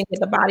another thing that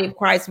the body of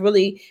Christ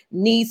really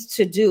needs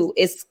to do,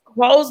 is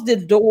close the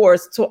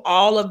doors to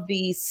all of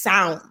these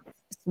sounds,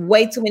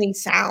 way too many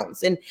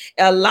sounds and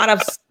a lot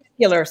of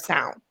secular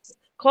sounds.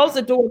 Close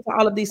the door to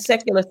all of these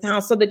secular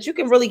sounds so that you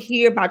can really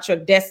hear about your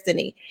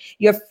destiny,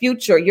 your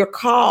future, your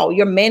call,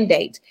 your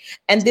mandate,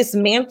 and this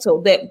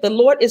mantle that the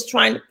Lord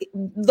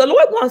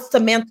wants to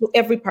mantle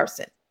every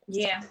person.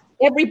 Yeah.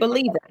 Every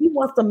believer. He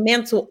wants to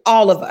mantle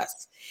all of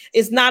us.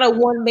 It's not a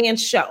one-man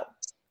show.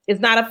 It's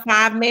not a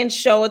 5-man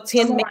show, a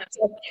 10-man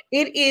show.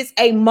 It is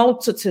a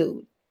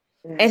multitude.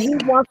 And he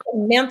wants to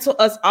mantle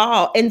us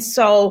all. And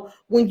so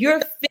when you're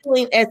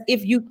feeling as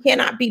if you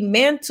cannot be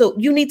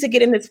mantled, you need to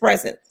get in his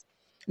presence.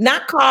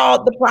 Not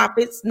call the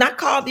prophets, not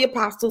call the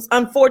apostles.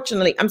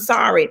 Unfortunately, I'm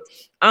sorry.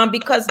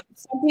 Because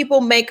some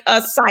people make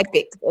us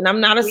psychics, and I'm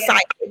not a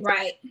psychic.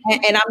 Right.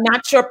 And I'm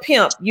not your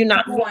pimp. You're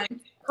not going to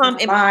come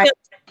and pimp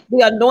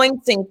the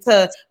anointing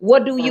to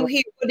what do you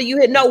hear? What do you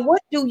hear? No,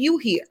 what do you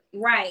hear?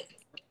 Right.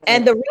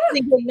 And the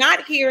reason you're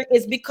not hearing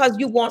is because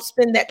you won't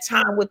spend that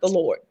time with the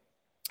Lord.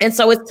 And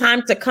so it's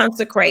time to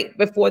consecrate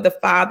before the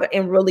Father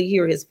and really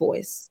hear his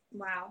voice.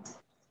 Wow.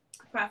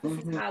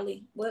 Prophetess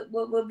Holly, what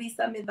would be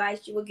some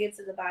advice you would give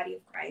to the body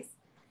of Christ?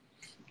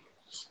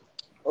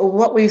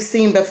 What we've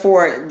seen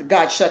before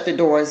God shut the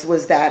doors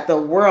was that the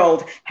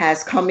world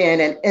has come in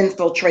and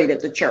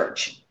infiltrated the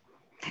church.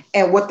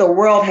 And what the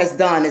world has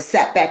done is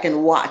sat back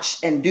and watch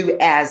and do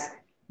as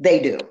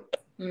they do.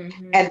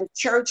 And the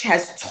church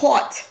has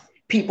taught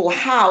people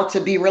how to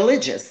be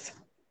religious.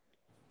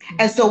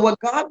 And so what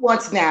God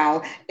wants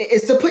now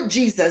is to put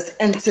Jesus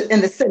in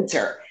the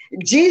center.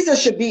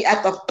 Jesus should be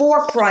at the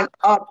forefront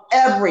of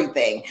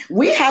everything.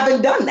 We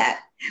haven't done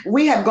that.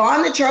 We have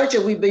gone to church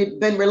and we've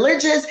been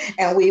religious,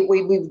 and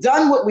we've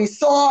done what we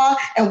saw,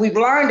 and we've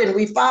learned and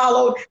we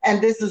followed,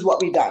 and this is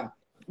what we've done.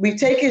 We've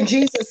taken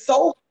Jesus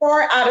so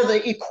far out of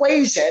the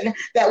equation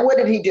that what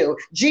did he do?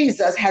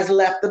 Jesus has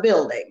left the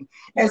building.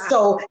 And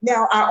so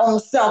now our own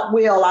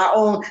self-will, our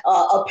own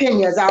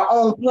opinions, our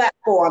own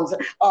platforms,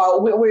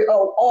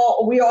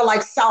 we are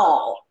like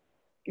Saul,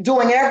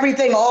 doing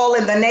everything all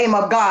in the name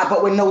of God,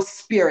 but with no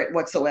spirit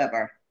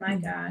whatsoever. My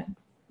God.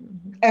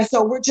 And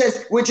so we're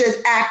just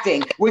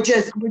acting, we're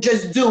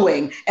just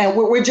doing, and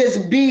we're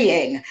just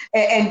being.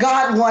 And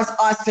God wants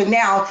us to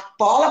now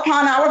fall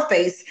upon our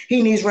face.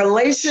 He needs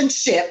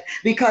relationship,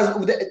 because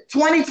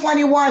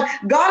 2021,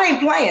 God ain't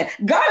playing.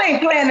 God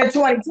ain't playing in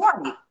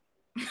 2020.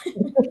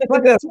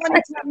 But in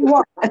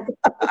 2021,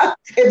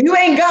 if you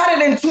ain't got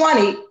it in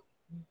 20,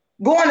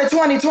 going to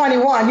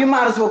 2021, you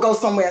might as well go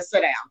somewhere and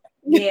sit down.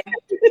 Yeah.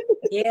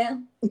 Yeah.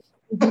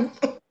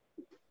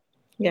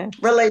 Yeah.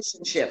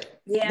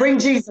 Relationship. Yeah. Bring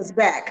Jesus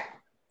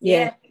back.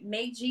 Yeah.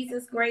 Make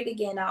Jesus great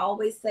again. I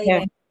always say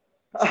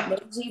that.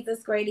 Make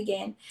Jesus great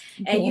again.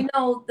 And you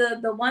know,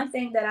 the one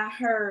thing that I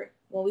heard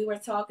when we were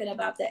talking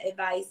about the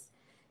advice,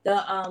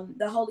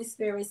 the Holy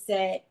Spirit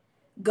said,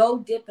 go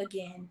dip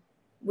again.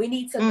 We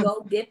need to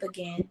go dip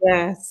again.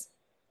 Yes.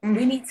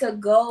 We need to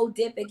go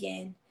dip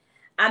again.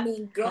 I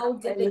mean, go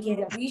dip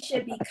again. We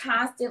should be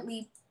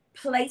constantly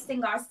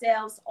placing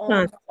ourselves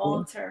on the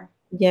altar.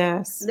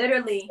 Yes.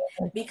 Literally,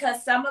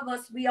 because some of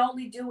us, we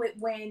only do it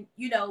when,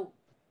 you know,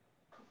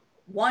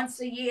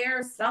 once a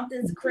year,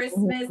 something's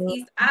Christmas,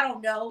 Easter, I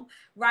don't know,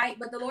 right?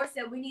 But the Lord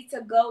said we need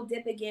to go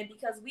dip again,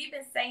 because we've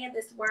been saying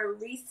this word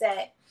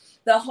reset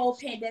the whole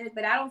pandemic,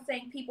 but I don't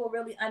think people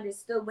really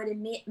understood what it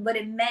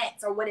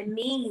meant or what it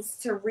means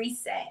to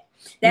reset.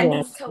 That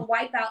means to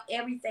wipe out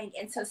everything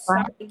and to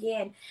start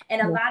again.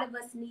 And a lot of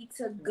us need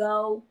to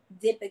go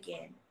dip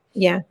again.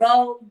 Yeah.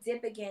 Go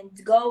dip again,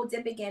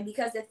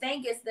 because the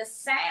thing is, the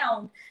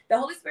sound, the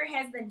Holy Spirit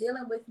has been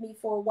dealing with me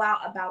for a while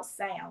about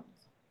sound.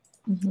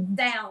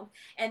 Sound,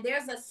 and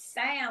there's a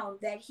sound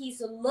that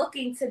he's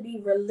looking to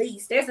be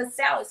released. There's a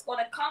sound, it's going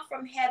to come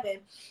from heaven,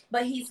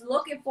 but he's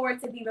looking for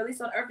it to be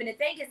released on earth. And the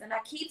thing is, and I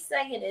keep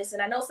saying this,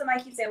 and I know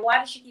somebody keeps saying, why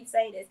does she keep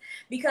saying this?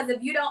 Because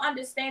if you don't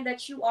understand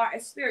that you are a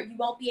spirit, you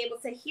won't be able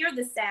to hear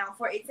the sound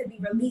for it to be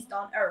released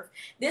on earth.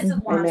 This is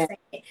why I'm saying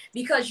it,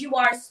 because you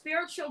are a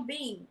spiritual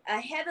being,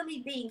 a heavenly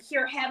being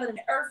here having an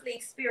earthly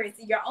experience,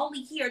 and you're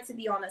only here to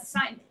be on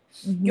assignment.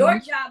 Your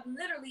job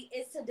literally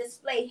is to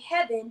display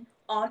heaven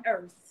on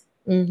earth.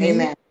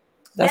 Amen.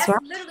 That's right.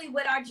 Literally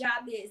what our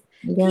job is.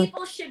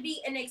 People should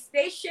be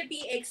they should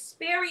be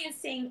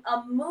experiencing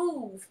a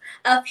move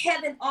of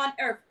heaven on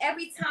earth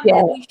every time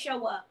that we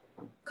show up.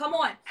 Come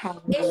on.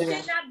 It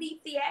should not be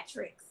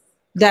theatrics.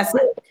 That's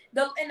it.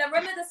 In the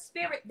realm of the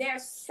spirit,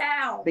 there's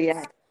sounds.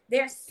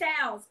 There's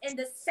sounds, and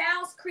the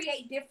sounds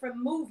create different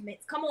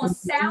movements. Come on,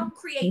 sound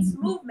creates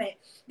movement.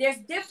 There's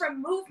different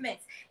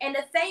movements. And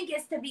the thing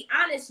is, to be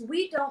honest,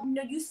 we don't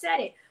know, you said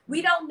it,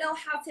 we don't know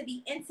how to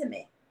be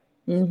intimate.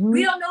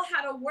 We don't know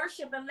how to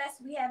worship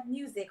unless we have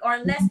music or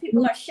unless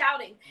people are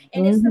shouting.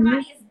 And if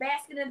somebody is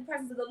basking in the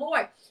presence of the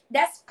Lord,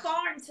 that's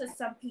foreign to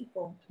some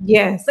people.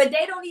 Yes. But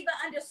they don't even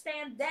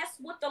understand that's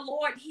what the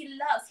Lord, he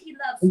loves. He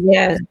loves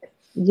worship.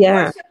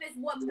 Worship is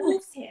what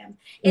moves him.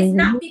 It's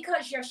not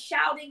because you're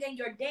shouting and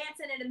you're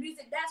dancing and the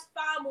music. That's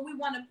fine when we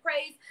want to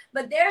praise.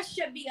 But there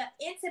should be an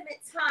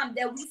intimate time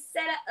that we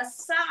set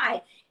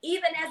aside,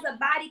 even as a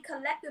body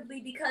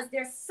collectively, because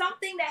there's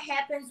something that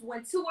happens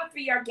when 2 or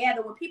 3 are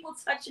gathered, when people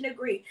touch and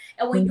agree.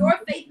 And when your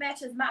faith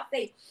matches my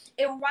faith,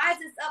 it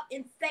rises up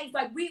in faith.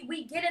 Like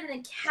we get an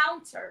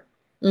encounter.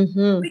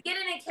 We get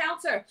an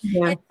encounter.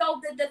 And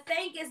so the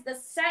thing is, the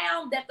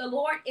sound that the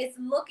Lord is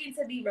looking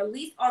to be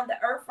released on the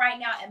earth right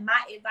now, and my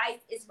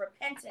advice is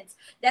repentance.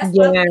 That's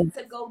why we need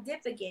to go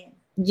dip again.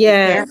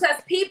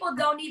 Because people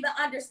don't even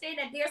understand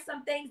that there's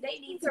some things they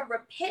need to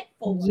repent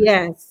for.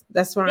 Yes,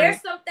 that's right.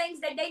 There's some things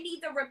that they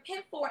need to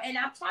repent for. And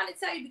I'm trying to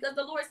tell you, because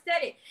the Lord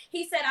said it.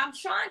 He said, I'm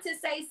trying to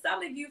save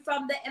some of you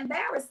from the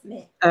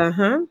embarrassment.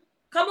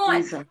 Come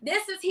on.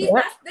 This is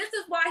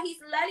why he's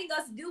letting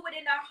us do it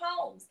in our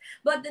homes.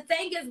 But the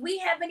thing is, we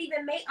haven't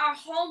even made our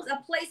homes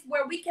a place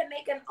where we can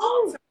make an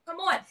altar. Come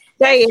on.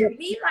 That should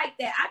be like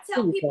that. I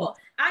tell people,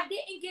 I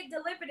didn't get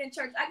delivered in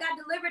church. I got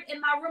delivered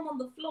in my room on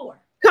the floor.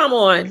 Come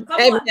on.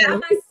 By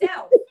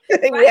myself.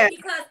 Right?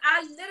 Because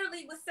I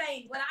literally was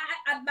saying, when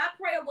my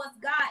prayer was,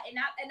 God, and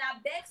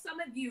I beg some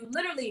of you,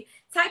 literally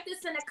type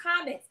this in the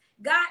comments.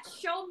 God,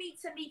 show me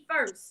to me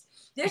first.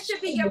 This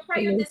should be your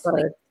prayer this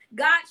week.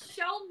 God,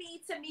 show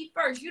me to me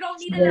first. You don't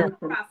need another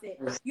prophet.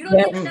 You don't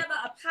need another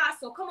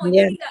apostle. Come on,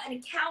 you need an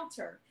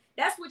encounter.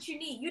 That's what you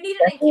need. You need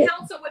an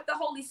encounter with the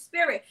Holy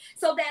Spirit,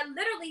 so that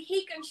literally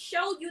he can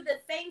show you the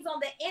things on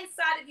the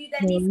inside of you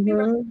that needs to be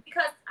released.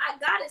 Because I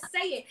gotta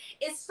say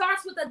it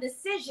starts with a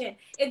decision.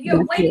 If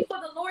you're waiting for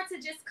the Lord to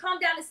just come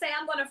down and say,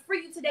 I'm going to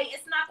free you today,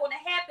 it's not going to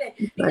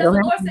happen. Because the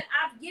Lord said,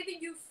 I've given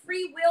you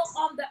free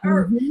will on the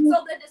earth.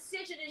 So the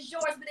decision is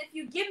yours. But if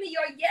you give me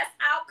your yes,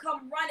 I'll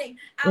come running.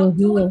 I'll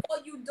do it for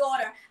you,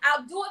 daughter.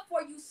 I'll do it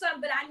for you, son.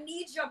 But I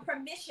need your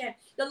permission.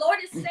 The Lord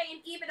is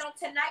saying, even on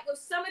tonight with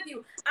some of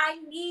you, I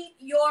need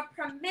your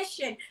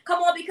permission.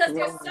 Come on, because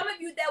there's some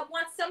of you that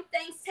want some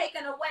things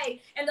taken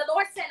away. And the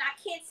Lord said, I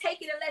can't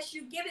take it unless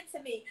you give it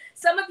to me.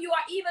 Some of you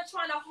are even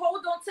trying to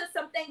hold on to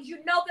some things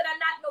you know that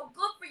are not no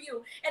good for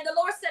you. And the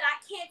Lord said,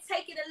 I can't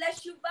take it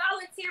unless you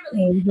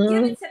voluntarily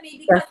give it to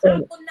me, because I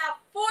will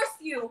not force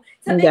you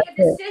to make a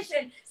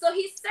decision. So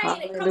he's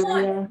saying it. Come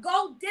on,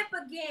 go dip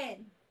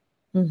again.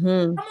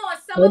 Come on,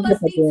 some of us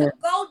need to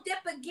go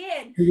dip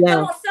again.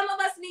 Come on, some of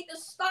us need to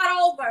start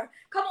over.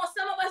 Come on,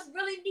 some of us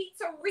really need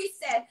to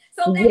reset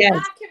so that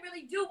God can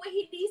really do what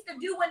he needs to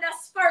do in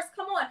us first.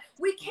 Come on,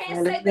 we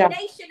can't save a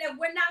nation if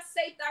we're not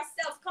saved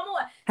ourselves. Come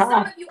on,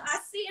 some of you, I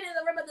see it in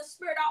the realm of the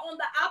spirit, are on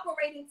the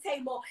operating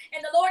table,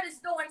 and the Lord is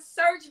doing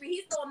surgery.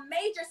 He's doing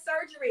major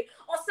surgery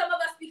on some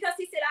of us, because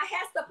he said, I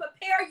have to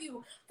prepare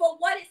you for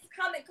what is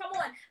coming. Come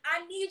on,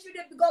 I need you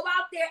to go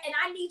out there, and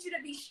I need you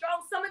to be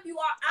strong. Some of you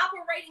are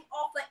operating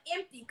off of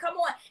empty. Come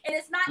on, and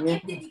it's not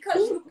empty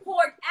because you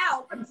poured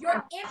out.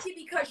 You're empty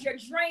because you're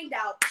drained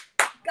out.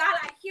 God,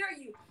 I hear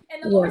you.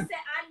 And the Lord said,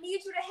 I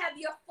need you to have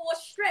your full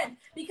strength,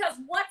 because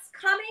what's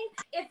coming,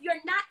 if you're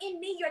not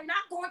in me, you're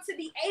not going to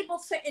be able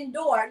to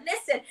endure.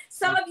 Listen,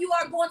 some of you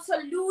are going to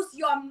lose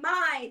your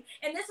mind.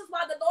 And this is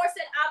why the Lord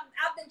said,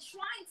 I've been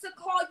trying to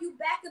call you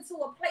back into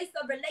a place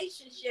of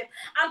relationship.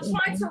 I'm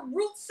trying to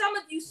root some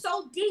of you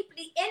so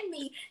deeply in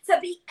me, to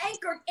be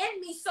anchored in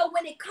me, so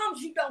when it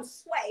comes, you don't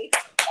sway.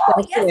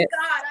 Oh, yes,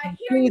 God, I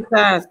hear you.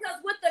 Because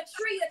with a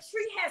tree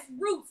has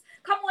roots.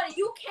 Come on,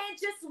 you can't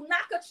just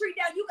knock a tree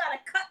down. You got to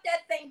cut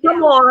that thing down.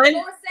 Come on. The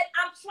Lord said,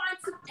 I'm trying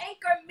to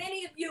anchor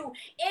many of you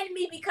in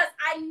me, because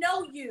I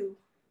know you.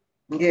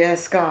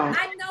 Yes, God.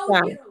 I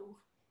know you.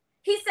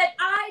 He said,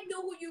 I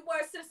knew who you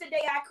were since the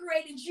day I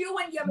created you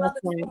in your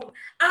mother's womb.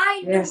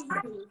 I knew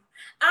you.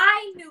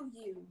 I knew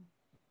you.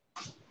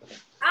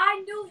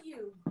 I knew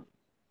you.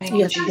 So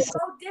we got to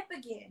go dip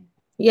again.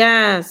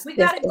 Yes. We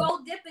got to go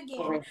dip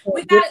again.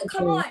 We got to,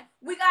 come on.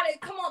 We got to,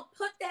 come on,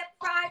 put that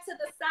pride to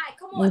the side.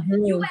 Come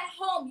on. You at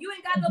home. You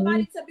ain't got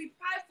nobody to be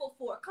prideful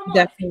for. Come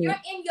on. You're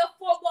in your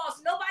four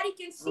walls. Nobody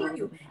can see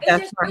you.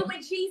 It's just you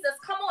and Jesus.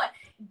 Come on.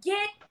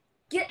 Get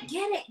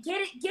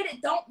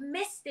it. Don't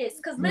miss this.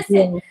 Because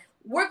listen,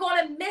 we're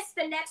going to miss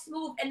the next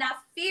move. And I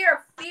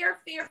fear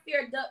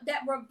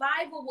that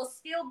revival will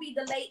still be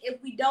delayed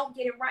if we don't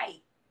get it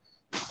right.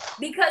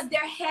 Because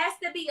there has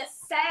to be a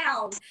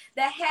sound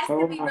that has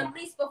to be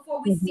released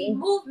before we see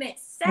movement.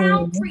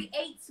 Sound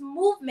creates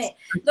movement.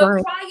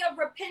 The cry of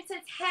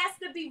repentance has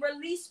to be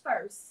released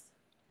first.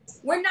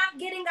 We're not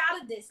getting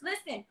out of this.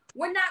 Listen,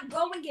 we're not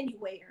going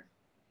anywhere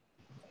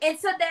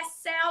until that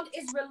sound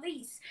is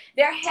released.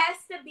 There has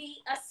to be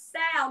a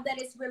sound that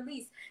is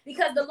released,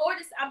 because the Lord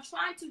is, I'm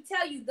trying to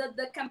tell you,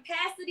 the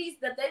capacities,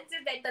 the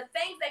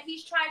things that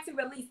he's trying to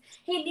release,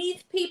 he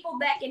needs people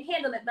that can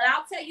handle it. But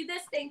I'll tell you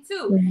this thing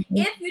too.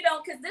 If you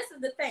don't, because this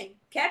is the thing,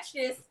 catch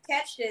this.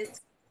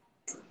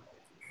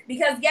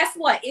 Because guess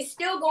what? It's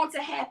still going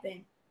to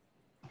happen.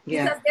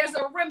 Because there's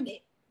a remnant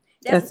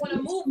that's going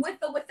to move with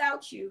or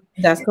without you.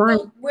 That's right.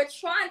 So we're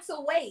trying to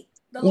wait.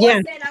 The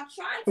Lord said, I'm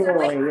trying to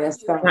wait for you,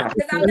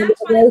 because I'm not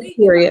trying to leave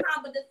you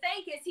behind. But the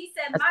thing is, he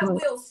said, my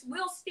will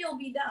still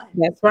be done.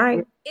 That's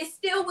right. It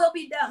still will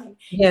be done.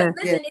 Yeah.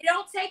 Listen, it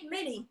don't take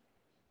many.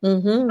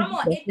 Come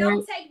on, it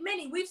don't take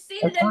many. We've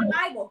seen it in the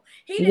Bible.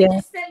 He didn't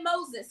just send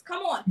Moses.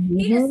 Come on.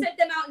 He didn't send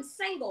them out in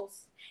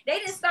singles. They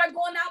didn't start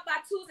going out by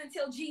twos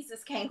until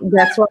Jesus came.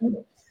 That's right.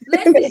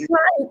 Listen,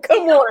 come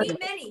on. He don't need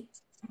many.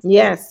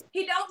 Yes.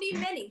 He don't need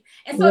many.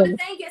 And so the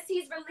thing is,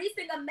 he's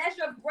releasing a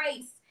measure of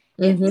grace.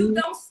 If you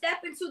don't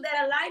step into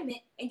that alignment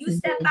and you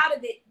step out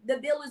of it, the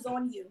bill is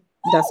on you.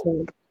 That's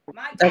right.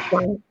 My God. That's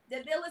right.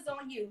 The bill is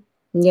on you.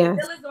 Yeah. The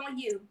bill is on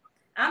you.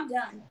 I'm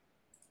done.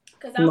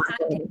 Because I'm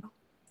hot now.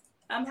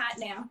 I'm hot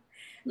now.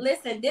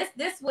 Listen,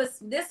 this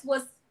was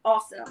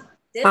awesome.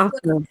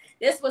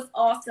 This was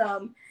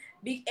awesome.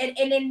 And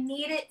it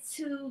needed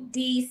to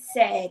be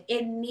said.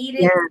 It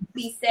needed to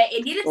be said.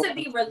 It needed to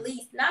be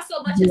released. Not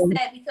so much as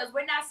said, because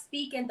we're not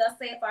speaking thus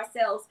saith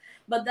ourselves,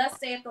 but thus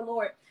saith the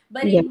Lord.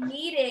 But it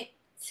needed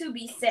to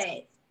be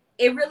said.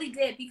 It really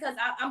did, because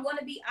I'm going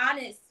to be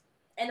honest.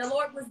 And the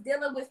Lord was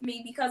dealing with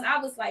me, because I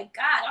was like,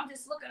 God, I'm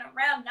just looking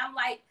around and I'm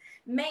like,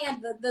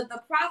 man,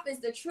 the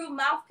prophets, the true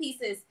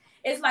mouthpieces,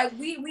 it's like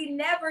we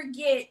never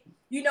get,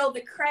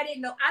 the credit.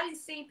 No, I didn't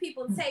see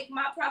people take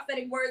my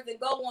prophetic words and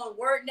go on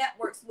word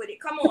networks with it.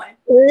 Come on.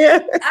 Yeah.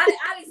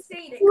 I didn't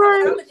see it.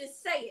 Right. I'm going to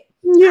just say it.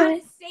 Yeah. I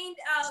didn't see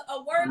a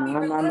word be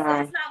released.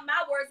 It's not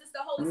my words. It's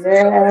the Holy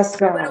Spirit. Yes,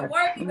 but a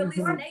word be released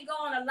and they go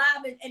on a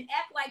live and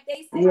act like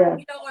they say,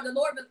 or the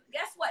Lord. But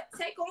guess what?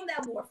 Take on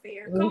that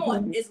warfare. Come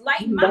on. It's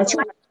lighting my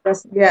load.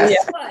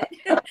 Yes. But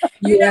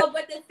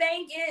the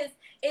thing is,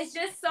 it's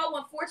just so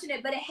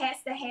unfortunate, but it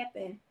has to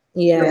happen.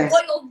 Yeah.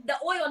 The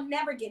oil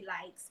never get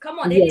likes. Come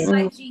on, they didn't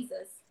like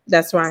Jesus.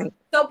 That's right.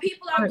 So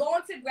people are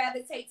going to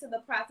gravitate to the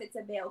prophets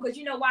of Baal because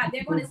you know why?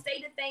 They're going to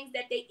say the things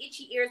that their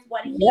itchy ears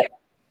want to hear.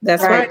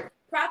 That's right.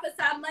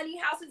 Prophesy money,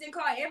 houses, and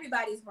car.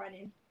 Everybody's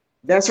running.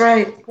 That's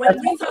right. When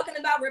we talking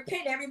about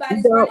repent,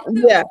 everybody's running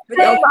too. Yeah. But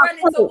they ain't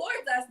running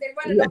towards us. They're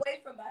running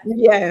away from us.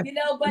 Yeah. You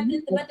know, but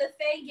the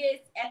thing is,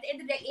 at the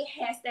end of the day,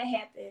 it has to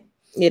happen.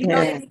 It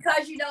has. And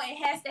because you know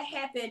it has to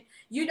happen,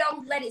 you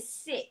don't let it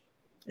sit.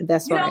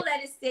 That's right. You don't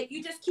let it sit.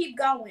 You just keep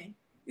going.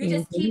 You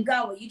just keep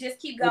going. You just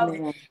keep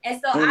going.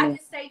 And so I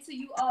just say to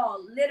you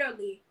all,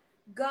 literally,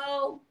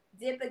 go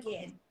dip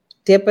again.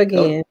 Dip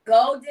again.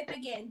 Go dip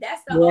again.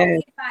 That's the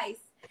only advice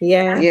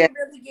I can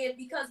really give,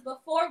 because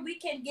before we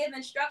can give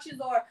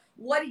instructions or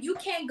what you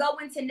can't go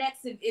into next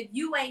if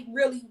you ain't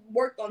really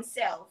worked on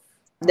self.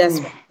 That's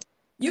right.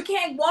 You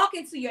can't walk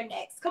into your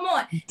next. Come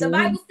on. The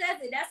Bible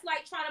says it. That's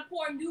like trying to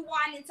pour new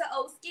wine into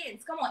old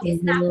skins. Come on.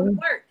 It's not going to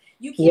work.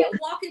 You can't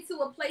walk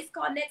into a place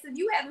called next if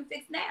you haven't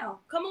fixed now.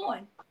 Come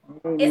on.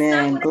 It's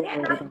not going to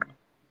happen.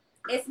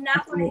 It's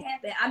not going to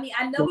happen. I mean,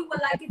 I know we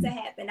would like it to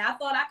happen. I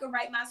thought I could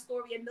write my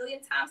story a million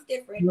times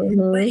different,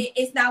 but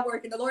it's not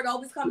working. The Lord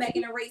always come back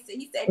and erase it.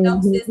 He said, no,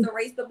 sis,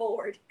 erase the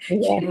board.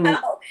 You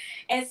know?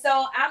 And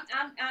so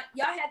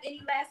y'all have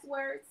any last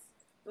words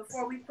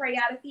before we pray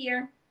out of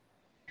here?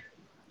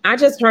 I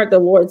just heard the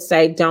Lord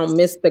say, don't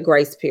miss the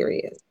grace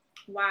period.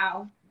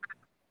 Wow.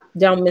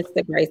 Don't miss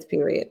the grace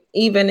period.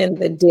 Even in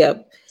the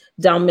dip,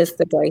 don't miss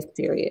the grace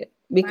period.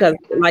 Because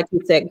like you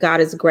said,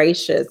 God is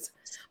gracious,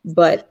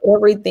 but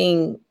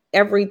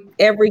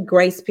every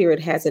grace period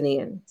has an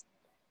end.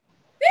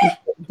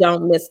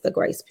 Don't miss the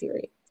grace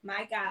period.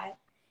 My God.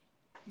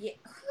 Yeah,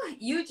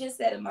 you just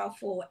said a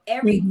mouthful.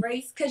 Every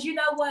grace, because you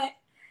know what?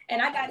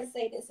 And I got to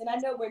say this, and I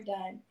know we're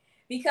done,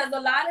 because a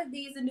lot of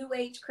these New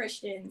Age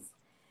Christians,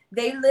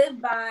 they live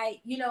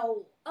by, you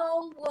know,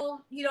 oh,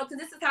 well, you know, because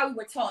this is how we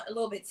were taught a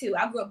little bit too.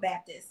 I grew up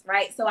Baptist,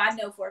 right? So I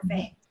know for a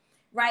fact,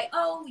 right?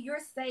 Oh, you're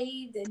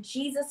saved and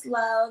Jesus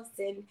loves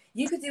and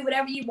you can do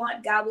whatever you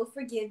want. God will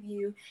forgive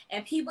you.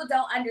 And people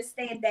don't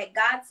understand that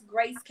God's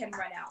grace can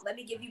run out. Let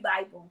me give you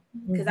Bible,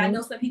 because I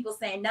know some people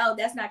saying, no,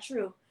 that's not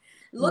true.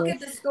 Look at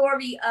the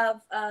story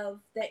of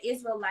the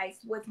Israelites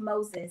with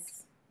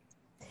Moses.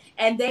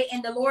 And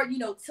the Lord, you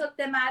know, took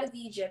them out of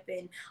Egypt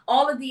and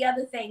all of the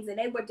other things. And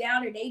they were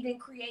down there. They didn't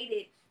create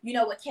it, you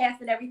know, with calf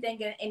and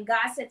everything. And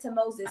God said to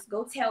Moses,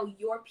 go tell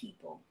your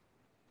people.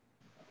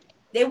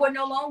 They were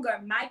no longer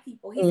my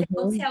people. He said,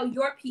 go tell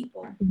your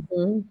people.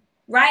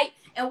 Right?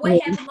 And what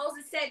happened?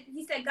 Moses said,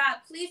 he said, God,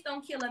 please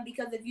don't kill them,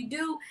 because if you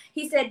do,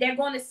 he said, they're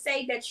going to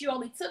say that you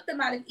only took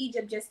them out of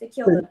Egypt just to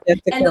kill them.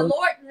 And the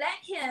Lord let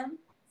him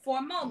for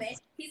a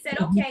moment. He said,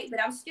 okay, but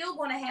I'm still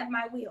going to have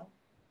my will.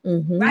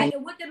 Right?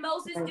 And what did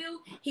Moses do?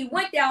 He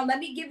went down. Let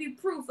me give you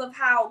proof of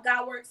how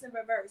God works in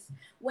reverse.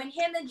 When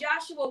him and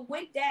Joshua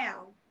went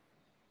down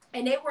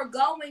and they were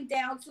going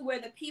down to where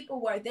the people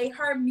were, they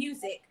heard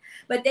music,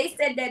 but they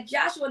said that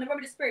Joshua, in the realm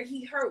of the spirit,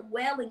 he heard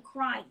wailing,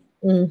 crying.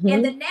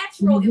 In the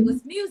natural, it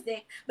was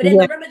music, but in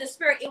the realm of the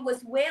spirit, it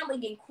was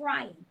wailing and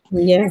crying.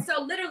 And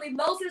so literally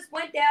Moses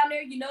went down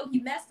there, you know,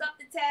 he messed up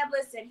the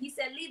tablets and he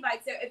said,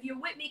 Levites, if you're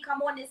with me,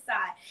 come on this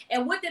side.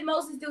 And what did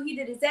Moses do? He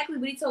did exactly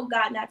what he told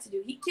God not to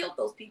do. He killed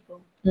those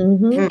people.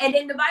 And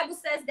then the Bible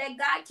says that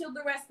God killed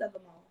the rest of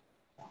them all.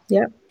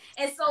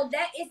 And so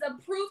that is a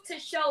proof to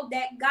show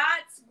that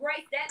God's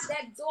grace,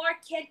 that door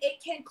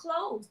can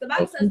close. The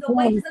Bible says the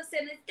wages of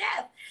sin is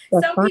death.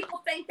 Some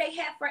people think they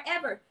have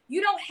forever.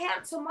 You don't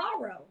have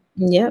tomorrow.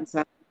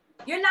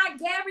 You're not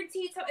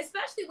guaranteed to,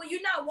 especially when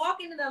you're not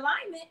walking in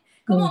alignment.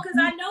 Come on, because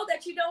I know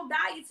that you don't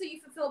die until you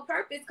fulfill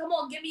purpose. Come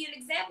on, give me an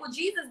example.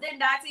 Jesus didn't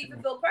die until you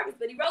fulfill purpose,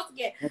 but he rose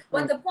again.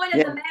 But the point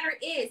of the matter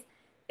is,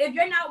 if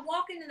you're not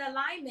walking in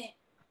alignment,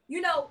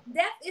 you know,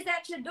 death is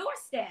at your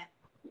doorstep.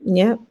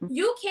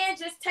 You can't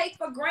just take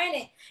for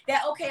granted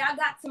that, okay, I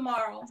got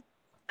tomorrow.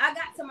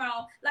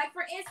 Like,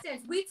 for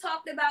instance, we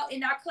talked about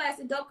in our class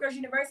at Dope Girls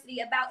University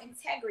about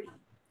integrity.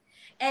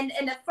 And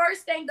the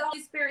first thing the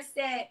Holy Spirit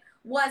said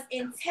was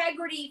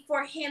integrity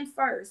for him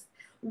first.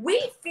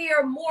 We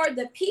fear more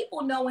the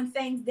people knowing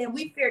things than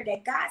we fear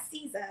that God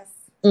sees us.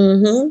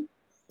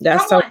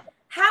 That's Come on.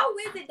 How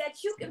is it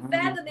that you can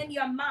fathom in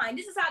your mind?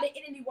 This is how the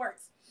enemy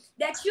works.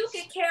 That you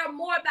can care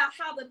more about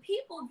how the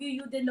people view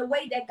you than the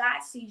way that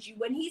God sees you,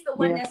 when he's the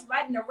one that's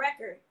writing the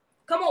record.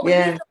 Come on,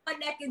 when he's the one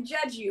that can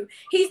judge you.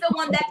 He's the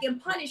one that can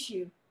punish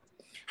you.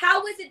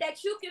 How is it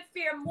that you can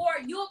fear more?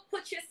 You'll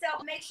put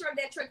yourself, make sure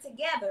that you're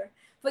together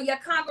for your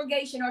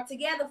congregation or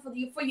together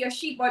for your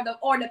sheep or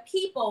the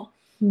people.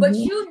 But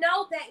you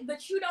know that,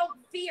 but you don't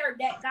fear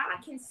that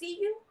God can see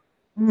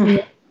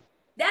you.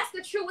 That's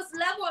the truest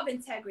level of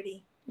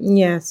integrity.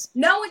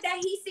 Knowing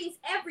that he sees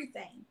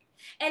everything.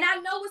 And I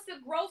know it's a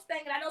growth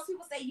thing, and I know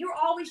people say, you're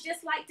always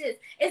just like this.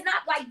 It's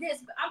not like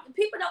this.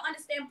 People don't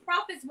understand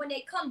prophets when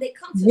they come to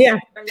save your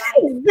life.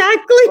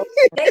 Exactly.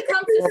 They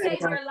come to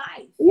save your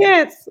life.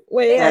 Yes.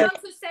 Well, They yes.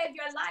 come to save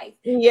your life.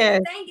 Yes.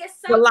 And the thing is,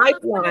 The sometimes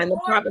when lifeline. the The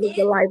Lord prophet is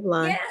the is,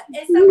 lifeline. yeah,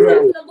 and sometimes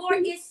when the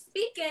Lord is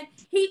speaking,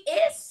 he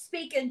is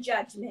speaking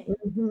judgment.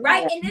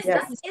 Right? And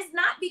it's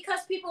not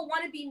because people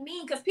want to be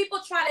mean, because people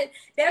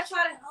they're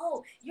trying to,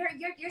 oh, you're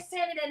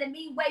saying it in a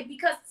mean way,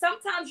 because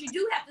sometimes you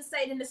do have to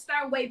say it in a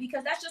stern way,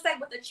 because that's just like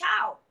with a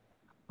child.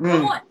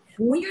 Come on.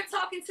 When you're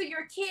talking to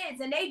your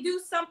kids and they do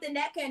something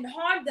that can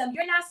harm them,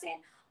 you're not saying,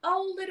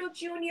 oh, little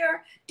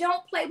Junior,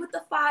 don't play with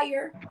the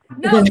fire.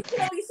 No, you're going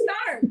to be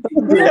stern.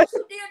 Don't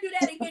you dare do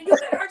that again. You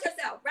can hurt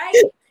yourself, right?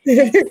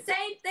 It's the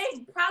same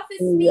thing. Prophets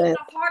speak the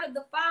heart of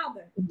the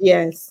Father.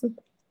 Yes.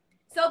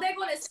 So they're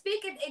going to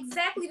speak it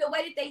exactly the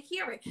way that they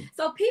hear it.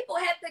 So people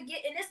have to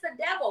get, and it's the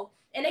devil,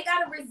 and they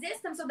got to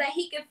resist him so that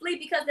he can flee.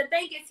 Because the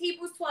thing is,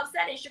 Hebrews 12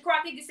 said it. Shekore,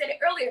 I think you said it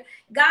earlier.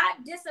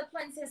 God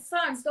disciplines his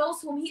sons,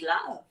 those whom he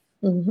loves.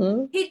 He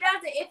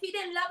doesn't. If he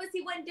didn't love us,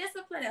 he wouldn't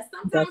discipline us.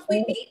 Sometimes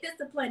we need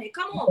disciplining.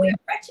 Come on, we're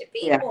wretched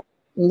people.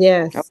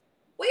 Yes.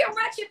 We are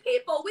wretched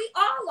people. We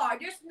all are.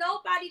 There's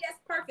nobody that's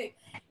perfect.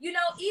 You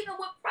know, even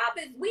with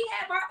prophets, we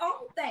have our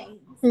own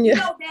things. You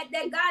know, that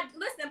God,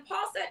 listen,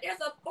 Paul said there's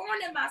a thorn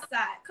in my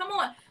side. Come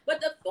on.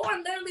 But the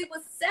thorn literally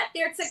was set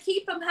there to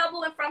keep him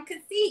humble and from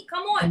conceit.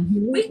 Come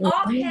on. We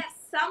all have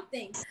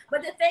something.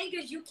 But the thing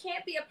is, you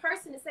can't be a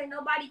person to say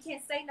nobody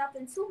can't say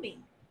nothing to me.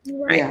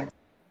 Right.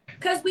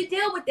 Because we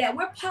deal with that.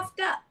 We're puffed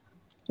up.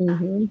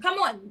 Come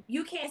on.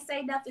 You can't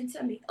say nothing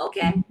to me.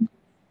 Okay.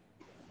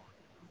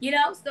 You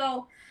know,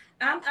 so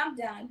I'm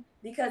done,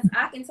 because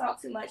I can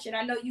talk too much, and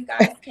I know you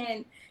guys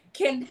can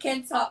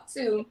talk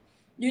too,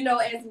 you know,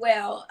 as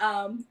well.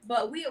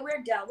 But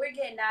we're done. We're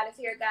getting out of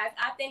here, guys.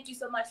 I thank you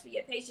so much for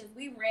your patience.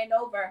 We ran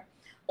over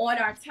on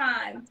our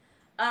time,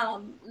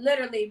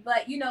 literally,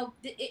 but you know,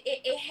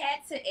 it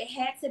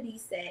had to be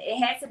said.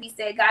 It had to be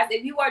said, guys.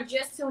 If you are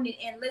just tuning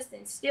in,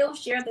 listen, still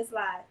share this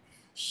live.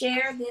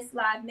 Share this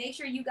live. Make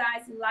sure you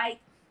guys like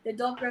the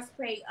Dope Girls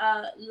Pray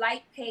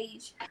like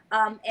page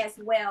as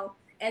well.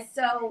 And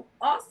so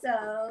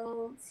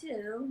also,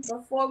 too,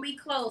 before we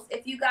close,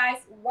 if you guys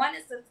want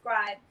to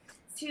subscribe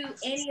to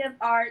any of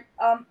our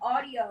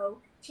audio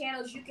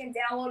channels, you can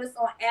download us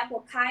on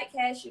Apple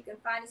Podcasts. You can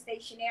find us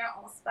stationary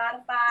on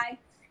Spotify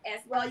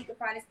as well. You can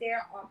find us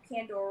there on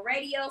Pandora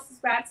Radio.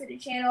 Subscribe to the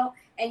channel.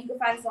 And you can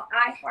find us on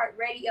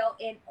iHeartRadio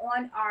and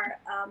on our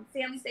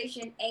family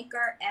station,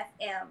 Anchor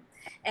FM.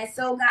 And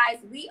so, guys,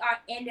 we are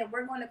ending.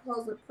 We're going to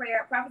close with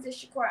prayer.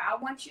 Prophetess Shekore, I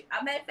want you,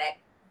 a matter of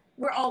fact,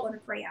 we're all going to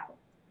pray out.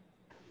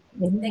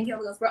 Thank you,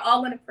 Holy Ghost. We're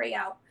all going to pray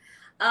out.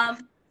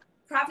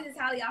 Prophetess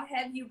Holly, I'll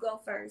have you go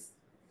first.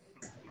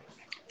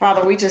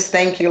 Father, we just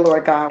thank you,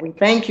 Lord God. We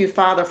thank you,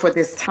 Father, for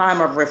this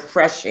time of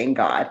refreshing,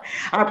 God.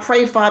 I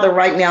pray, Father,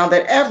 right now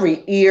that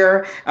every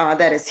ear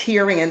that is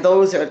hearing and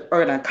those that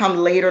are going to come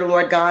later,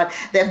 Lord God,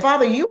 that,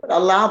 Father, you would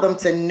allow them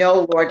to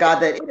know, Lord God,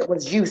 that it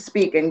was you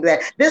speaking,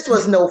 that this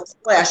was no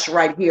flesh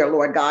right here,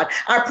 Lord God.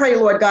 I pray,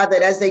 Lord God,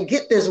 that as they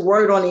get this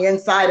word on the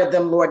inside of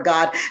them, Lord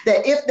God,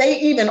 that if they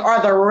even are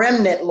the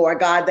remnant, Lord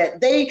God, that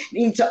they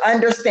need to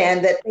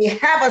understand that they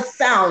have a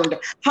sound,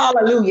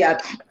 hallelujah,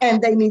 and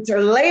they need to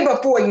lay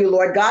before you,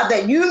 Lord God,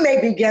 that you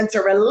may begin to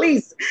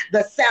release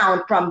the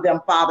sound from them,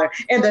 Father.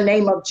 In the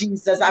name of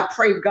Jesus, I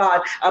pray,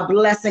 God, a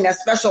blessing, a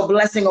special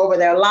blessing over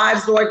their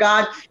lives, Lord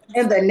God.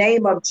 In the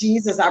name of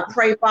Jesus, I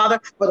pray, Father,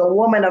 for the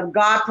woman of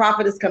God,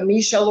 Prophetess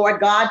Kamisha, Lord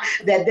God,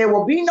 that there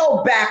will be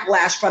no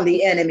backlash from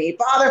the enemy.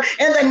 Father,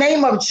 in the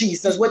name of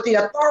Jesus, with the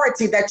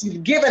authority that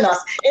you've given us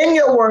in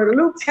your word,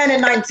 Luke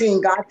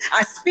 10:19, God,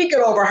 I speak it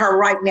over her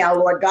right now,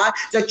 Lord God,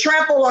 to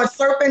trample on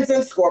serpents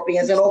and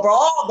scorpions and over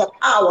all the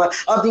power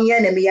of the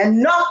enemy, and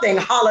nothing,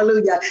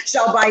 hallelujah,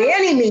 shall by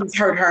any means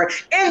hurt her.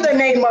 In the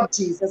name of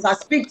Jesus, I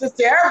speak this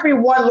to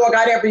everyone, Lord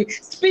God, every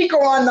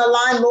speaker on the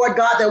line, Lord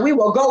God, that we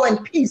will go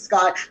in peace,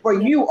 God, for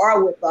you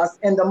are with us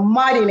in the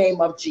mighty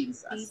name of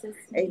Jesus.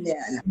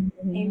 Amen.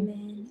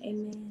 Amen.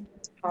 Amen.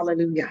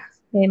 Hallelujah.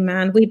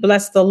 Amen. We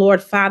bless the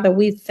Lord, Father.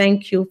 We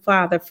thank you,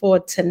 Father, for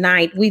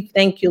tonight. We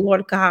thank you,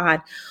 Lord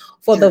God,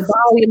 for the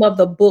volume of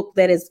the book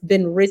that has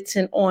been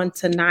written on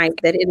tonight,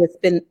 that it has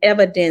been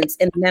evidence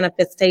and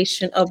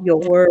manifestation of your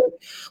word.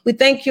 We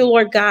thank you,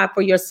 Lord God,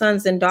 for your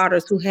sons and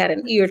daughters who had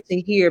an ear to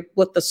hear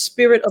what the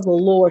Spirit of the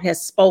Lord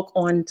has spoke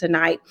on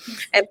tonight.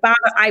 And Father,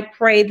 I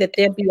pray that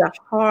there be a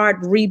hard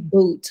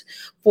reboot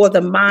for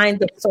the mind,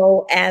 the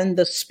soul, and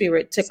the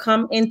spirit to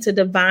come into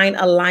divine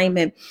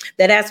alignment,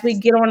 that as we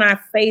get on our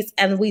face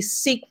and we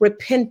seek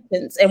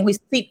repentance and we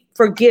seek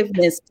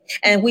forgiveness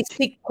and we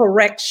seek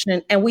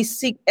correction and we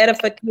seek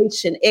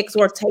edification,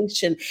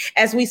 exhortation,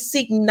 as we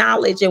seek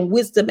knowledge and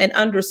wisdom and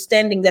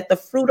understanding, that the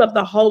fruit of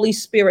the Holy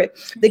Spirit,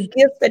 the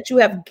gifts that you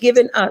have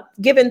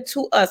given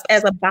to us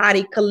as a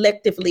body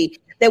collectively,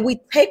 that we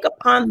take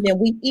upon them,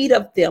 we eat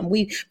of them,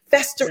 we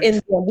fester in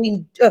them,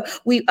 we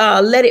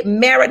let it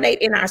marinate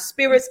in our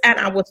spirits and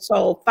our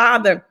soul.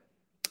 Father,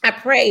 I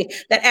pray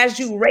that as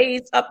you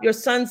raise up your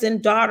sons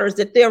and daughters,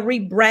 that they're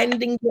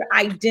rebranding their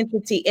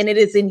identity, and it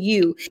is in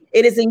you.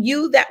 It is in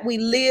you that we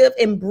live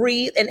and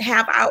breathe and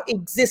have our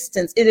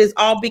existence. It is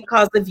all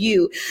because of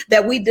you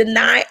that we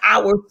deny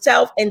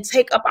ourselves and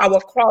take up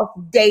our cross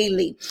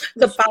daily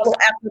to follow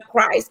after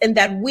Christ, and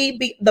that we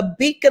be the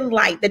beacon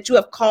light that you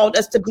have called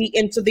us to be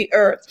into the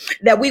earth,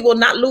 that we will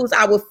not lose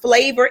our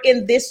flavor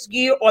in this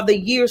year or the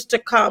years to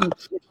come.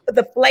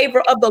 The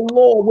flavor of the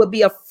Lord will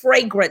be a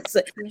fragrance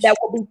that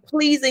will be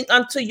pleasing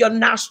unto your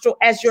nostril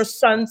as your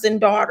sons and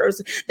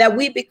daughters, that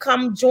we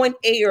become joint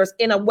heirs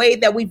in a way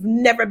that we've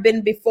never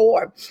been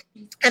before.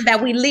 And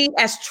that we lead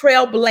as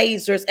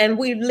trailblazers, and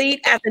we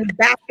lead as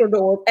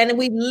ambassadors, and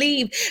we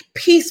lead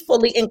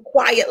peacefully in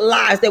quiet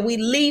lives, that we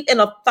lead in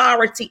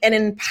authority and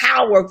in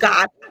power,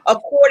 God,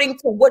 according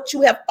to what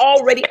you have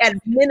already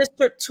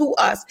administered to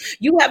us.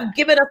 You have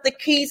given us the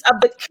keys of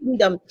the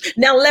kingdom.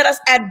 Now let us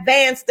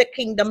advance the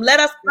kingdom. Let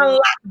us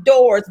unlock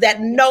doors that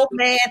no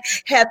man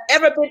has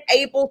ever been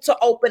able to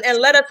open. And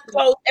let us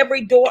close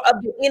every door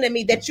of the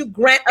enemy that you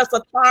grant us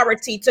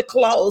authority to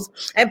close.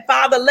 And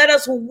Father, let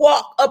us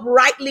walk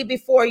uprightly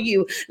before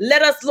you.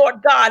 Let us,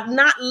 Lord God,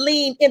 not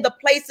lean in the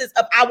places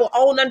of our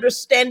own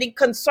understanding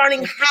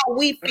concerning how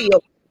we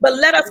feel, but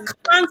let us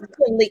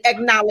constantly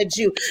acknowledge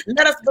you.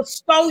 Let us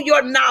bestow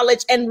your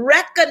knowledge and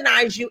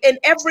recognize you in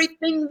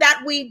everything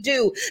that we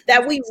do,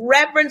 that we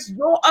reverence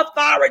your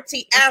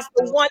authority as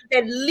the one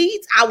that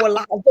leads our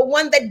life, the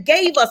one that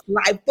gave us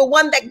life, the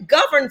one that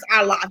governs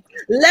our life.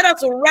 Let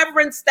us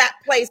reverence that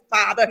place,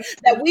 Father,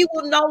 that we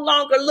will no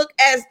longer look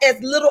as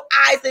little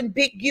eyes and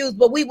big U's,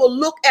 but we will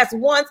look as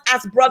ones,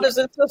 as brothers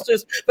and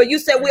sisters. For you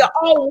said we are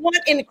all one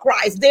in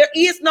Christ. There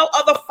is no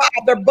other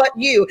Father but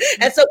you.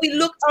 And so we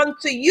look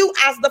unto you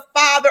as the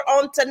Father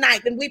on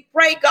tonight. And we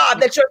pray,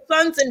 God, that your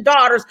sons and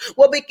daughters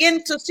will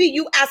begin to see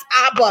you as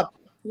Abba.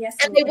 Yes,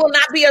 and they will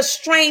not be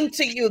estranged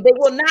to you. They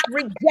will not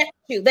reject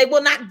you. They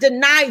will not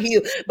deny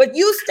you. But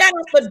you stand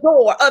at the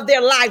door of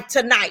their life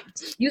tonight.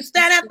 You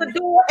stand at the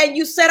door and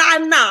you said, I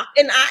knock.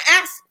 And I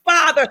ask,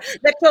 Father,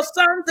 that your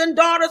sons and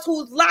daughters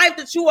whose lives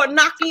that you are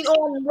knocking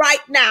on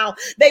right now,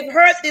 they've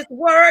heard this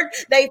word,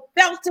 they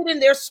felt it in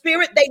their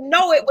spirit, they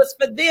know it was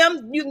for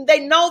them. They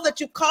know that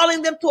you're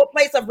calling them to a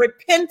place of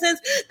repentance.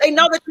 They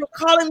know that you're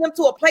calling them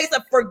to a place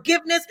of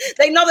forgiveness.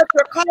 They know that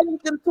you're calling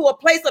them to a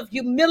place of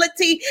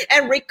humility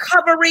and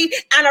recovery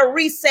and a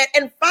reset.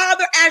 And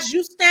Father, as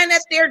you stand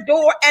at their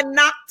door and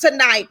knock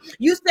tonight,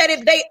 you said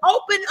if they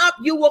open up,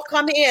 you will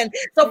come in.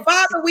 So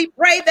Father, we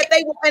pray that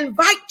they will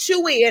invite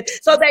you in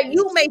so that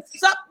you may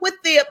sup with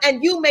them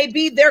and you may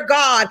be their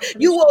God.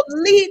 You will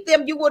lead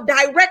them. You will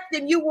direct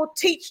them. You will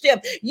teach them.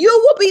 You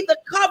will be the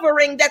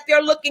covering that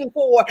they're looking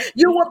for.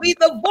 You will be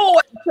the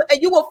void,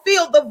 and you will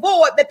fill the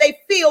void that they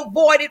feel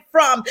voided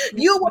from.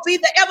 You will be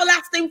the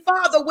everlasting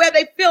Father where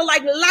they feel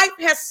like life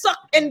has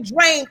sucked and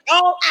drained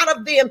all out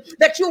of them,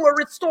 that you will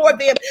restore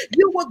them.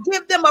 You will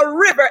give them a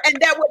river, and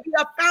there will be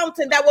a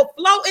fountain that will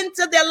flow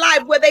into their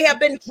life where they have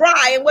been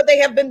dry and where they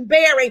have been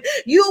bearing.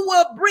 You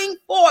will bring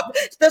forth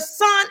the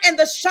sun and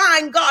the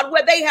shine, God,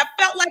 where they have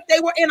felt like they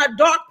were in a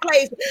dark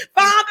place.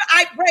 Father,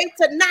 I pray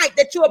tonight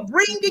that you are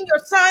bringing your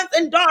sons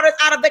and daughters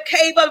out of the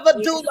cave of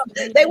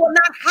Adullam. They will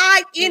not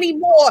hide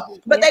anymore,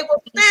 but they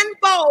will stand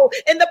bold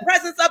in the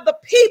presence of the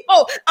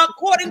people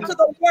according to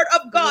the word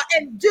of God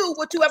and do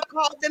what you have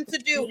called them to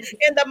do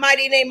in the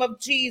mighty name of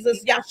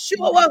Jesus.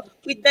 Yeshua,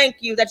 we thank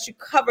you that you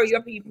cover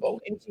your people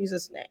in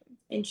Jesus' name.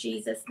 In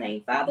Jesus'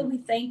 name. Father, we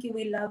thank you.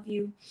 We love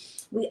you.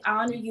 We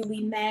honor you.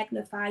 We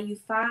magnify you,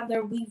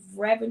 Father. We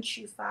reverence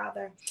you,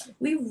 Father.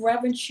 We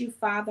reverence you,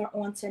 Father,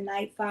 on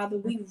tonight, Father.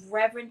 We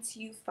reverence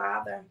you,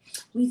 Father.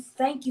 We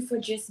thank you for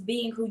just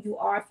being who you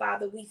are,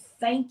 Father. We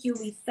thank you.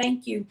 We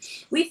thank you.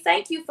 We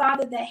thank you,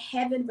 Father, that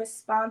heaven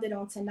responded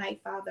on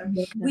tonight, Father.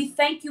 We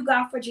thank you,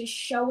 God, for just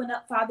showing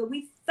up, Father.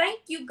 We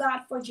thank you,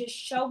 God, for just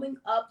showing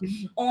up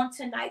on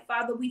tonight,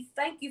 Father. We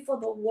thank you for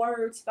the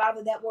words,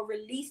 Father, that were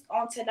released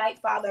on tonight,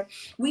 Father.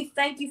 We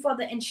thank you for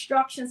the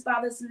instructions,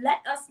 Father. Let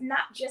us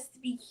not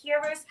just be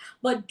hearers,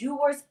 but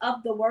doers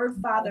of the word,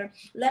 Father.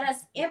 Let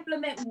us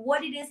implement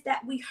what it is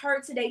that we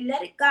heard today.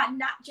 Let it, God,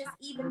 not just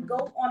even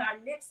go on our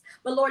lips,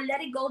 but Lord,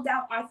 let it go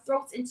down our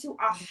throats into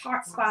our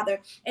hearts, Father.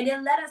 And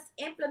then let us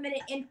implement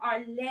it in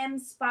our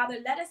limbs, Father.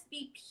 Let us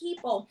be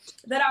people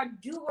that are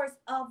doers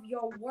of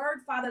your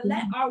word, Father.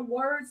 Let our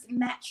words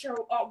match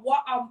your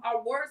walk.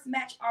 Our words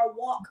match our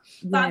walk,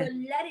 Father.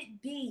 Let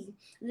it be.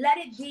 Let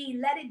it be.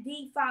 Let it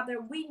be,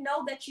 Father. We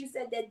know that you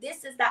said that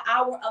this is the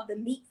hour of the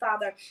meat,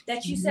 Father.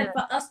 That you said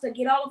for us to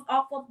get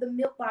off of the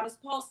milk bottles.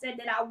 Paul said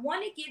that I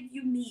want to give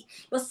you meat,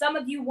 but some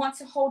of you want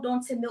to hold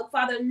on to milk,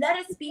 Father. Let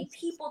us be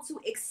people to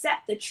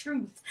accept the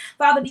truth,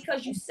 Father,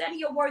 because you said in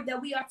your word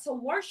that we are to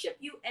worship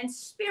you in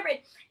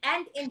spirit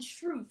and in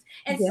truth.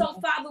 And so,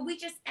 Father, we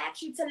just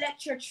ask you to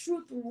let your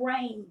truth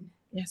reign.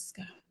 Yes,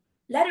 God.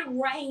 Let it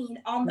rain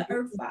on the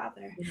earth,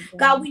 Father.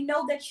 God, we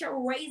know that you're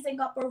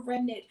raising up a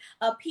remnant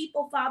of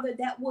people, Father,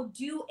 that will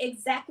do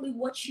exactly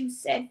what you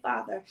said,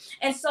 Father.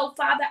 And so,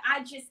 Father,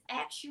 I just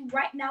ask you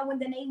right now in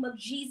the name of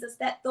Jesus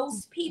that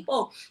those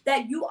people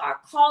that you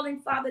are calling,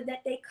 Father,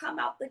 that they come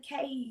out the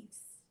caves.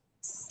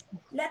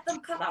 Let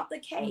them come out the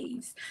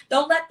caves.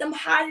 Don't let them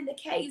hide in the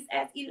caves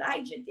as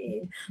Elijah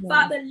did.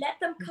 Father, let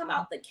them come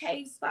out the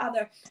caves,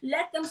 Father.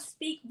 Let them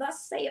speak,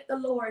 thus saith the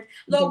Lord.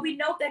 Lord, we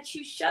know that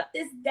you shut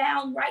this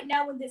down right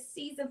now in this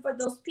season for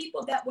those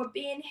people that were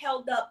being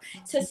held up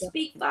to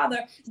speak,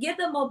 Father. Give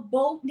them a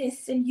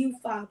boldness in you,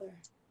 Father.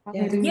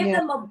 Give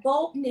them a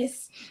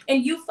boldness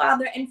in you,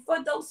 Father. And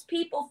for those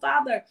people,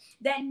 Father,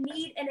 that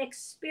need an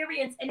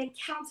experience, an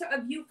encounter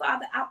of you,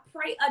 Father, I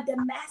pray a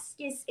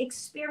Damascus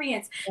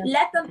experience.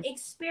 Let them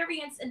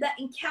experience the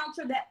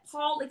encounter that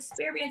Paul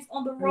experienced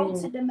on the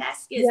road to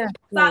Damascus.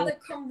 Father,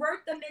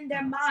 convert them in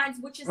their minds,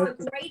 which is the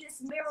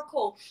greatest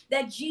miracle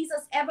that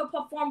Jesus ever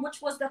performed,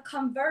 which was the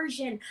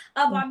conversion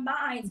of our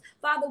minds.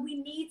 Father, we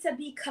need to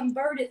be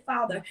converted,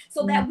 Father,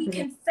 so that we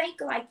can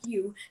think like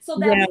you, so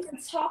that we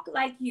can talk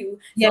like you,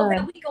 so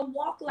that we can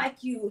walk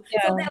like you,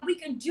 so that we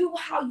can do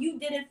how you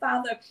did it,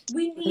 Father.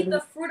 We need the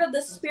fruit of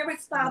the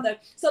spirits, Father,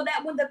 so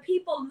that when the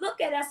people look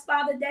at us,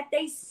 Father, that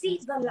they see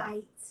the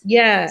light.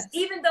 Yes.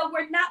 Even though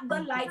we're not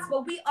the lights,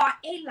 but we are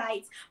a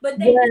light. But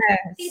they need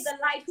to see the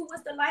light, who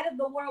is the light of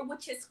the world,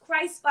 which is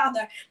Christ,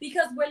 Father.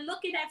 Because we're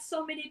looking at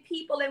so many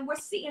people and we're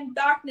seeing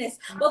darkness.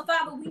 But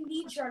Father, we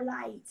need your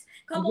light.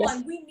 Come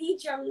on, we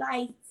need your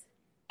light.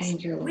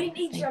 We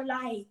need your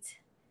light.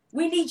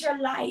 We need your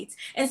light.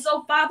 And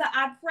so, Father,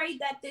 I pray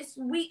that this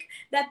week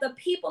that the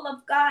people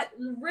of God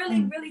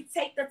really, really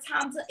take the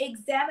time to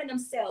examine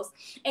themselves.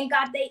 And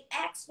God, they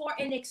ask for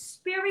an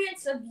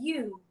experience of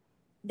you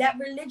that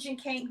religion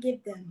can't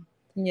give them.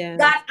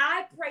 God,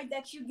 I pray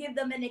that you give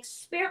them an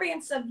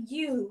experience of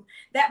you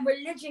that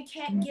religion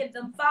can't give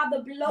them.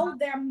 Father, blow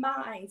their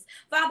minds.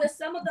 Father,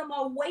 some of them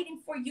are waiting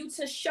for you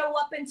to show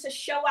up and to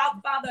show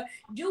out. Father,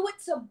 do it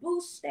to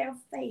boost their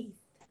faith.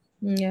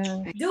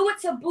 Do it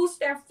to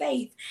boost their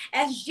faith,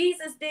 as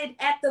Jesus did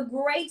at the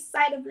grave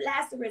site of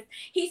Lazarus.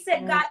 He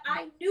said, God,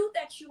 I knew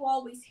that you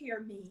always hear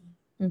me.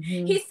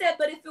 He said,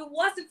 but if it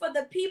wasn't for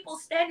the people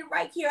standing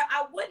right here,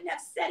 I wouldn't have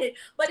said it.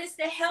 But it's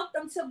to help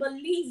them to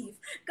believe.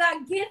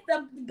 God, give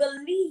them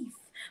belief.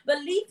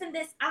 Belief in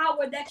this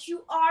hour that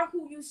you are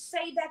who you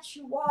say that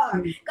you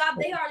are. God,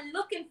 they are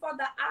looking for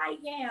the I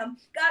am.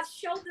 God,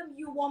 show them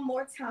you one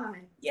more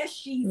time. Yes,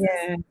 Jesus.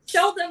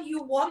 Show them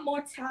you one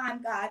more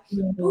time, God.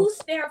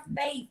 Boost their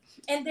faith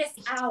in this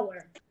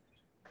hour.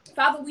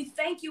 Father, we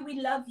thank you.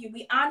 We love you.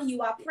 We honor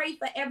you. I pray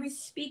for every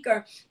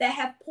speaker that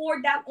have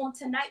poured out on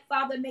tonight,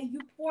 Father. May you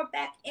pour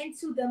back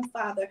into them,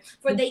 Father,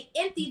 for they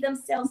empty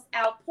themselves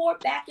out. Pour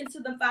back into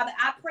them, Father.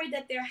 I pray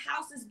that their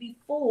houses be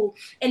full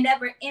and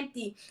never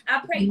empty.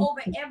 I pray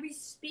over every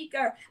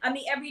speaker,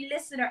 every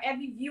listener,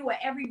 every viewer,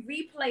 every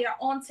replayer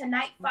on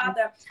tonight,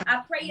 Father.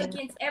 I pray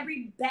against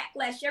every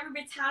backlash,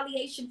 every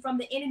retaliation from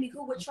the enemy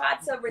who would try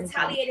to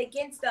retaliate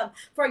against them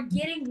for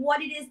getting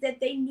what it is that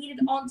they needed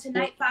on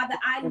tonight, Father.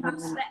 I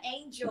loose the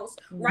angels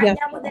right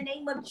now in the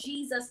name of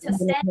Jesus to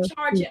stand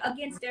charge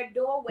against their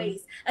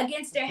doorways,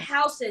 against their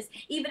houses,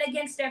 even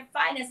against their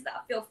finances. I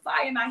feel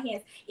fire in my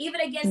hands,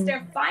 even against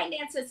their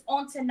finances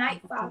on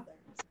tonight, Father.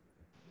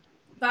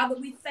 Father,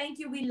 we thank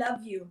you. We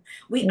love you.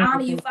 We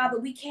honor you, Father.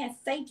 We can't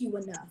thank you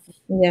enough.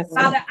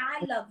 Father,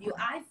 I love you.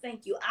 I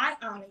thank you. I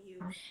honor you.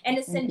 And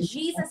it's in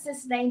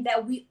Jesus' name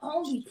that we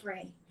only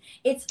pray.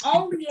 It's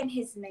only in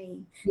his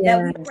name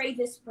that we pray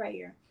this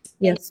prayer.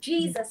 In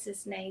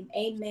Jesus' name,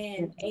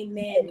 amen,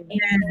 amen,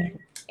 amen,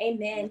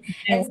 amen.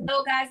 And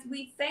so, guys,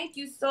 we thank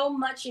you so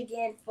much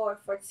again for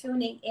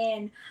tuning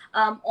in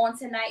on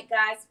tonight,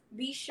 guys.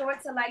 Be sure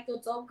to like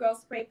the Dope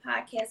Girls Pray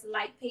podcast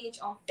like page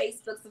on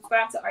Facebook.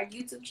 Subscribe to our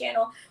YouTube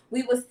channel.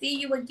 We will see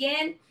you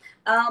again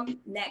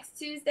next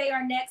Tuesday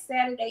or next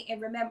Saturday.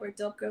 And remember,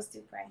 Dope Girls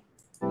do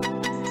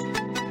pray.